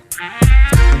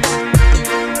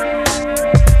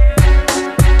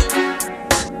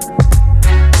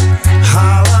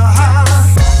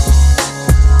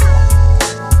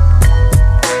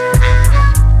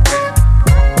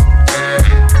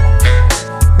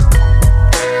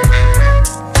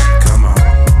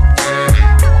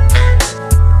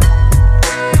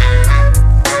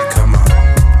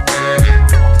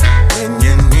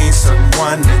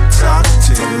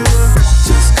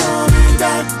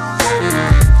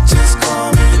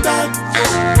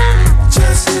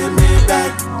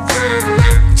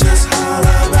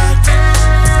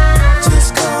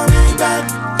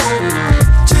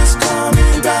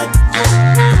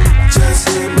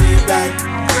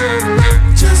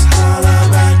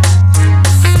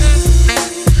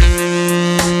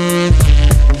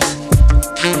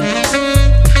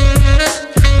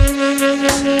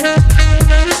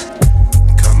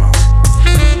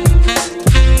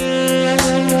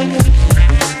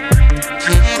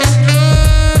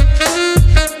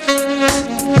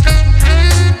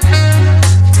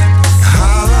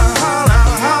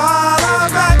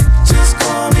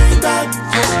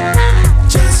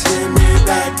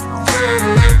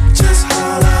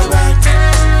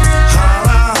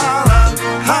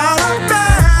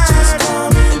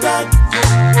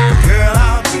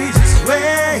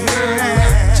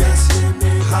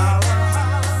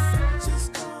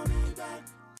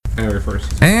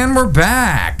 And we're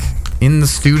back in the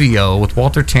studio with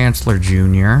Walter Chancellor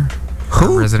Jr.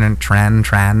 Who? Resident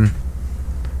Tran.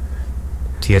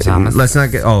 Tia Thomas. Let's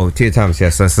not get... Oh, Tia Thomas,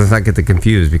 yes. Let's not get them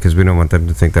confused because we don't want them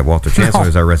to think that Walter Chancellor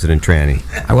is our resident tranny.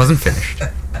 I wasn't finished.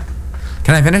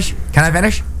 Can I finish?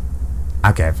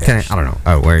 Okay, I finished. I don't know.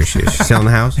 Oh, where is she? Is she still in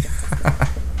the house?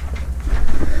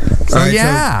 So,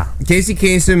 yeah. So Casey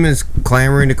Kasem is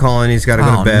clamoring to call in. He's got to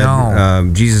go to bed.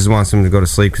 No. Jesus wants him to go to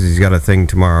sleep because he's got a thing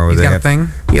tomorrow. He's got a thing?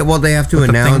 Yeah, well, they have to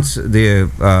announce the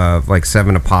like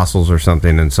 7 apostles or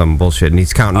something and some bullshit, and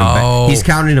he's counting them. He's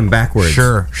counting them backwards.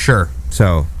 Sure.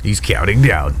 So he's counting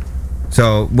down.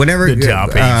 So whenever, the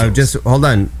top angels. Just hold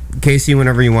on, Casey.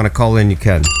 Whenever you want to call in, you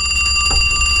can.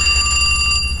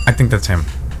 I think that's him.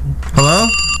 Hello?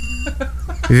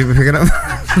 Did you pick it up?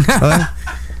 Hello?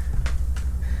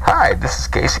 Hi, this is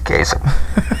Casey Kasem.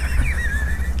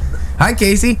 Hi,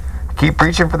 Casey. Keep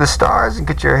reaching for the stars and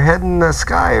get your head in the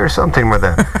sky or something with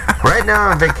it. Right now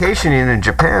I'm vacationing in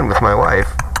Japan with my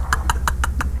wife.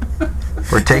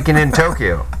 We're taking in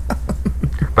Tokyo.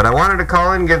 But I wanted to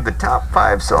call in and give the top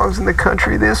 5 songs in the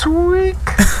country this week.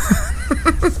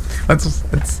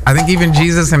 I think even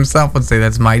Jesus himself would say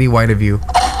that's mighty white of you.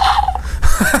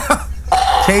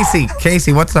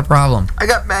 Casey, what's the problem? I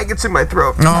got maggots in my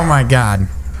throat. Oh my God.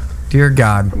 Dear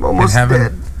God. I'm almost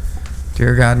dead.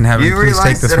 Dear God in heaven, you please take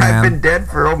realize this that man. I've been dead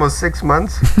for almost 6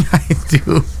 months? I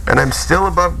do. And I'm still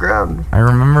above ground. I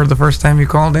remember the first time you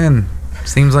called in.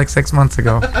 Seems like 6 months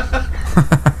ago.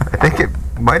 I think it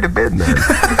might have been then.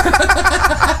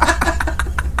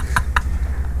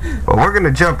 Well, we're going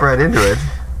to jump right into it.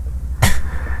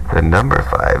 The number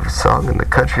 5 song in the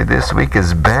country this week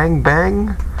is Bang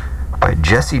Bang by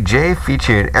Jessie J,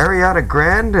 featuring Ariana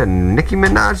Grande and Nicki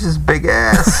Minaj's big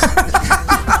ass.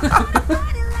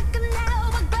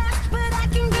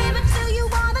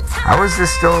 How is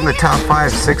this still in the top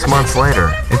 5 6 months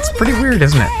later? It's pretty weird,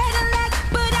 isn't it?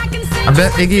 I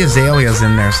bet Iggy Azalea's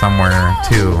in there somewhere,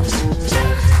 too.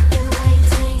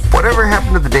 Whatever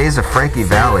happened to the days of Frankie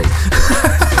Valli?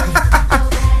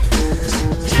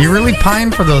 You really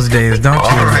pine for those days, don't you?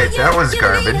 All right, that was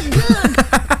garbage.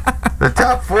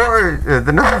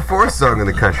 The number 4 song in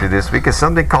the country this week is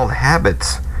something called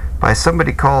Habits by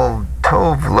somebody called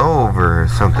Tove Love or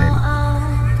something.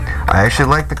 I actually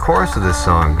like the chorus of this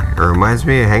song. It reminds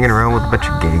me of hanging around with a bunch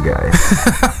of gay guys.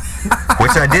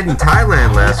 Which I did in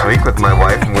Thailand last week with my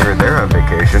wife when we were there on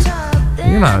vacation.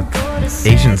 You know,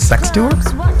 Asian sex tour?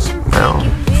 No.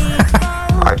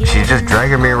 She's just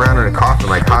dragging me around in a coffin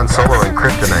like Han Solo and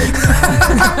Kryptonite.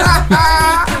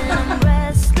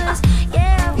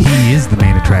 He is the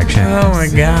main attraction. Oh my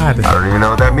God. I don't even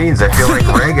know what that means. I feel like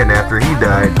Reagan after he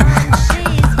died.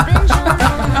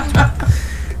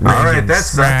 All right,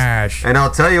 that's smash. And I'll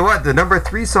tell you what, the number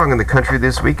 3 song in the country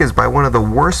this week is by one of the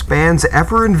worst bands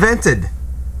ever invented.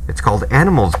 It's called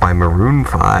Animals by Maroon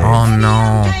 5. Oh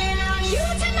no.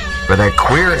 By that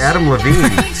queer Adam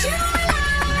Levine.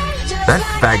 That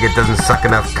faggot doesn't suck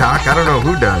enough cock. I don't know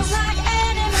who does.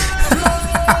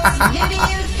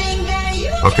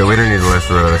 Okay, we don't need to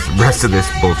listen to the rest of this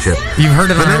bullshit. You've heard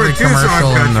it on every The number 2 commercial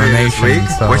song in the country this nation, week,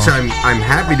 so. which I'm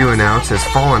happy to announce has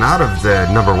fallen out of the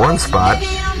number 1 spot,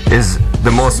 is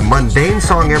the most mundane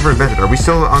song ever invented. Are we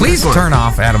still on Please this one? turn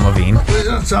off Adam Levine. Please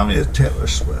don't tell me it's Taylor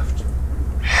Swift.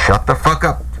 Shut the fuck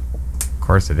up. Of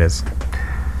course it is.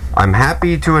 I'm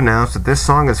happy to announce that this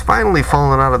song has finally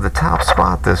fallen out of the top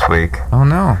spot this week. Oh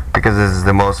no. Because this is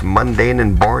the most mundane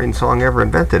and boring song ever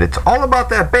invented. It's All About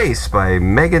That Bass by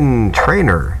Meghan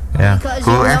Trainor. Yeah.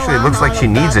 Who actually looks like she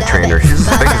needs a trainer. She's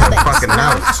as big as a fucking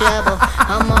house.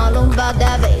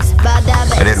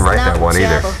 I didn't write that one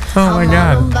either. Oh my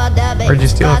God. Where'd you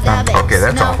steal it from? Okay,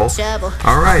 that's awful.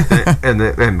 All right,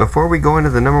 and before we go into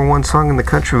the number 1 song in the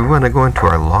country, we want to go into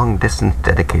our long distance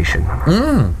dedication.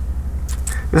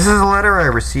 This is a letter I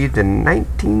received in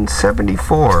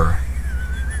 1974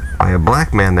 by a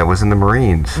black man that was in the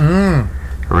Marines,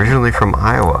 originally from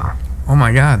Iowa. Oh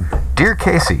my God. Dear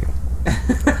Casey,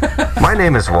 my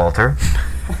name is Walter.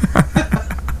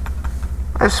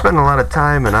 I've spent a lot of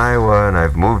time in Iowa and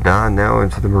I've moved on now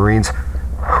into the Marines.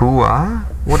 Hoo-ah?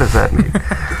 What does that mean?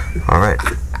 All right.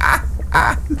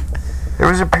 There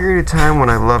was a period of time when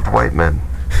I loved white men.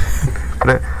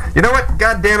 But you know what?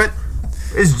 God damn it.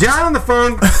 Is John on the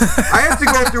phone? I have to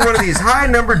go through one of these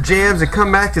high-numbered jams and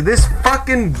come back to this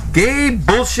fucking gay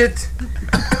bullshit.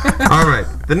 All right.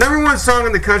 The number 1 song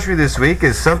in the country this week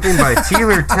is something by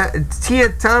Tia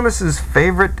Thomas's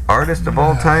favorite artist of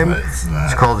all time.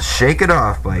 It's called Shake It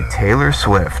Off by Taylor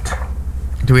Swift.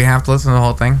 Do we have to listen to the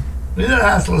whole thing? You don't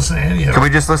have to listen to any of it. Can we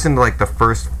just listen to like the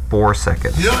first 4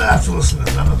 seconds? You don't have to listen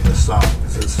to none of this song.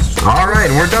 All right,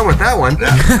 and we're done with that one.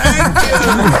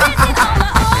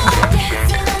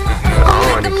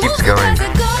 Oh, and it keeps going.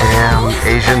 Damn,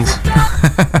 Asians.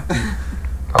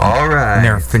 All right. And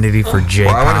their affinity for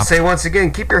J-pop. Well, I want to say once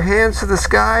again, keep your hands to the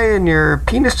sky and your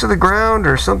penis to the ground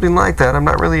or something like that. I'm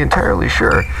not really entirely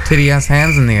sure. Titty-ass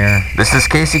hands in the air. This is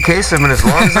Casey Kasem, and as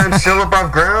long as I'm still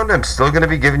above ground, I'm still going to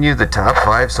be giving you the top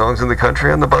 5 songs in the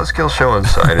country on the Buzzkill Show on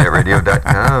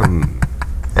SianetRadio.com.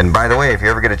 And by the way, if you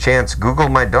ever get a chance, Google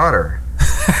my daughter.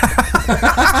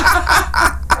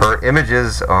 Her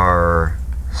images are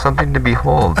something to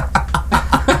behold.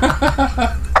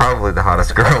 Probably the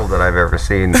hottest girl that I've ever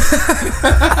seen.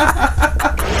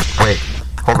 Wait,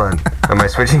 hold on. Am I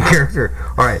switching character?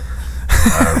 All right.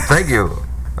 Thank you.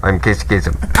 I'm Casey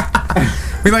Kasem.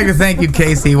 We'd like to thank you,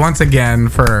 Casey, once again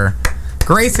for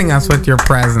gracing us with your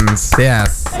presence.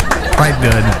 Yes, quite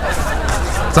good.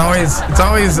 It's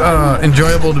always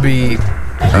enjoyable to be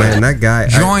man, that guy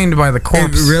joined by the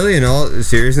corpse. Really, in all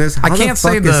seriousness, how I can't the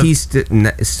fuck say is he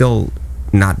still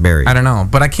not buried? I don't know,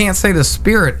 but I can't say the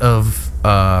spirit of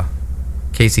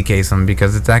Casey Kasem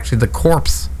because it's actually the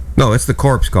corpse. No, it's the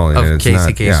corpse calling in. Of It's Casey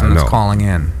not, Kasem that's calling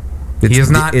in. He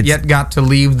has not yet got to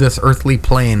leave this earthly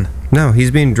plane. No, he's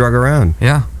being drug around.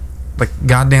 Yeah, like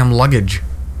goddamn luggage.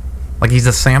 Like he's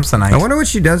a Samsonite. I wonder what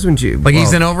she does when she... Like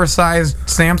he's an oversized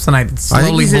Samsonite that's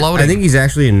slowly bloating. I think he's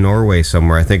actually in Norway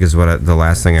somewhere, I think is what the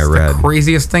last thing I read. The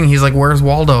craziest thing. He's like, where's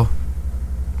Waldo?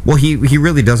 Well, he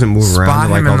really doesn't move around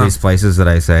to like all these places that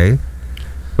I say.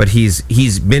 But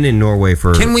he's been in Norway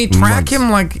for Can we track months. him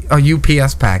like a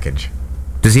UPS package?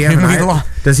 Does he have an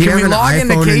iPhone? Does he have an log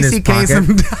into iPhone in his Casey pocket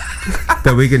Kasem?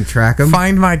 that we can track him?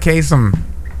 Find my Kasem.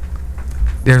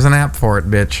 There's an app for it,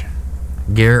 bitch.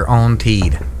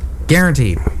 Guaranteed.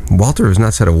 Walter has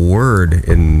not said a word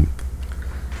in...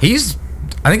 I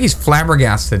think he's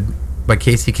flabbergasted by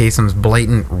Casey Kasem's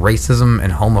blatant racism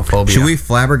and homophobia. Should we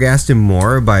flabbergast him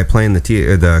more by playing the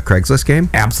Craigslist game?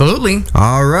 Absolutely.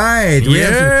 All right.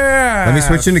 Yeah. Let me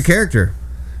switch into character.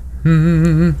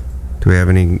 Do we have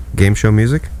any game show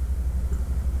music?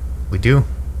 We do.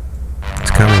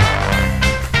 It's coming.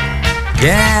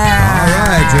 Yeah. All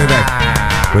right, you're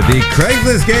back with the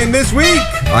Craigslist game this week.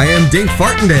 I am Dink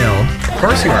Fartendale. Of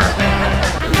course you are.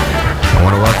 I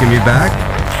want to welcome you back.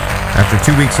 After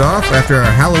 2 weeks off, after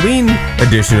our Halloween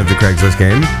edition of the Craigslist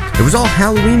game, it was all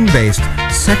Halloween-based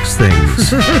sex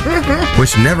things,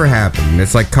 which never happened.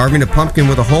 It's like carving a pumpkin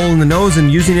with a hole in the nose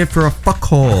and using it for a fuck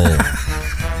hole.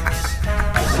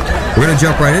 We're going to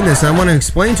jump right in this. I want to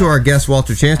explain to our guest,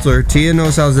 Walter Chancellor. Tia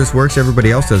knows how this works.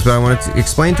 Everybody else does. But I want to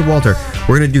explain to Walter.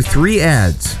 We're going to do 3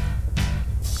 ads.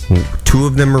 2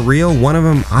 of them are real. 1 of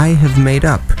them I have made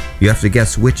up. You have to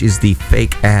guess which is the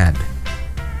fake ad.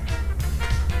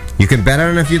 You can bet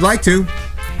on it if you'd like to.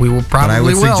 We will probably But I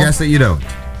would suggest that you don't.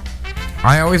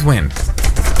 I always win.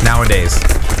 Nowadays.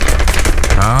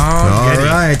 All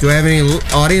right. Do I have any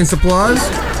audience applause?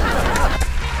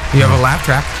 You have a laugh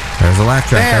track. There's a laugh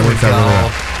track. There we go.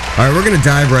 All right, we're going to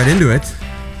dive right into it.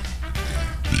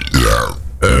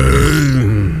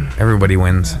 Everybody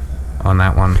wins on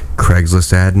that one.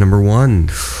 Craigslist ad number 1.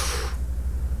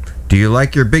 Do you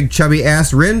like your big chubby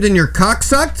ass rimmed and your cock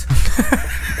sucked?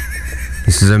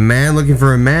 This is a man looking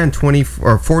for a man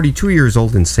 42 years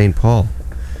old in St. Paul.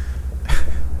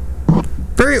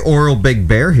 Very oral big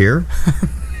bear here.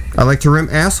 I like to rim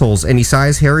assholes any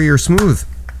size, hairy or smooth.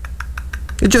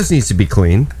 It just needs to be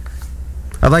clean.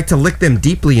 I like to lick them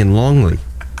deeply and longly.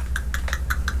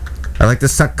 I like to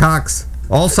suck cocks,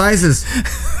 all sizes,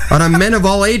 on men of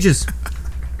all ages.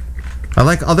 I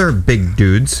like other big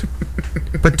dudes,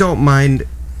 but don't mind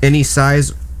any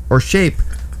size or shape.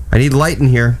 I need light in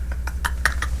here.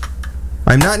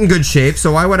 I'm not in good shape,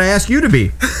 so why would I ask you to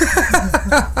be?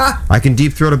 I can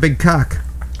deep throat a big cock,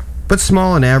 but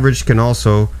small and average can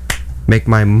also make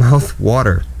my mouth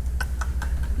water.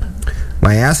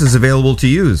 My ass is available to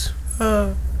use.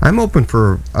 I'm open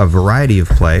for a variety of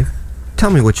play. Tell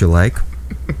me what you like.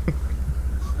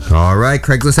 All right,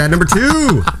 Craigslist ad number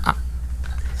 2.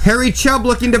 Harry Chubb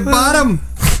looking to bottom.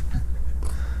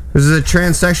 This is a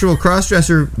transsexual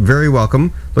crossdresser, very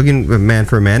welcome, looking man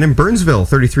for a man in Burnsville,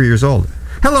 33 years old.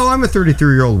 Hello, I'm a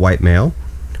 33-year-old white male.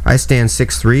 I stand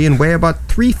 6'3" and weigh about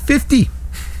 350.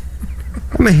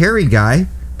 I'm a hairy guy,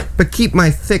 but keep my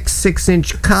thick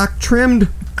 6-inch cock trimmed.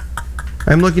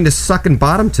 I'm looking to suck and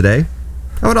bottom today.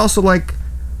 I would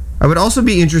also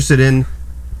be interested in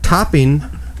topping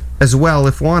as well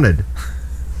if wanted.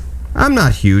 I'm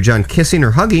not huge on kissing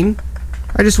or hugging.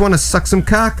 I just want to suck some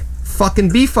cock, fuck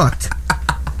and be fucked.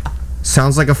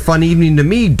 Sounds like a fun evening to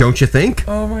me, don't you think?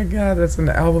 Oh my god, that's an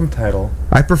album title.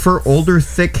 I prefer older,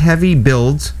 thick, heavy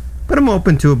builds, but I'm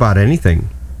open to about anything.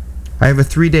 I have a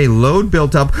 3-day load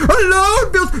built up.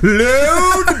 Load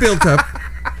built up.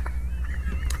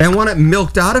 And want it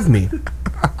milked out of me.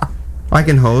 I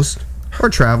can host or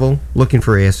travel looking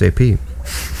for ASAP.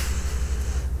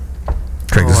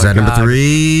 Craigslist ad number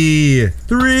 3.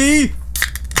 3.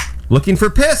 Looking for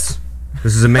piss.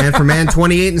 This is a man for man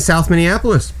 28 in South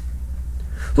Minneapolis.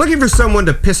 Looking for someone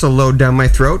to piss a load down my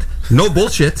throat. No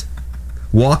bullshit.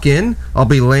 Walk in. I'll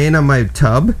be laying on my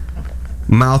tub.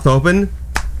 Mouth open.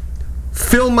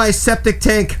 Fill my septic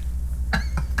tank.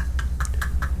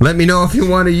 Let me know if you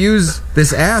want to use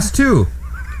this ass too.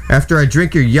 After I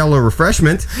drink your yellow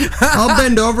refreshment, I'll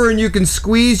bend over and you can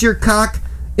squeeze your cock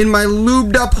in my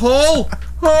lubed up hole.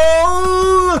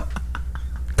 Oh!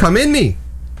 Come in me.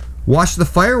 Watch the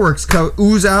fireworks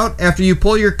ooze out after you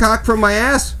pull your cock from my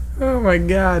ass. Oh my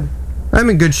god. I'm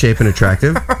in good shape and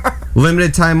attractive.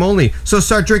 Limited time only. So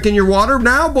start drinking your water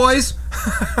now, boys.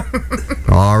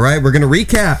 All right, we're going to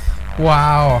recap.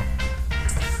 Wow.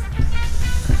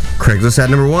 Craigslist ad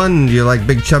number 1. Do you like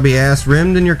big chubby ass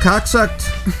rimmed and your cock sucked?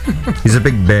 He's a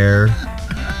big bear.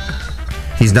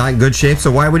 He's not in good shape, so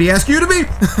why would he ask you to be?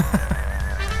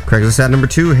 Craigslist ad number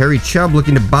 2. Hairy chub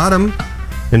looking to bottom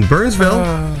in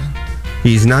Burnsville.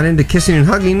 He's not into kissing and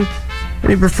hugging, and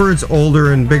he prefers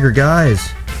older and bigger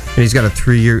guys. And he's got a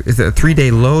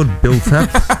 3-day load built up.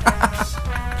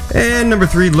 And number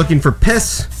 3, looking for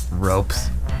piss. Ropes.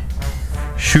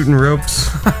 Shooting ropes.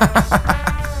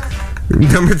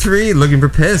 Number 3, looking for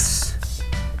piss.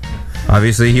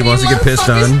 Obviously, he wants to get pissed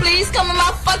on. Please come in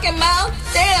my fucking mouth.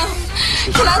 Damn.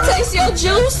 Can I taste your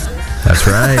juice? That's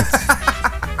right.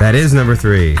 That is number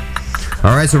 3.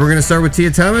 All right, so we're going to start with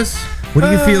Tia Thomas. What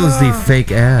do you feel is the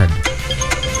fake ad?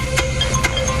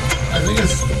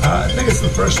 I think it's the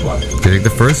first one. Do you think the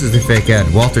first is the fake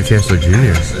ad? Walter Chancellor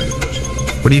Jr.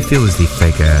 What do you feel is the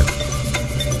fake ad?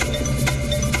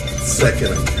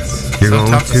 Second, I guess. You're So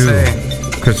going tough to with 2. say.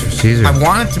 Christopher Caesar. I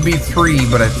want it to be 3,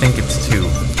 but I think it's 2.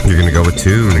 You're going to go with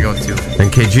 2. I'm going to go with 2.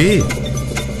 And KG.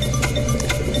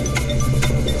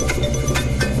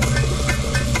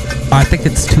 I think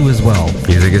it's 2 as well.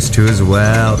 You think it's 2 as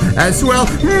well? As well?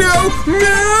 No!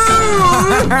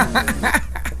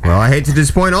 Well, I hate to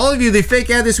disappoint all of you. The fake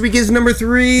ad this week is number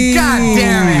 3. God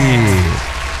damn it!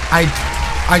 I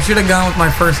should have gone with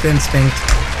my first instinct.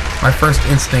 My first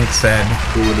instinct said,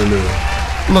 Who would have knew?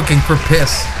 Looking for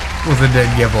piss was a dead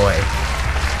giveaway.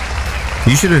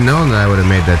 You should have known that I would have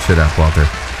made that shit up, Walter.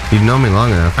 You've known me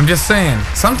long enough. I'm just saying,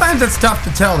 sometimes it's tough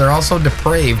to tell. They're also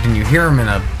depraved, and you hear them in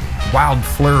a wild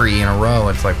flurry in a row.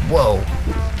 It's like, whoa.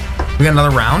 We got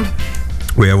another round?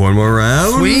 We have one more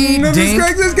round. Sweet of this dink.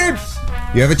 Craigslist game.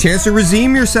 You have a chance to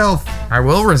redeem yourself. I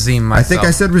will redeem myself. I think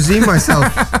I said redeem myself.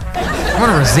 I'm going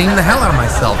to redeem the hell out of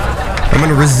myself. I'm going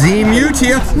to redeem you,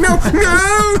 Tia. No!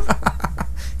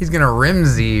 He's going to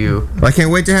rimsy you. I can't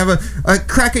wait to have a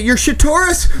crack at your shit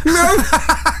Taurus. No!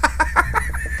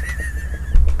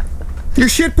 Your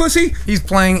shit pussy. He's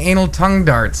playing anal tongue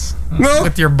darts. No.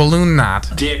 With your balloon knot.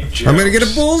 I'm going to get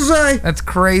a bullseye. That's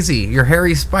crazy. Your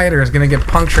hairy spider is going to get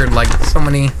punctured like so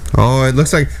many. Oh, it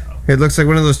looks like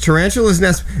one of those tarantulas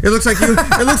nests. It looks like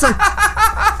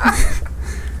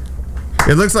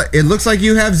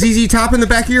you have ZZ Top in the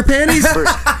back of your panties.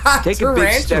 First, take a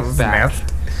big step back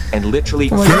and literally.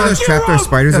 You know those trapdoor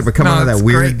spiders that become out of that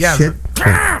weird shit?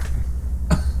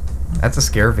 That's a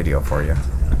scare video for you.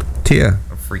 Tia.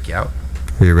 It'll freak you out.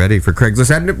 Are you ready for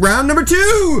Craigslist ad round number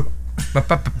 2?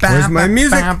 Where's my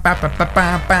music?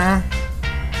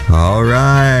 All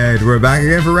right, we're back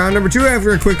again for round number 2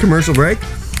 after a quick commercial break.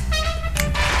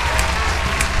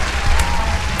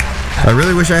 I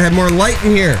really wish I had more light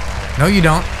in here. No, you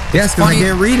don't. Yes, because I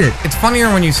can't read it. It's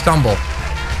funnier when you stumble.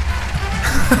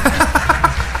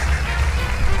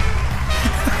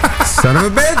 Son of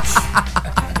a bitch.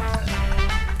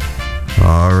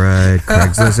 All right,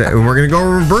 Craigslist. And we're going to go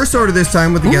reverse order this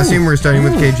time with the guessing. We're starting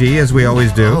with KG, as we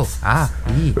always do.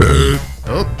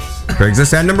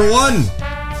 Craigslist ad number 1.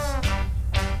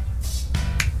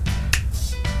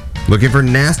 Looking for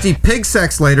nasty pig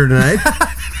sex later tonight.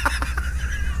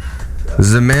 This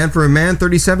is a man for a man,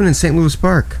 37 in St. Louis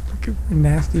Park. Looking for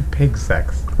nasty pig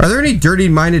sex. Are there any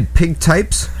dirty-minded pig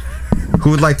types who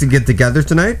would like to get together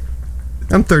tonight?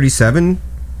 I'm 37,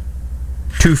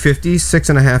 250,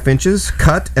 6.5 inches,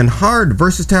 cut and hard,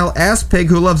 versatile ass pig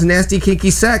who loves nasty, kinky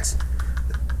sex.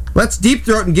 Let's deep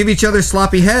throat and give each other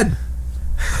sloppy head.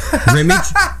 Rim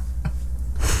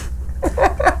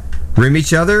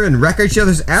each other and wreck each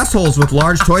other's assholes with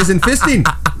large toys and fisting.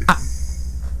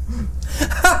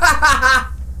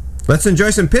 Let's enjoy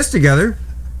some piss together.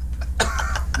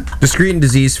 Discreet and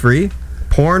disease-free.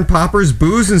 Porn, poppers,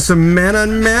 booze, and some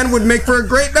man-on-man would make for a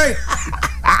great night.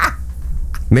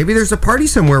 Maybe there's a party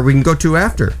somewhere we can go to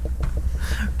after.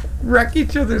 Wreck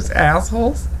each other's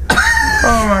assholes?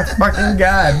 Oh my fucking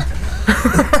god.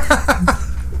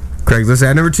 Craigslist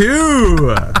ad number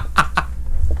 2.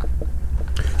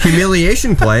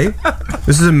 Humiliation play.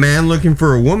 This is a man looking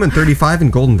for a woman, 35 in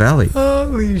Golden Valley.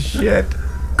 Holy shit.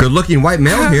 Good looking white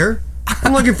male here.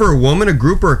 I'm looking for a woman, a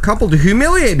group, or a couple to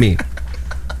humiliate me.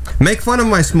 Make fun of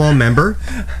my small member.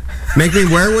 Make me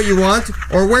wear what you want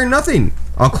or wear nothing.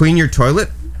 I'll clean your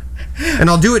toilet and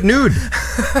I'll do it nude.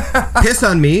 Piss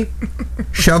on me.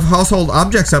 Shove household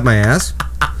objects up my ass.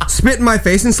 Spit in my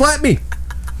face and slap me.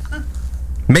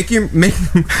 Make me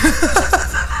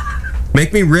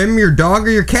rim your dog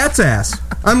or your cat's ass.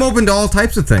 I'm open to all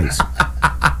types of things.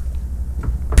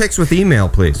 Pics with email,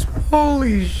 please.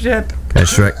 Holy shit.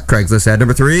 That's Craigslist ad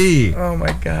number 3. Oh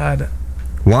my god.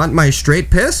 Want my straight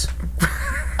piss?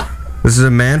 This is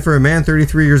a man for a man,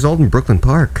 33 years old in Brooklyn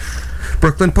Park.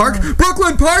 Brooklyn Park?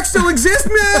 Brooklyn Park still exists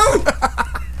now!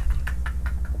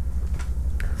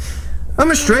 I'm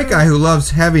a straight guy who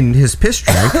loves having his piss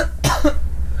drank.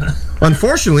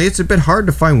 Unfortunately, it's a bit hard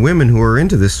to find women who are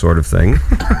into this sort of thing.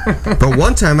 But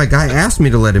one time, a guy asked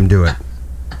me to let him do it.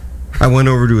 I went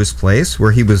over to his place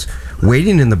where he was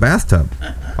waiting in the bathtub.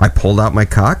 I pulled out my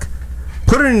cock,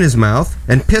 put it in his mouth,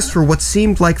 and pissed for what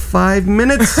seemed like 5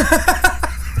 minutes.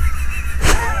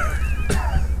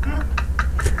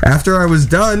 After I was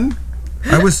done,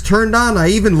 I was turned on. I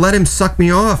even let him suck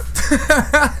me off.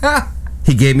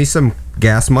 He gave me some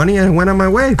gas money and I went on my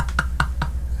way.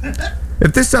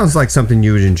 If this sounds like something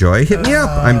you would enjoy, hit me up.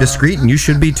 I'm discreet and you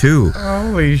should be too.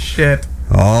 Holy shit.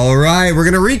 All right, we're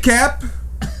going to recap.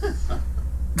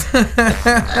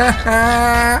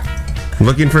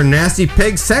 Looking for nasty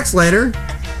pig sex later.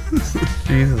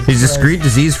 Jesus He's discreet,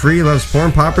 disease-free, loves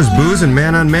porn, poppers, booze, and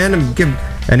man-on-man,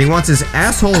 and he wants his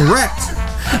asshole wrecked.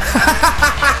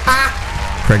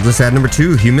 Craigslist ad number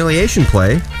 2, humiliation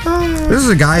play. This is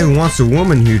a guy who wants a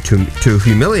woman to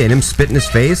humiliate him, spit in his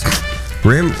face,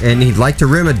 and he'd like to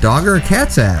rim a dog or a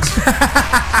cat's ass.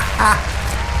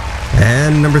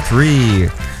 And number 3,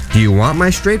 do you want my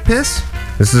straight piss?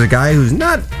 This is a guy who's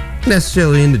not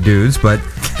necessarily into dudes, but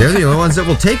they're the only ones that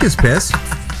will take his piss.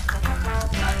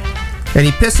 And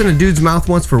he pissed in a dude's mouth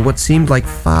once for what seemed like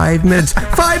 5 minutes.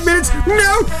 5 minutes?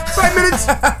 No! 5 minutes!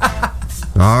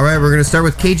 All right, we're going to start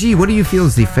with KG. What do you feel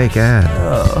is the fake ad?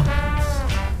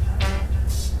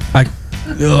 I'm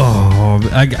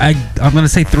going to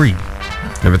say 3.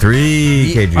 Number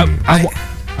 3, KG.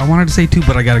 I wanted to say 2,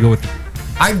 but I got to go with...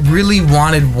 I really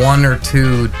wanted 1 or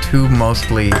 2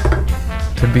 mostly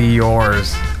to be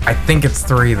yours. I think it's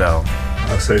 3, though.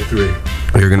 I'll say 3.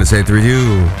 You're going to say 3,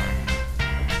 too.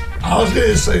 I was going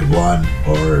to say 1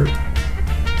 or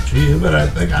 2, but I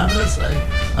think I'm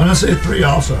going to say 3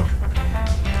 also.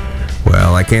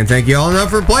 Well, I can't thank you all enough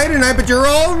for playing tonight, but you're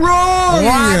all wrong.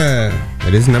 What?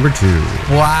 It is number 2.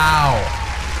 Wow.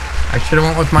 I should have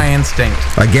went with my instinct.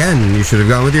 Again, you should have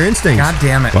gone with your instincts. God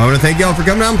damn it. Well, I want to thank you all for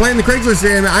coming out and playing the Craigslist.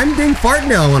 And I'm Ding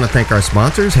Fartendale. I want to thank our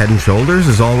sponsors, Head & Shoulders,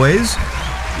 as always.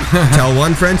 Tell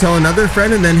one friend, tell another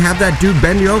friend, and then have that dude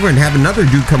bend you over and have another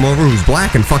dude come over who's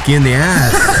black and fuck you in the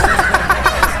ass.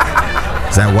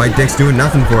 That white dick's doing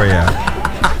nothing for you.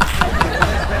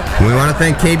 We want to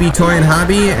thank KB Toy and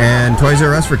Hobby and Toys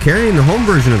R Us for carrying the home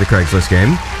version of the Craigslist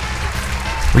game.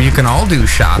 Well, you can all do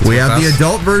shots. We have the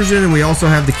adult version and we also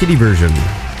have the kiddie version.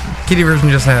 Kiddie version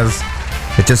just has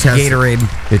Gatorade.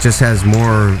 It just has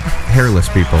more hairless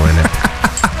people in it.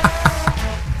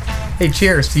 Hey,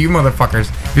 cheers to you motherfuckers.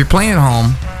 If you're playing at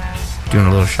home, doing a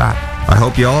little shot. I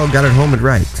hope you all got it home and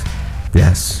right.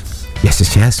 Yes.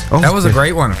 Yes. Oh, that was a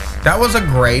great one. That was a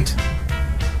great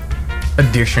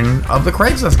edition of the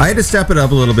Craigslist. I had to step it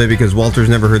up a little bit because Walter's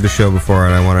never heard the show before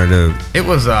and I wanted to... It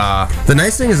was, The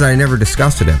nice thing is I never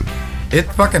disgusted him. It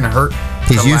fucking hurt.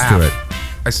 He's used to it.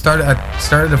 I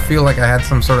started to feel like I had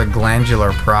some sort of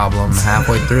glandular problem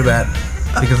halfway through that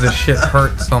because this shit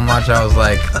hurt so much. I was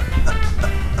like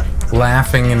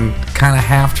laughing and kind of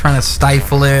half trying to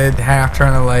stifle it, half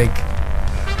trying to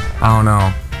I don't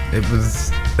know.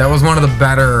 That was one of the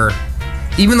better,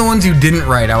 even the ones you didn't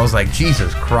write, I was like,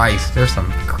 Jesus Christ, there's some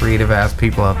creative ass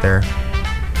people out there.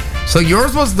 So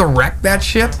yours was the wreck that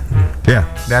shit? Yeah.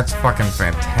 That's fucking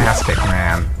fantastic,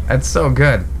 man. That's so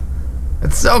good.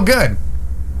 It's so good.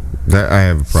 I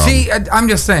have a problem. See, I'm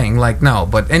just saying, no,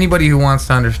 but anybody who wants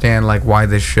to understand, why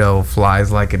this show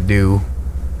flies like it do,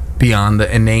 beyond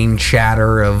the inane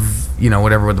chatter of,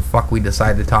 whatever the fuck we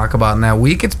decide to talk about in that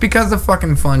week, it's because of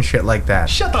fucking fun shit like that.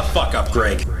 Shut the fuck up,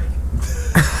 Greg.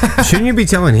 Shouldn't you be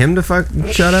telling him to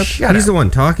shut up? He's the one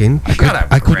talking.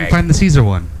 I couldn't find the Caesar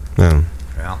one. No.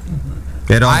 Well,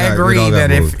 I agree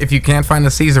that if you can't find the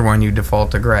Caesar one, you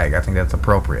default to Greg. I think that's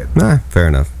appropriate. Fair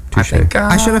enough. Touche.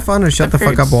 I should have found a Shut the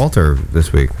Fuck Up Walter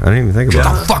this week. I didn't even think about it.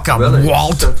 Shut the fuck up,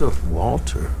 Walt. Shut up,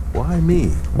 Walter. Why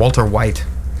me? Walter White.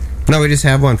 No, we just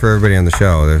have one for everybody on the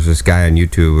show. There's this guy on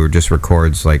YouTube who just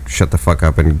records shut the fuck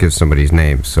up and gives somebody's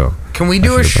name. So can we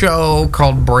do a show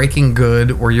called Breaking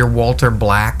Good where you're Walter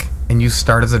Black and you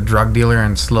start as a drug dealer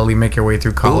and slowly make your way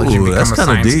through college and become a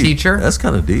science teacher? That's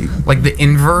kind of deep. Like the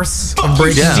inverse of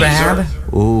Breaking Bad?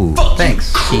 Ooh.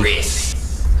 Thanks, Chris.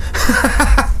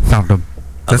 Found him.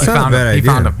 That's not a bad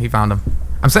idea. He found him.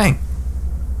 I'm saying,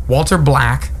 Walter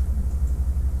Black.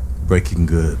 Breaking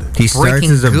Good. He starts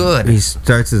as a big.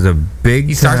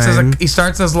 He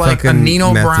starts as like a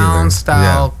Nino Brown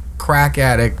style crack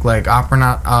addict, operating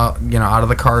out of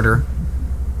the Carter.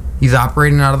 He's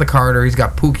operating out of the Carter. He's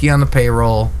got Pookie on the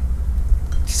payroll.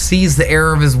 He sees the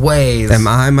error of his ways. Am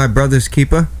I my brother's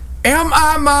keeper? Am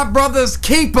I my brother's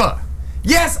keeper?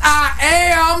 Yes, I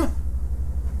am.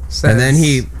 And then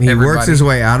he works his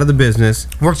way out of the business.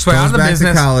 Works his way out of the business. Goes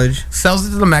back to college. Sells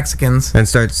it to the Mexicans. And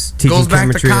starts teaching goes back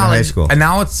chemistry to at college, high school. And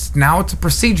now it's a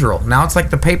procedural. Now it's like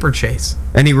the paper chase.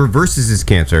 And he reverses his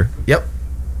cancer. Yep.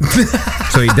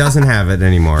 So he doesn't have it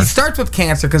anymore. He starts with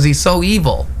cancer because he's so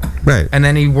evil. Right. And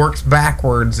then he works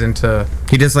backwards into...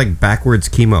 He does like backwards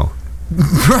chemo.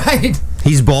 Right.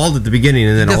 He's bald at the beginning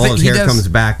and then all his hair comes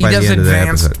back by the end of the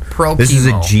episode. Pro this is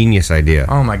a chemo. genius idea.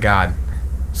 Oh my God.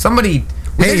 Somebody...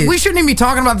 Hey, we shouldn't even be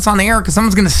talking about this on the air because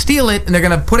someone's going to steal it and they're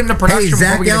going to put it into production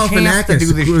before we get a chance to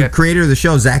do this shit. Creator of the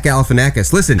show, Zach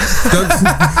Galifianakis. Listen.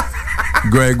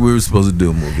 Greg, we were supposed to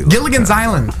do a movie. Gilligan's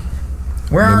Island.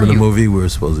 Where Remember are you? the movie we were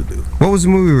supposed to do? What was the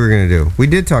movie we were going to do? We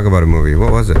did talk about a movie.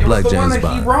 What was it? Black James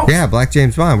Bond. Yeah, Black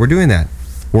James Bond. We're doing that.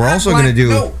 We're also going to do...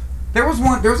 No, there was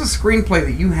a screenplay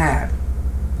that you had.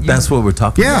 That's what we're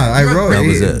talking about. Yeah, I wrote That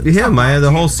was it. him. I had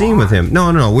the whole scene with him.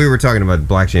 No. We were talking about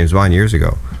Black James Bond years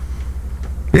ago.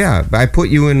 Yeah, I put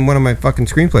you in one of my fucking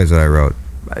screenplays that I wrote.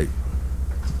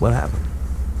 What happened?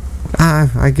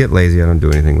 I get lazy. I don't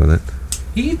do anything with it.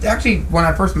 He actually, when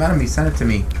I first met him, he sent it to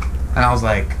me, and I was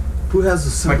like, "Who has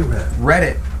the cigarette?" Read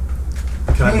it.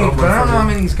 Can I but I don't know how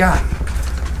many he's got.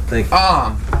 Thank you.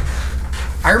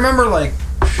 I remember like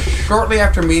shortly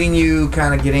after meeting you,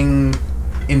 kind of getting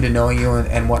into knowing you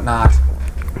and whatnot.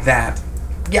 That,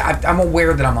 yeah, I'm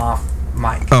aware that I'm off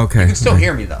mic. Okay. You can still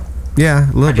hear me though.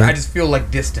 Yeah, a little bit. I just feel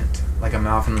like distant, like I'm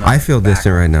off in the. I feel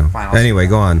distant right now. Anyway,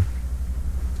 go on.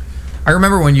 I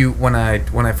remember when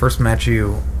I first met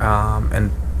you,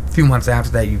 and a few months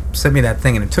after that, you sent me that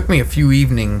thing, and it took me a few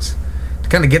evenings to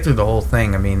kind of get through the whole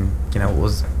thing. I mean, it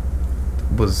was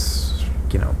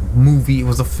movie. It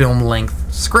was a film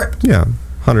length script. Yeah,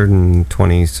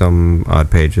 120 some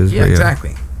odd pages. Yeah,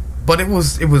 exactly. But it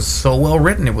was so well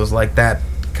written. It was like that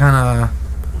kind of.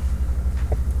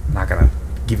 I'm not gonna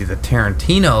give you the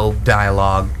Tarantino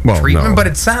dialogue treatment, but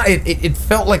it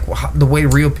felt like the way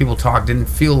real people talk didn't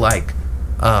feel like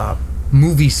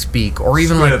movie speak or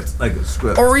even like a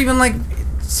script, or even like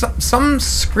some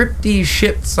scripty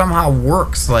shit somehow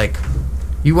works. Like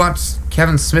you watch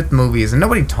Kevin Smith movies and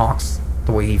nobody talks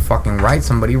the way he fucking writes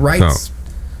them, but he writes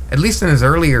at least in his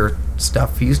earlier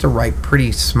stuff. He used to write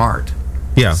pretty smart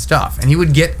stuff, and he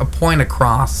would get a point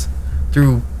across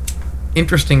through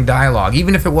interesting dialogue,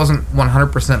 even if it wasn't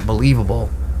 100% believable.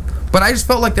 But I just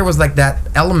felt like there was like that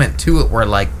element to it where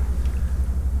like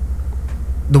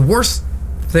the worst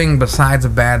thing besides a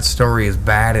bad story is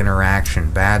bad interaction,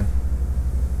 bad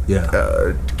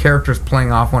characters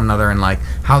playing off one another and like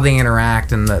how they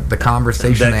interact and the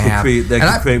conversation they have. That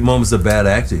can create moments of bad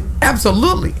acting.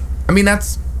 Absolutely. I mean,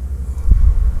 that's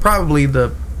probably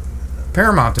the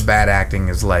paramount to bad acting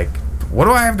is like, what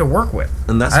do I have to work with?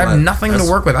 And that's I have nothing to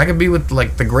work with. I could be with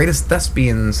like the greatest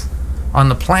thespians on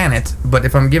the planet, but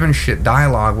if I'm given shit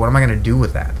dialogue, what am I going to do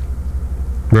with that?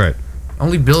 Right.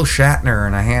 Only Bill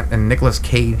Shatner and Nicolas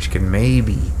Cage can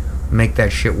maybe make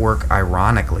that shit work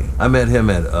ironically. I met him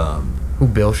at who?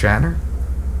 Bill Shatner?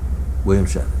 William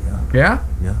Shatner. Yeah.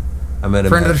 Yeah. I met him.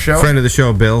 Friend of the show. Friend of the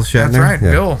show, Bill Shatner. That's right,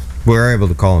 Bill. We're able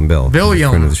to call him Bill.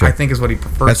 William, friend of the show. I think is what he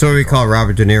prefers. That's what we call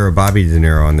Robert De Niro, Bobby De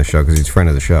Niro on the show because he's friend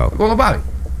of the show. Well, Bobby.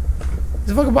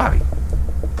 He's a fucking Bobby.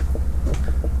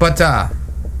 But,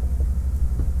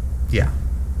 yeah.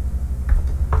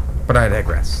 But I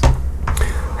digress.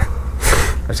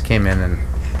 I just came in and,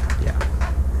 yeah.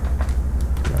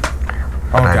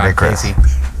 Oh, God, Casey.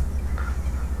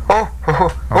 Oh,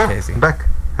 Casey. I'm back.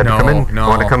 Had to come in. No. I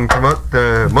want to come promote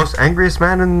the most angriest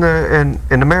man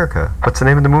in America. What's the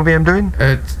name of the movie I'm doing?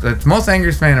 It's Most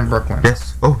Angriest Man in Brooklyn.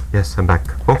 Yes. Oh, yes, I'm back.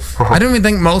 Oh. I don't even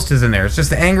think most is in there. It's just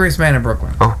the angriest man in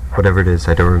Brooklyn. Oh, whatever it is,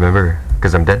 I don't remember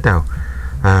because I'm dead now.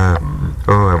 I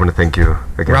want to thank you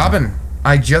again. Robin,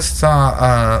 I just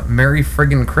saw Merry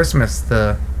Friggin' Christmas,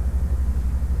 the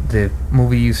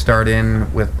movie you starred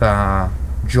in with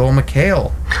Joel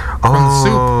McHale from The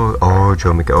Soup. Oh,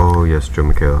 Joe McHale. Oh, yes, Joe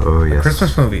McHale. Oh, yes.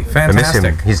 Christmas movie. Fantastic.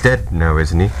 I miss him. He's dead now,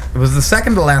 isn't he? It was the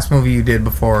second to last movie you did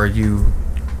before you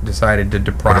decided to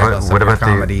deprive us of your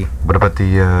comedy. What about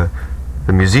the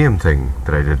museum thing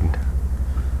that I did?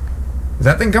 Is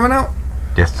that thing coming out?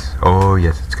 Yes. Oh,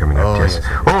 yes, it's coming out. Yes.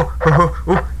 Oh.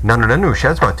 No,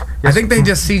 Shazbot. Yes. I think they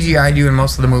just CGI'd you in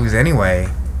most of the movies anyway.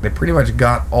 They pretty much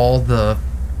got all the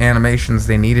animations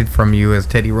they needed from you as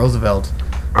Teddy Roosevelt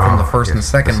from the first and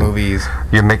second movies.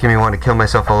 You're making me want to kill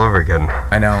myself all over again.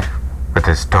 I know. With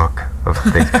this talk of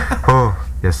things. Oh,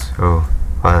 yes. Oh,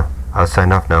 I'll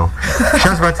sign off now.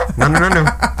 Shazbot. No.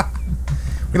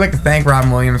 We'd like to thank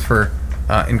Robin Williams for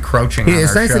encroaching on our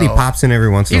it's nice show. that he pops in every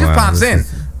once in a while. He just pops in.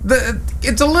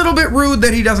 It's a little bit rude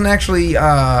that he doesn't actually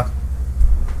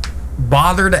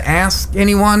bother to ask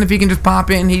anyone if he can just pop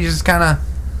in. He's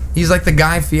like the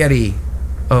Guy Fieri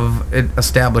of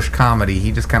established comedy.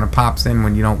 He just kind of pops in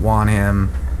when you don't want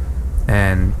him,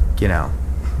 and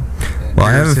Well,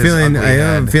 I have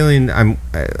a feeling.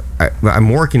 I'm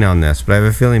working on this, but I have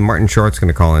a feeling Martin Short's going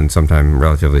to call in sometime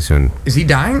relatively soon. Is he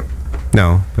dying?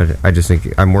 No, but I just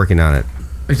think I'm working on it.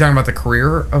 Are you talking about the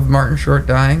career of Martin Short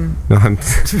dying? No,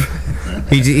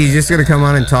 he's just going to come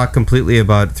on and talk completely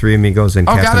about Three Amigos and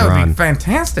Captain Ron. Oh, God, that would be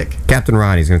fantastic. Captain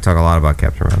Ron, he's going to talk a lot about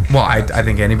Captain Ron. Well, I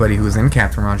think anybody who's in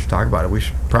Captain Ron should talk about it. We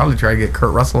should probably try to get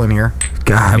Kurt Russell in here.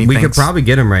 God, we could probably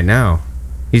get him right now.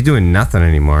 He's doing nothing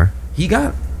anymore. He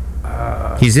got...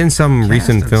 he's in some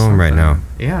recent film right now.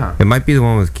 Yeah. It might be the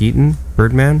one with Keaton,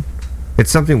 Birdman.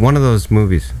 It's one of those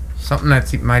movies. Something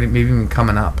that might maybe even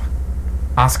coming up.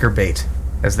 Oscar bait,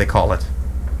 as they call it.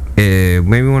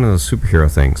 Maybe one of those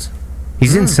superhero things.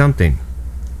 He's in something.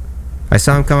 I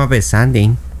saw him come up as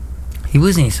something. He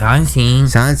was in something.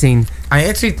 Something. I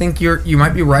actually think you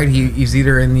might be right. He's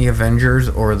either in the Avengers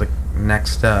or the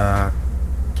next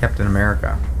Captain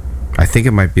America. I think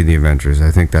it might be the Avengers.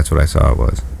 I think that's what I saw it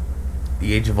was.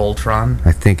 The Age of Ultron?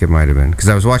 I think it might have been. Because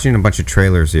I was watching a bunch of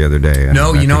trailers the other day.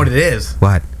 No, you know what it is?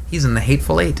 What? He's in the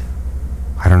Hateful Eight.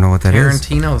 I don't know what that is.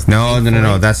 Tarantino's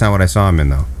No. That's not what I saw him in,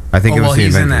 though. I think it was the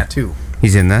he's Avengers. in that, too.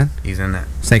 He's in that? He's in that.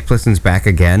 Snake Plissken's back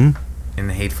again? In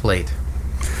the Hateful Eight.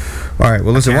 All right,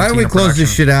 well, listen, why don't we close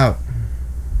this shit out?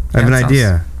 I have an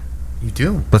idea. You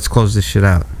do? Let's close this shit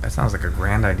out. That sounds like a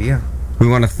grand idea. We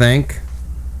want to thank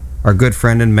our good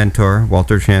friend and mentor,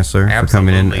 Walter Chancellor, for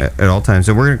coming in at all times.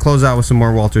 So we're going to close out with some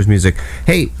more Walter's music.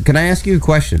 Hey, can I ask you a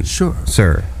question? Sure.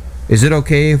 Sir, is it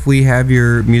okay if we have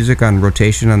your music on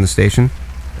rotation on the station?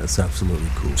 That's absolutely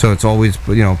cool. So it's always,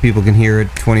 people can hear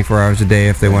it 24 hours a day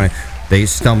if they want to. They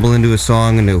stumble into a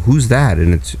song and who's that?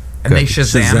 And it's... And they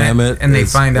Shazam it, and they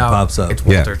find out pops up. it's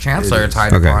Walter Chancellor. It's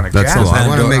hydroponic jazz. Cool. I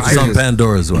want to make sure it's on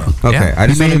Pandora as well. Okay, yeah. I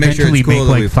just want to make sure it's cool.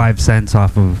 Make like 5 cents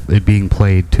off of it being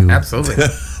played too. Absolutely.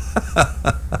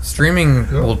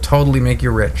 Streaming will totally make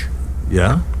you rich.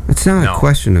 Yeah? It's not a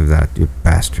question of that, you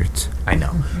bastards. I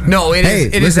know. No, it is.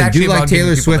 It is listen, actually do you like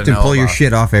Taylor Swift and pull your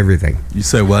shit off everything? You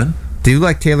say what? Do you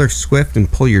like Taylor Swift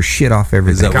and pull your shit off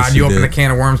everything? God, you opened a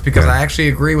can of worms because I actually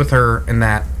agree with her in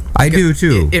that. I do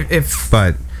too.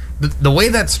 But the way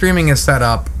that streaming is set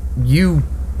up, you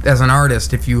as an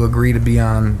artist, if you agree to be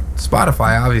on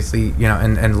Spotify, obviously,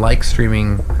 and like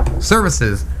streaming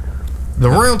services, the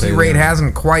royalty rate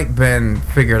hasn't quite been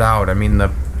figured out. I mean,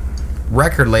 the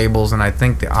record labels and I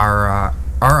think the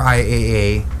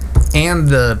RIAA and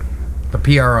the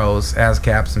PROs,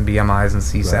 ASCAPs and BMIs and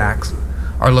CSACs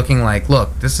are looking like, look,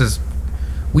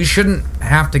 we shouldn't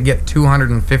have to get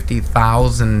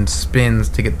 250,000 spins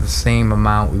to get the same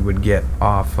amount we would get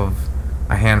off of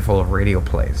a handful of radio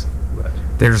plays. Right.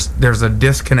 There's a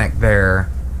disconnect there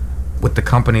with the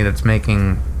company that's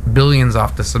making billions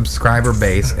off the subscriber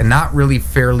base and not really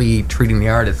fairly treating the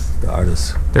artists.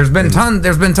 There's been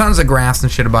tons of graphs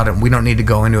and shit about it, and we don't need to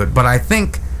go into it. But I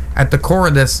think at the core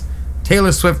of this,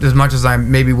 Taylor Swift, as much as I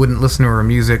maybe wouldn't listen to her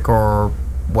music or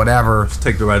whatever, just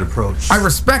take the right approach. I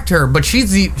respect her, but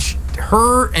she's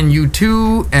her and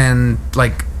U2 and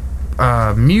like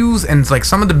Muse and like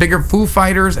some of the bigger Foo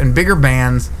Fighters and bigger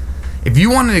bands. If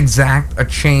you want to exact a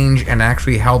change and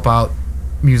actually help out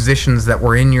musicians that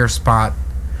were in your spot,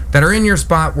 that are in your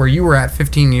spot where you were at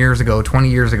 15 years ago, 20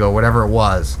 years ago, whatever it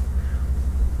was,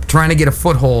 trying to get a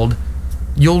foothold,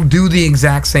 you'll do the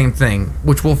exact same thing,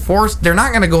 which will force. They're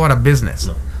not going to go out of business.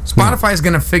 No. Spotify is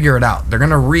going to figure it out. They're going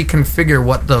to reconfigure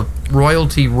what the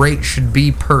royalty rate should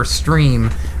be per stream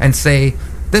and say,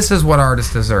 this is what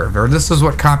artists deserve, or this is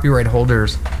what copyright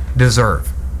holders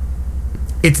deserve.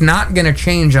 It's not going to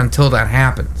change until that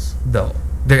happens, though.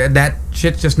 That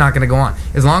shit's just not going to go on.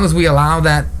 As long as we allow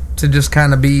that to just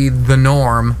kind of be the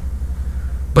norm.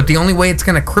 But the only way it's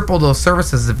going to cripple those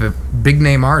services is if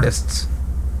big-name artists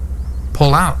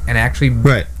pull out and actually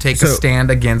take a stand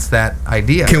against that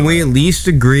idea. Can we at least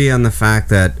agree on the fact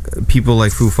that people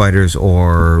like Foo Fighters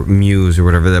or Muse or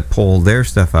whatever that pulled their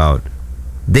stuff out,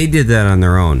 they did that on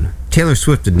their own? Taylor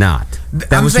Swift did not.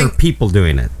 That was her people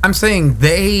doing it. I'm saying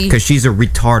they, because she's a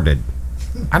retarded.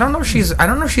 I don't know if she's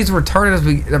retarded as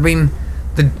we. I mean,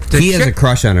 he has a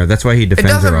crush on her. That's why he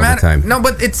defends her all the time. No,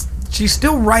 but she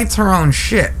still writes her own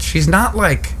shit. She's not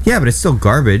like. Yeah, but it's still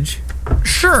garbage.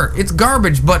 Sure, it's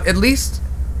garbage, but at least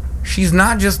she's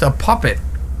not just a puppet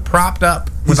propped up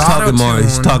with auto-tune.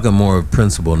 He's talking more of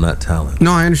principle, not talent.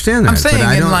 No, I understand that. I'm saying,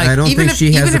 but I don't think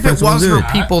she has the principle to do it. Even if it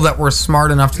was for people that were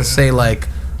smart enough to say, like,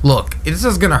 look, this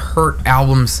is going to hurt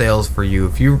album sales for you.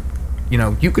 If you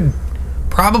could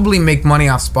probably make money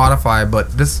off Spotify,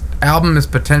 but this album is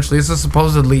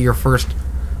supposedly your first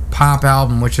pop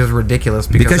album, which is ridiculous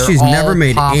because she's never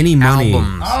made any money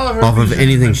off of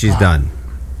anything she's done.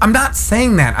 I'm not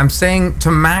saying that. I'm saying to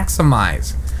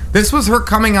maximize. This was her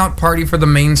coming out party for the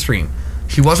mainstream.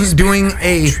 She wasn't doing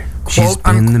a quote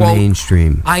unquote the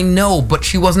mainstream. I know, but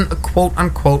she wasn't a quote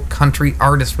unquote country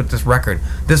artist with this record.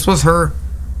 This was her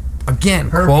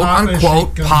quote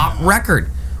unquote pop record,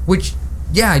 which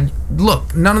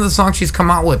look, none of the songs she's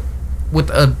come out with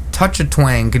a touch of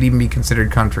twang could even be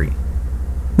considered country.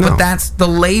 No. But that's the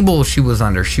label she was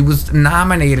under. She was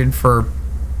nominated for,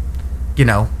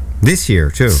 this year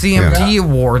too, CMT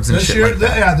awards and this shit year, like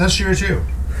that. This year too.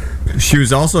 She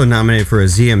was also nominated for a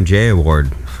ZMJ award.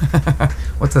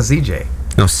 What's a ZJ?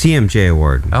 No, CMJ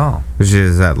award. Oh. Which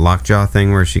is that lockjaw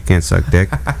thing where she can't suck dick.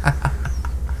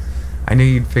 I knew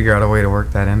you'd figure out a way to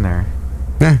work that in there.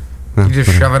 Yeah. You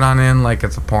just shove it on in like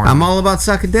it's a porn. I'm all about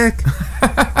sucking dick.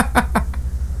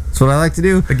 That's what I like to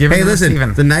do. Hey,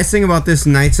 listen, the nice thing about this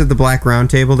Knights of the Black Round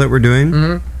Table that we're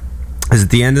doing is at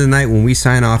the end of the night when we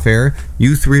sign off air,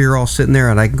 you three are all sitting there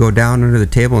and I can go down under the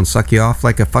table and suck you off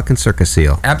like a fucking circus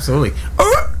seal. Absolutely.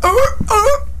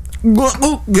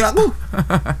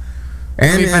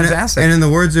 And in the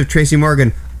words of Tracy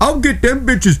Morgan, I'll get them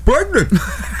bitches pregnant.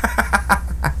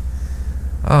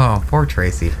 Oh, poor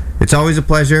Tracy. It's always a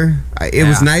pleasure. It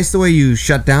was nice the way you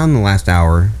shut down the last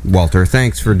hour, Walter.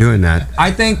 Thanks for doing that.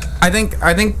 I think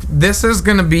this is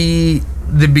going to be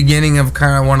the beginning of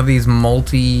kind of one of these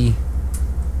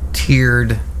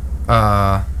multi-tiered,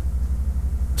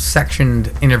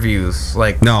 sectioned interviews.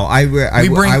 Like we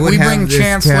bring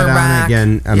Chancellor back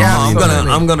again.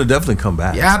 I'm gonna definitely come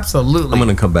back. Yeah, absolutely. I'm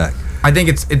gonna come back. I think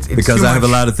it's because I have a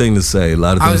lot of things to say, a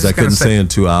lot of things I couldn't say in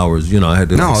 2 hours. I had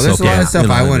to. No, there's a lot of stuff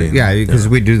I want. Yeah, because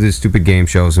we do these stupid game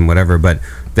shows and whatever. But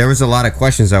there was a lot of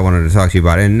questions I wanted to talk to you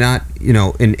about, and not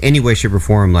in any way, shape, or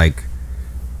form like.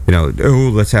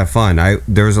 Let's have fun.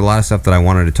 There was a lot of stuff that I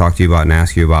wanted to talk to you about and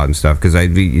ask you about and stuff because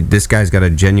this guy's got a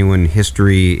genuine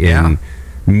history in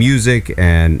music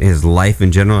and his life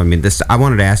in general. I mean, I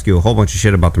wanted to ask you a whole bunch of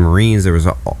shit about the Marines. There was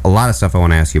a lot of stuff I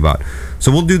want to ask you about. So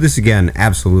we'll do this again,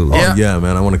 absolutely. Oh yeah,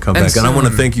 man, I want to come back, and I want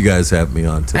to thank you guys for having me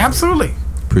on today. Absolutely.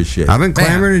 Appreciate it. I've been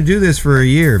clamoring to do this for a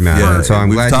year, man. Yeah, so I'm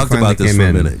we've glad talked you finally about this came for a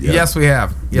in. minute. Yeah. Yes, we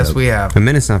have. Yes, we have. A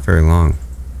minute's not very long.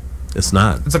 It's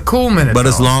not. It's a cool minute, but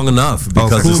it's long enough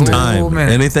because cool it's minute. time. Cool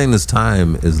minute. Anything that's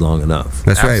time is long enough.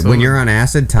 That's right. When you're on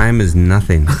acid, time is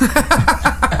nothing.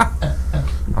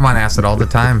 I'm on acid all the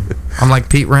time. I'm like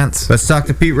Pete Rentz. Let's talk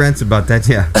to Pete Rentz about that,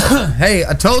 yeah. Hey,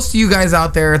 a toast to you guys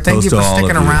out there. Thank you for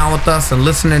sticking around with us and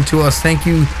listening to us. Thank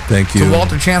you to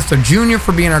Walter Chancellor Jr.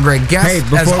 for being our great guest. Hey,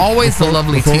 as always, the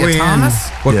lovely Tia Thomas.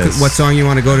 What song you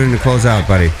want to go to close out,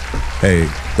 buddy? Hey,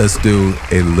 let's do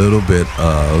a little bit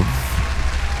of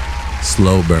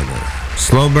Slow Burner.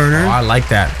 Slow Burner? Oh, I like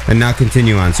that. And now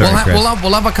continue on. Sorry, Chris.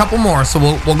 We'll have a couple more, so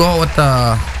we'll go with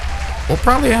we'll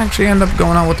probably actually end up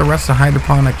going on with the rest of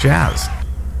Hydroponic Jazz.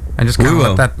 And just kind of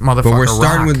let that motherfucker But we're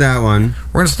starting rock. with that one.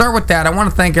 We're going to start with that. I want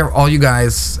to thank all you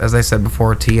guys, as I said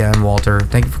before, Tia and Walter.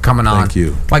 Thank you for coming on. Thank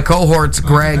you. My cohorts,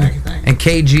 Greg and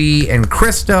KG and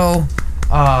Christo.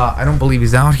 I don't believe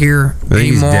he's out here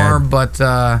anymore, but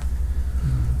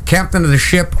captain of the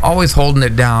ship, always holding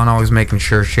it down, always making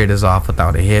sure shit is off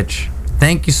without a hitch.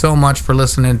 Thank you so much for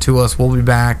listening to us. We'll be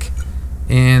back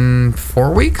in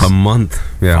 4 weeks. A month.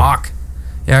 Yeah. Fuck.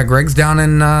 Yeah, Greg's down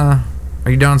in, are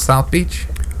you down in South Beach?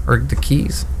 Or the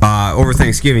Keys? Over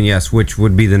Thanksgiving, yes, which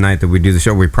would be the night that we do the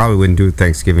show. We probably wouldn't do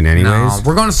Thanksgiving anyways. No,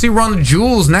 we're going to see Run the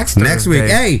Jewels next week.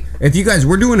 Hey, if you guys,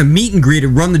 we're doing a meet and greet at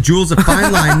Run the Jewels at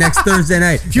Fine Line next Thursday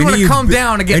night. If you want to come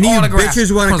down and get autographs,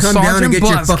 bitches want to come down and get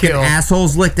your fucking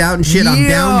assholes licked out and shit, I'm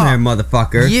down there,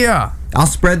 motherfucker. Yeah. I'll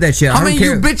spread that shit. How many of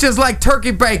you bitches like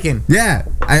turkey bacon? Yeah.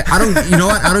 I don't, you know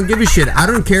what? I don't give a shit. I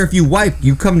don't care if you wipe.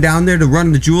 You come down there to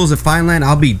Run the Jewels at Fine Line,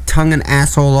 I'll be tongue and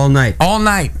asshole all night. All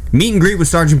night. Meet and greet with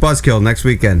Sergeant Buzzkill next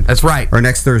weekend. That's right. Or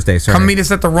next Thursday, sorry. Come meet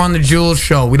us at the Run the Jewels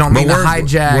show. We don't mean to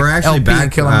hijack we're actually LP back,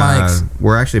 and Killer Mikes.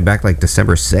 We're actually back like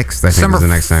December 6th, I think is the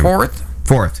next time. December 4th?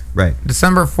 4th, right.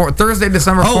 December 4th. Thursday,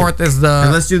 December 4th is the...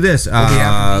 And let's do this.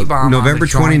 November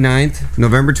 29th.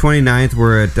 November 29th,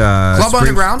 we're at... Club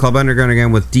Underground. Club Underground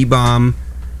again with D-Bomb.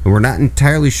 And we're not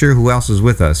entirely sure who else is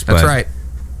with us. That's right.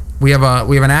 We have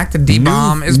an act that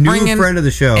D-Bomb is bringing... New friend of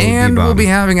the show, and D-Bomb. we'll be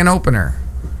having an opener.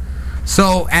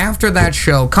 So after that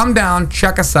show, come down,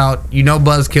 check us out. You know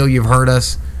Buzzkill, you've heard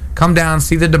us. Come down,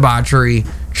 see the debauchery.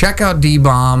 Check out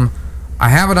D-Bomb. I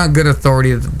have it on good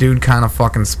authority that the dude kind of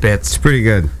fucking spits. It's pretty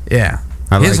good. Yeah.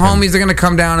 His homies are going to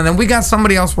come down, and then we got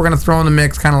somebody else we're going to throw in the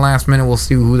mix kind of last minute. We'll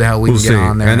see who the hell we can get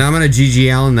on there. And I'm going to G.G.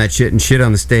 Allen that shit and shit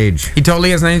on the stage. He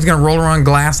totally is, and then he's going to roll around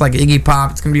glass like Iggy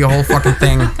Pop. It's going to be a whole fucking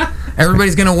thing.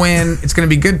 Everybody's going to win. It's going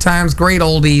to be good times, great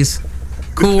oldies.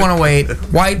 Cool 108,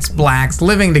 whites, blacks,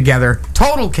 living together,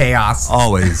 total chaos.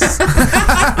 Always.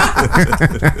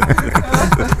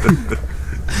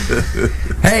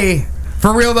 Hey,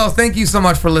 for real though, thank you so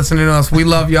much for listening to us. We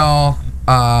love y'all.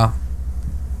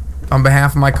 On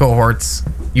behalf of my cohorts,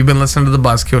 you've been listening to the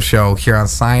Buzzkill Show here on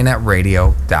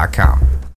SianetRadio.com.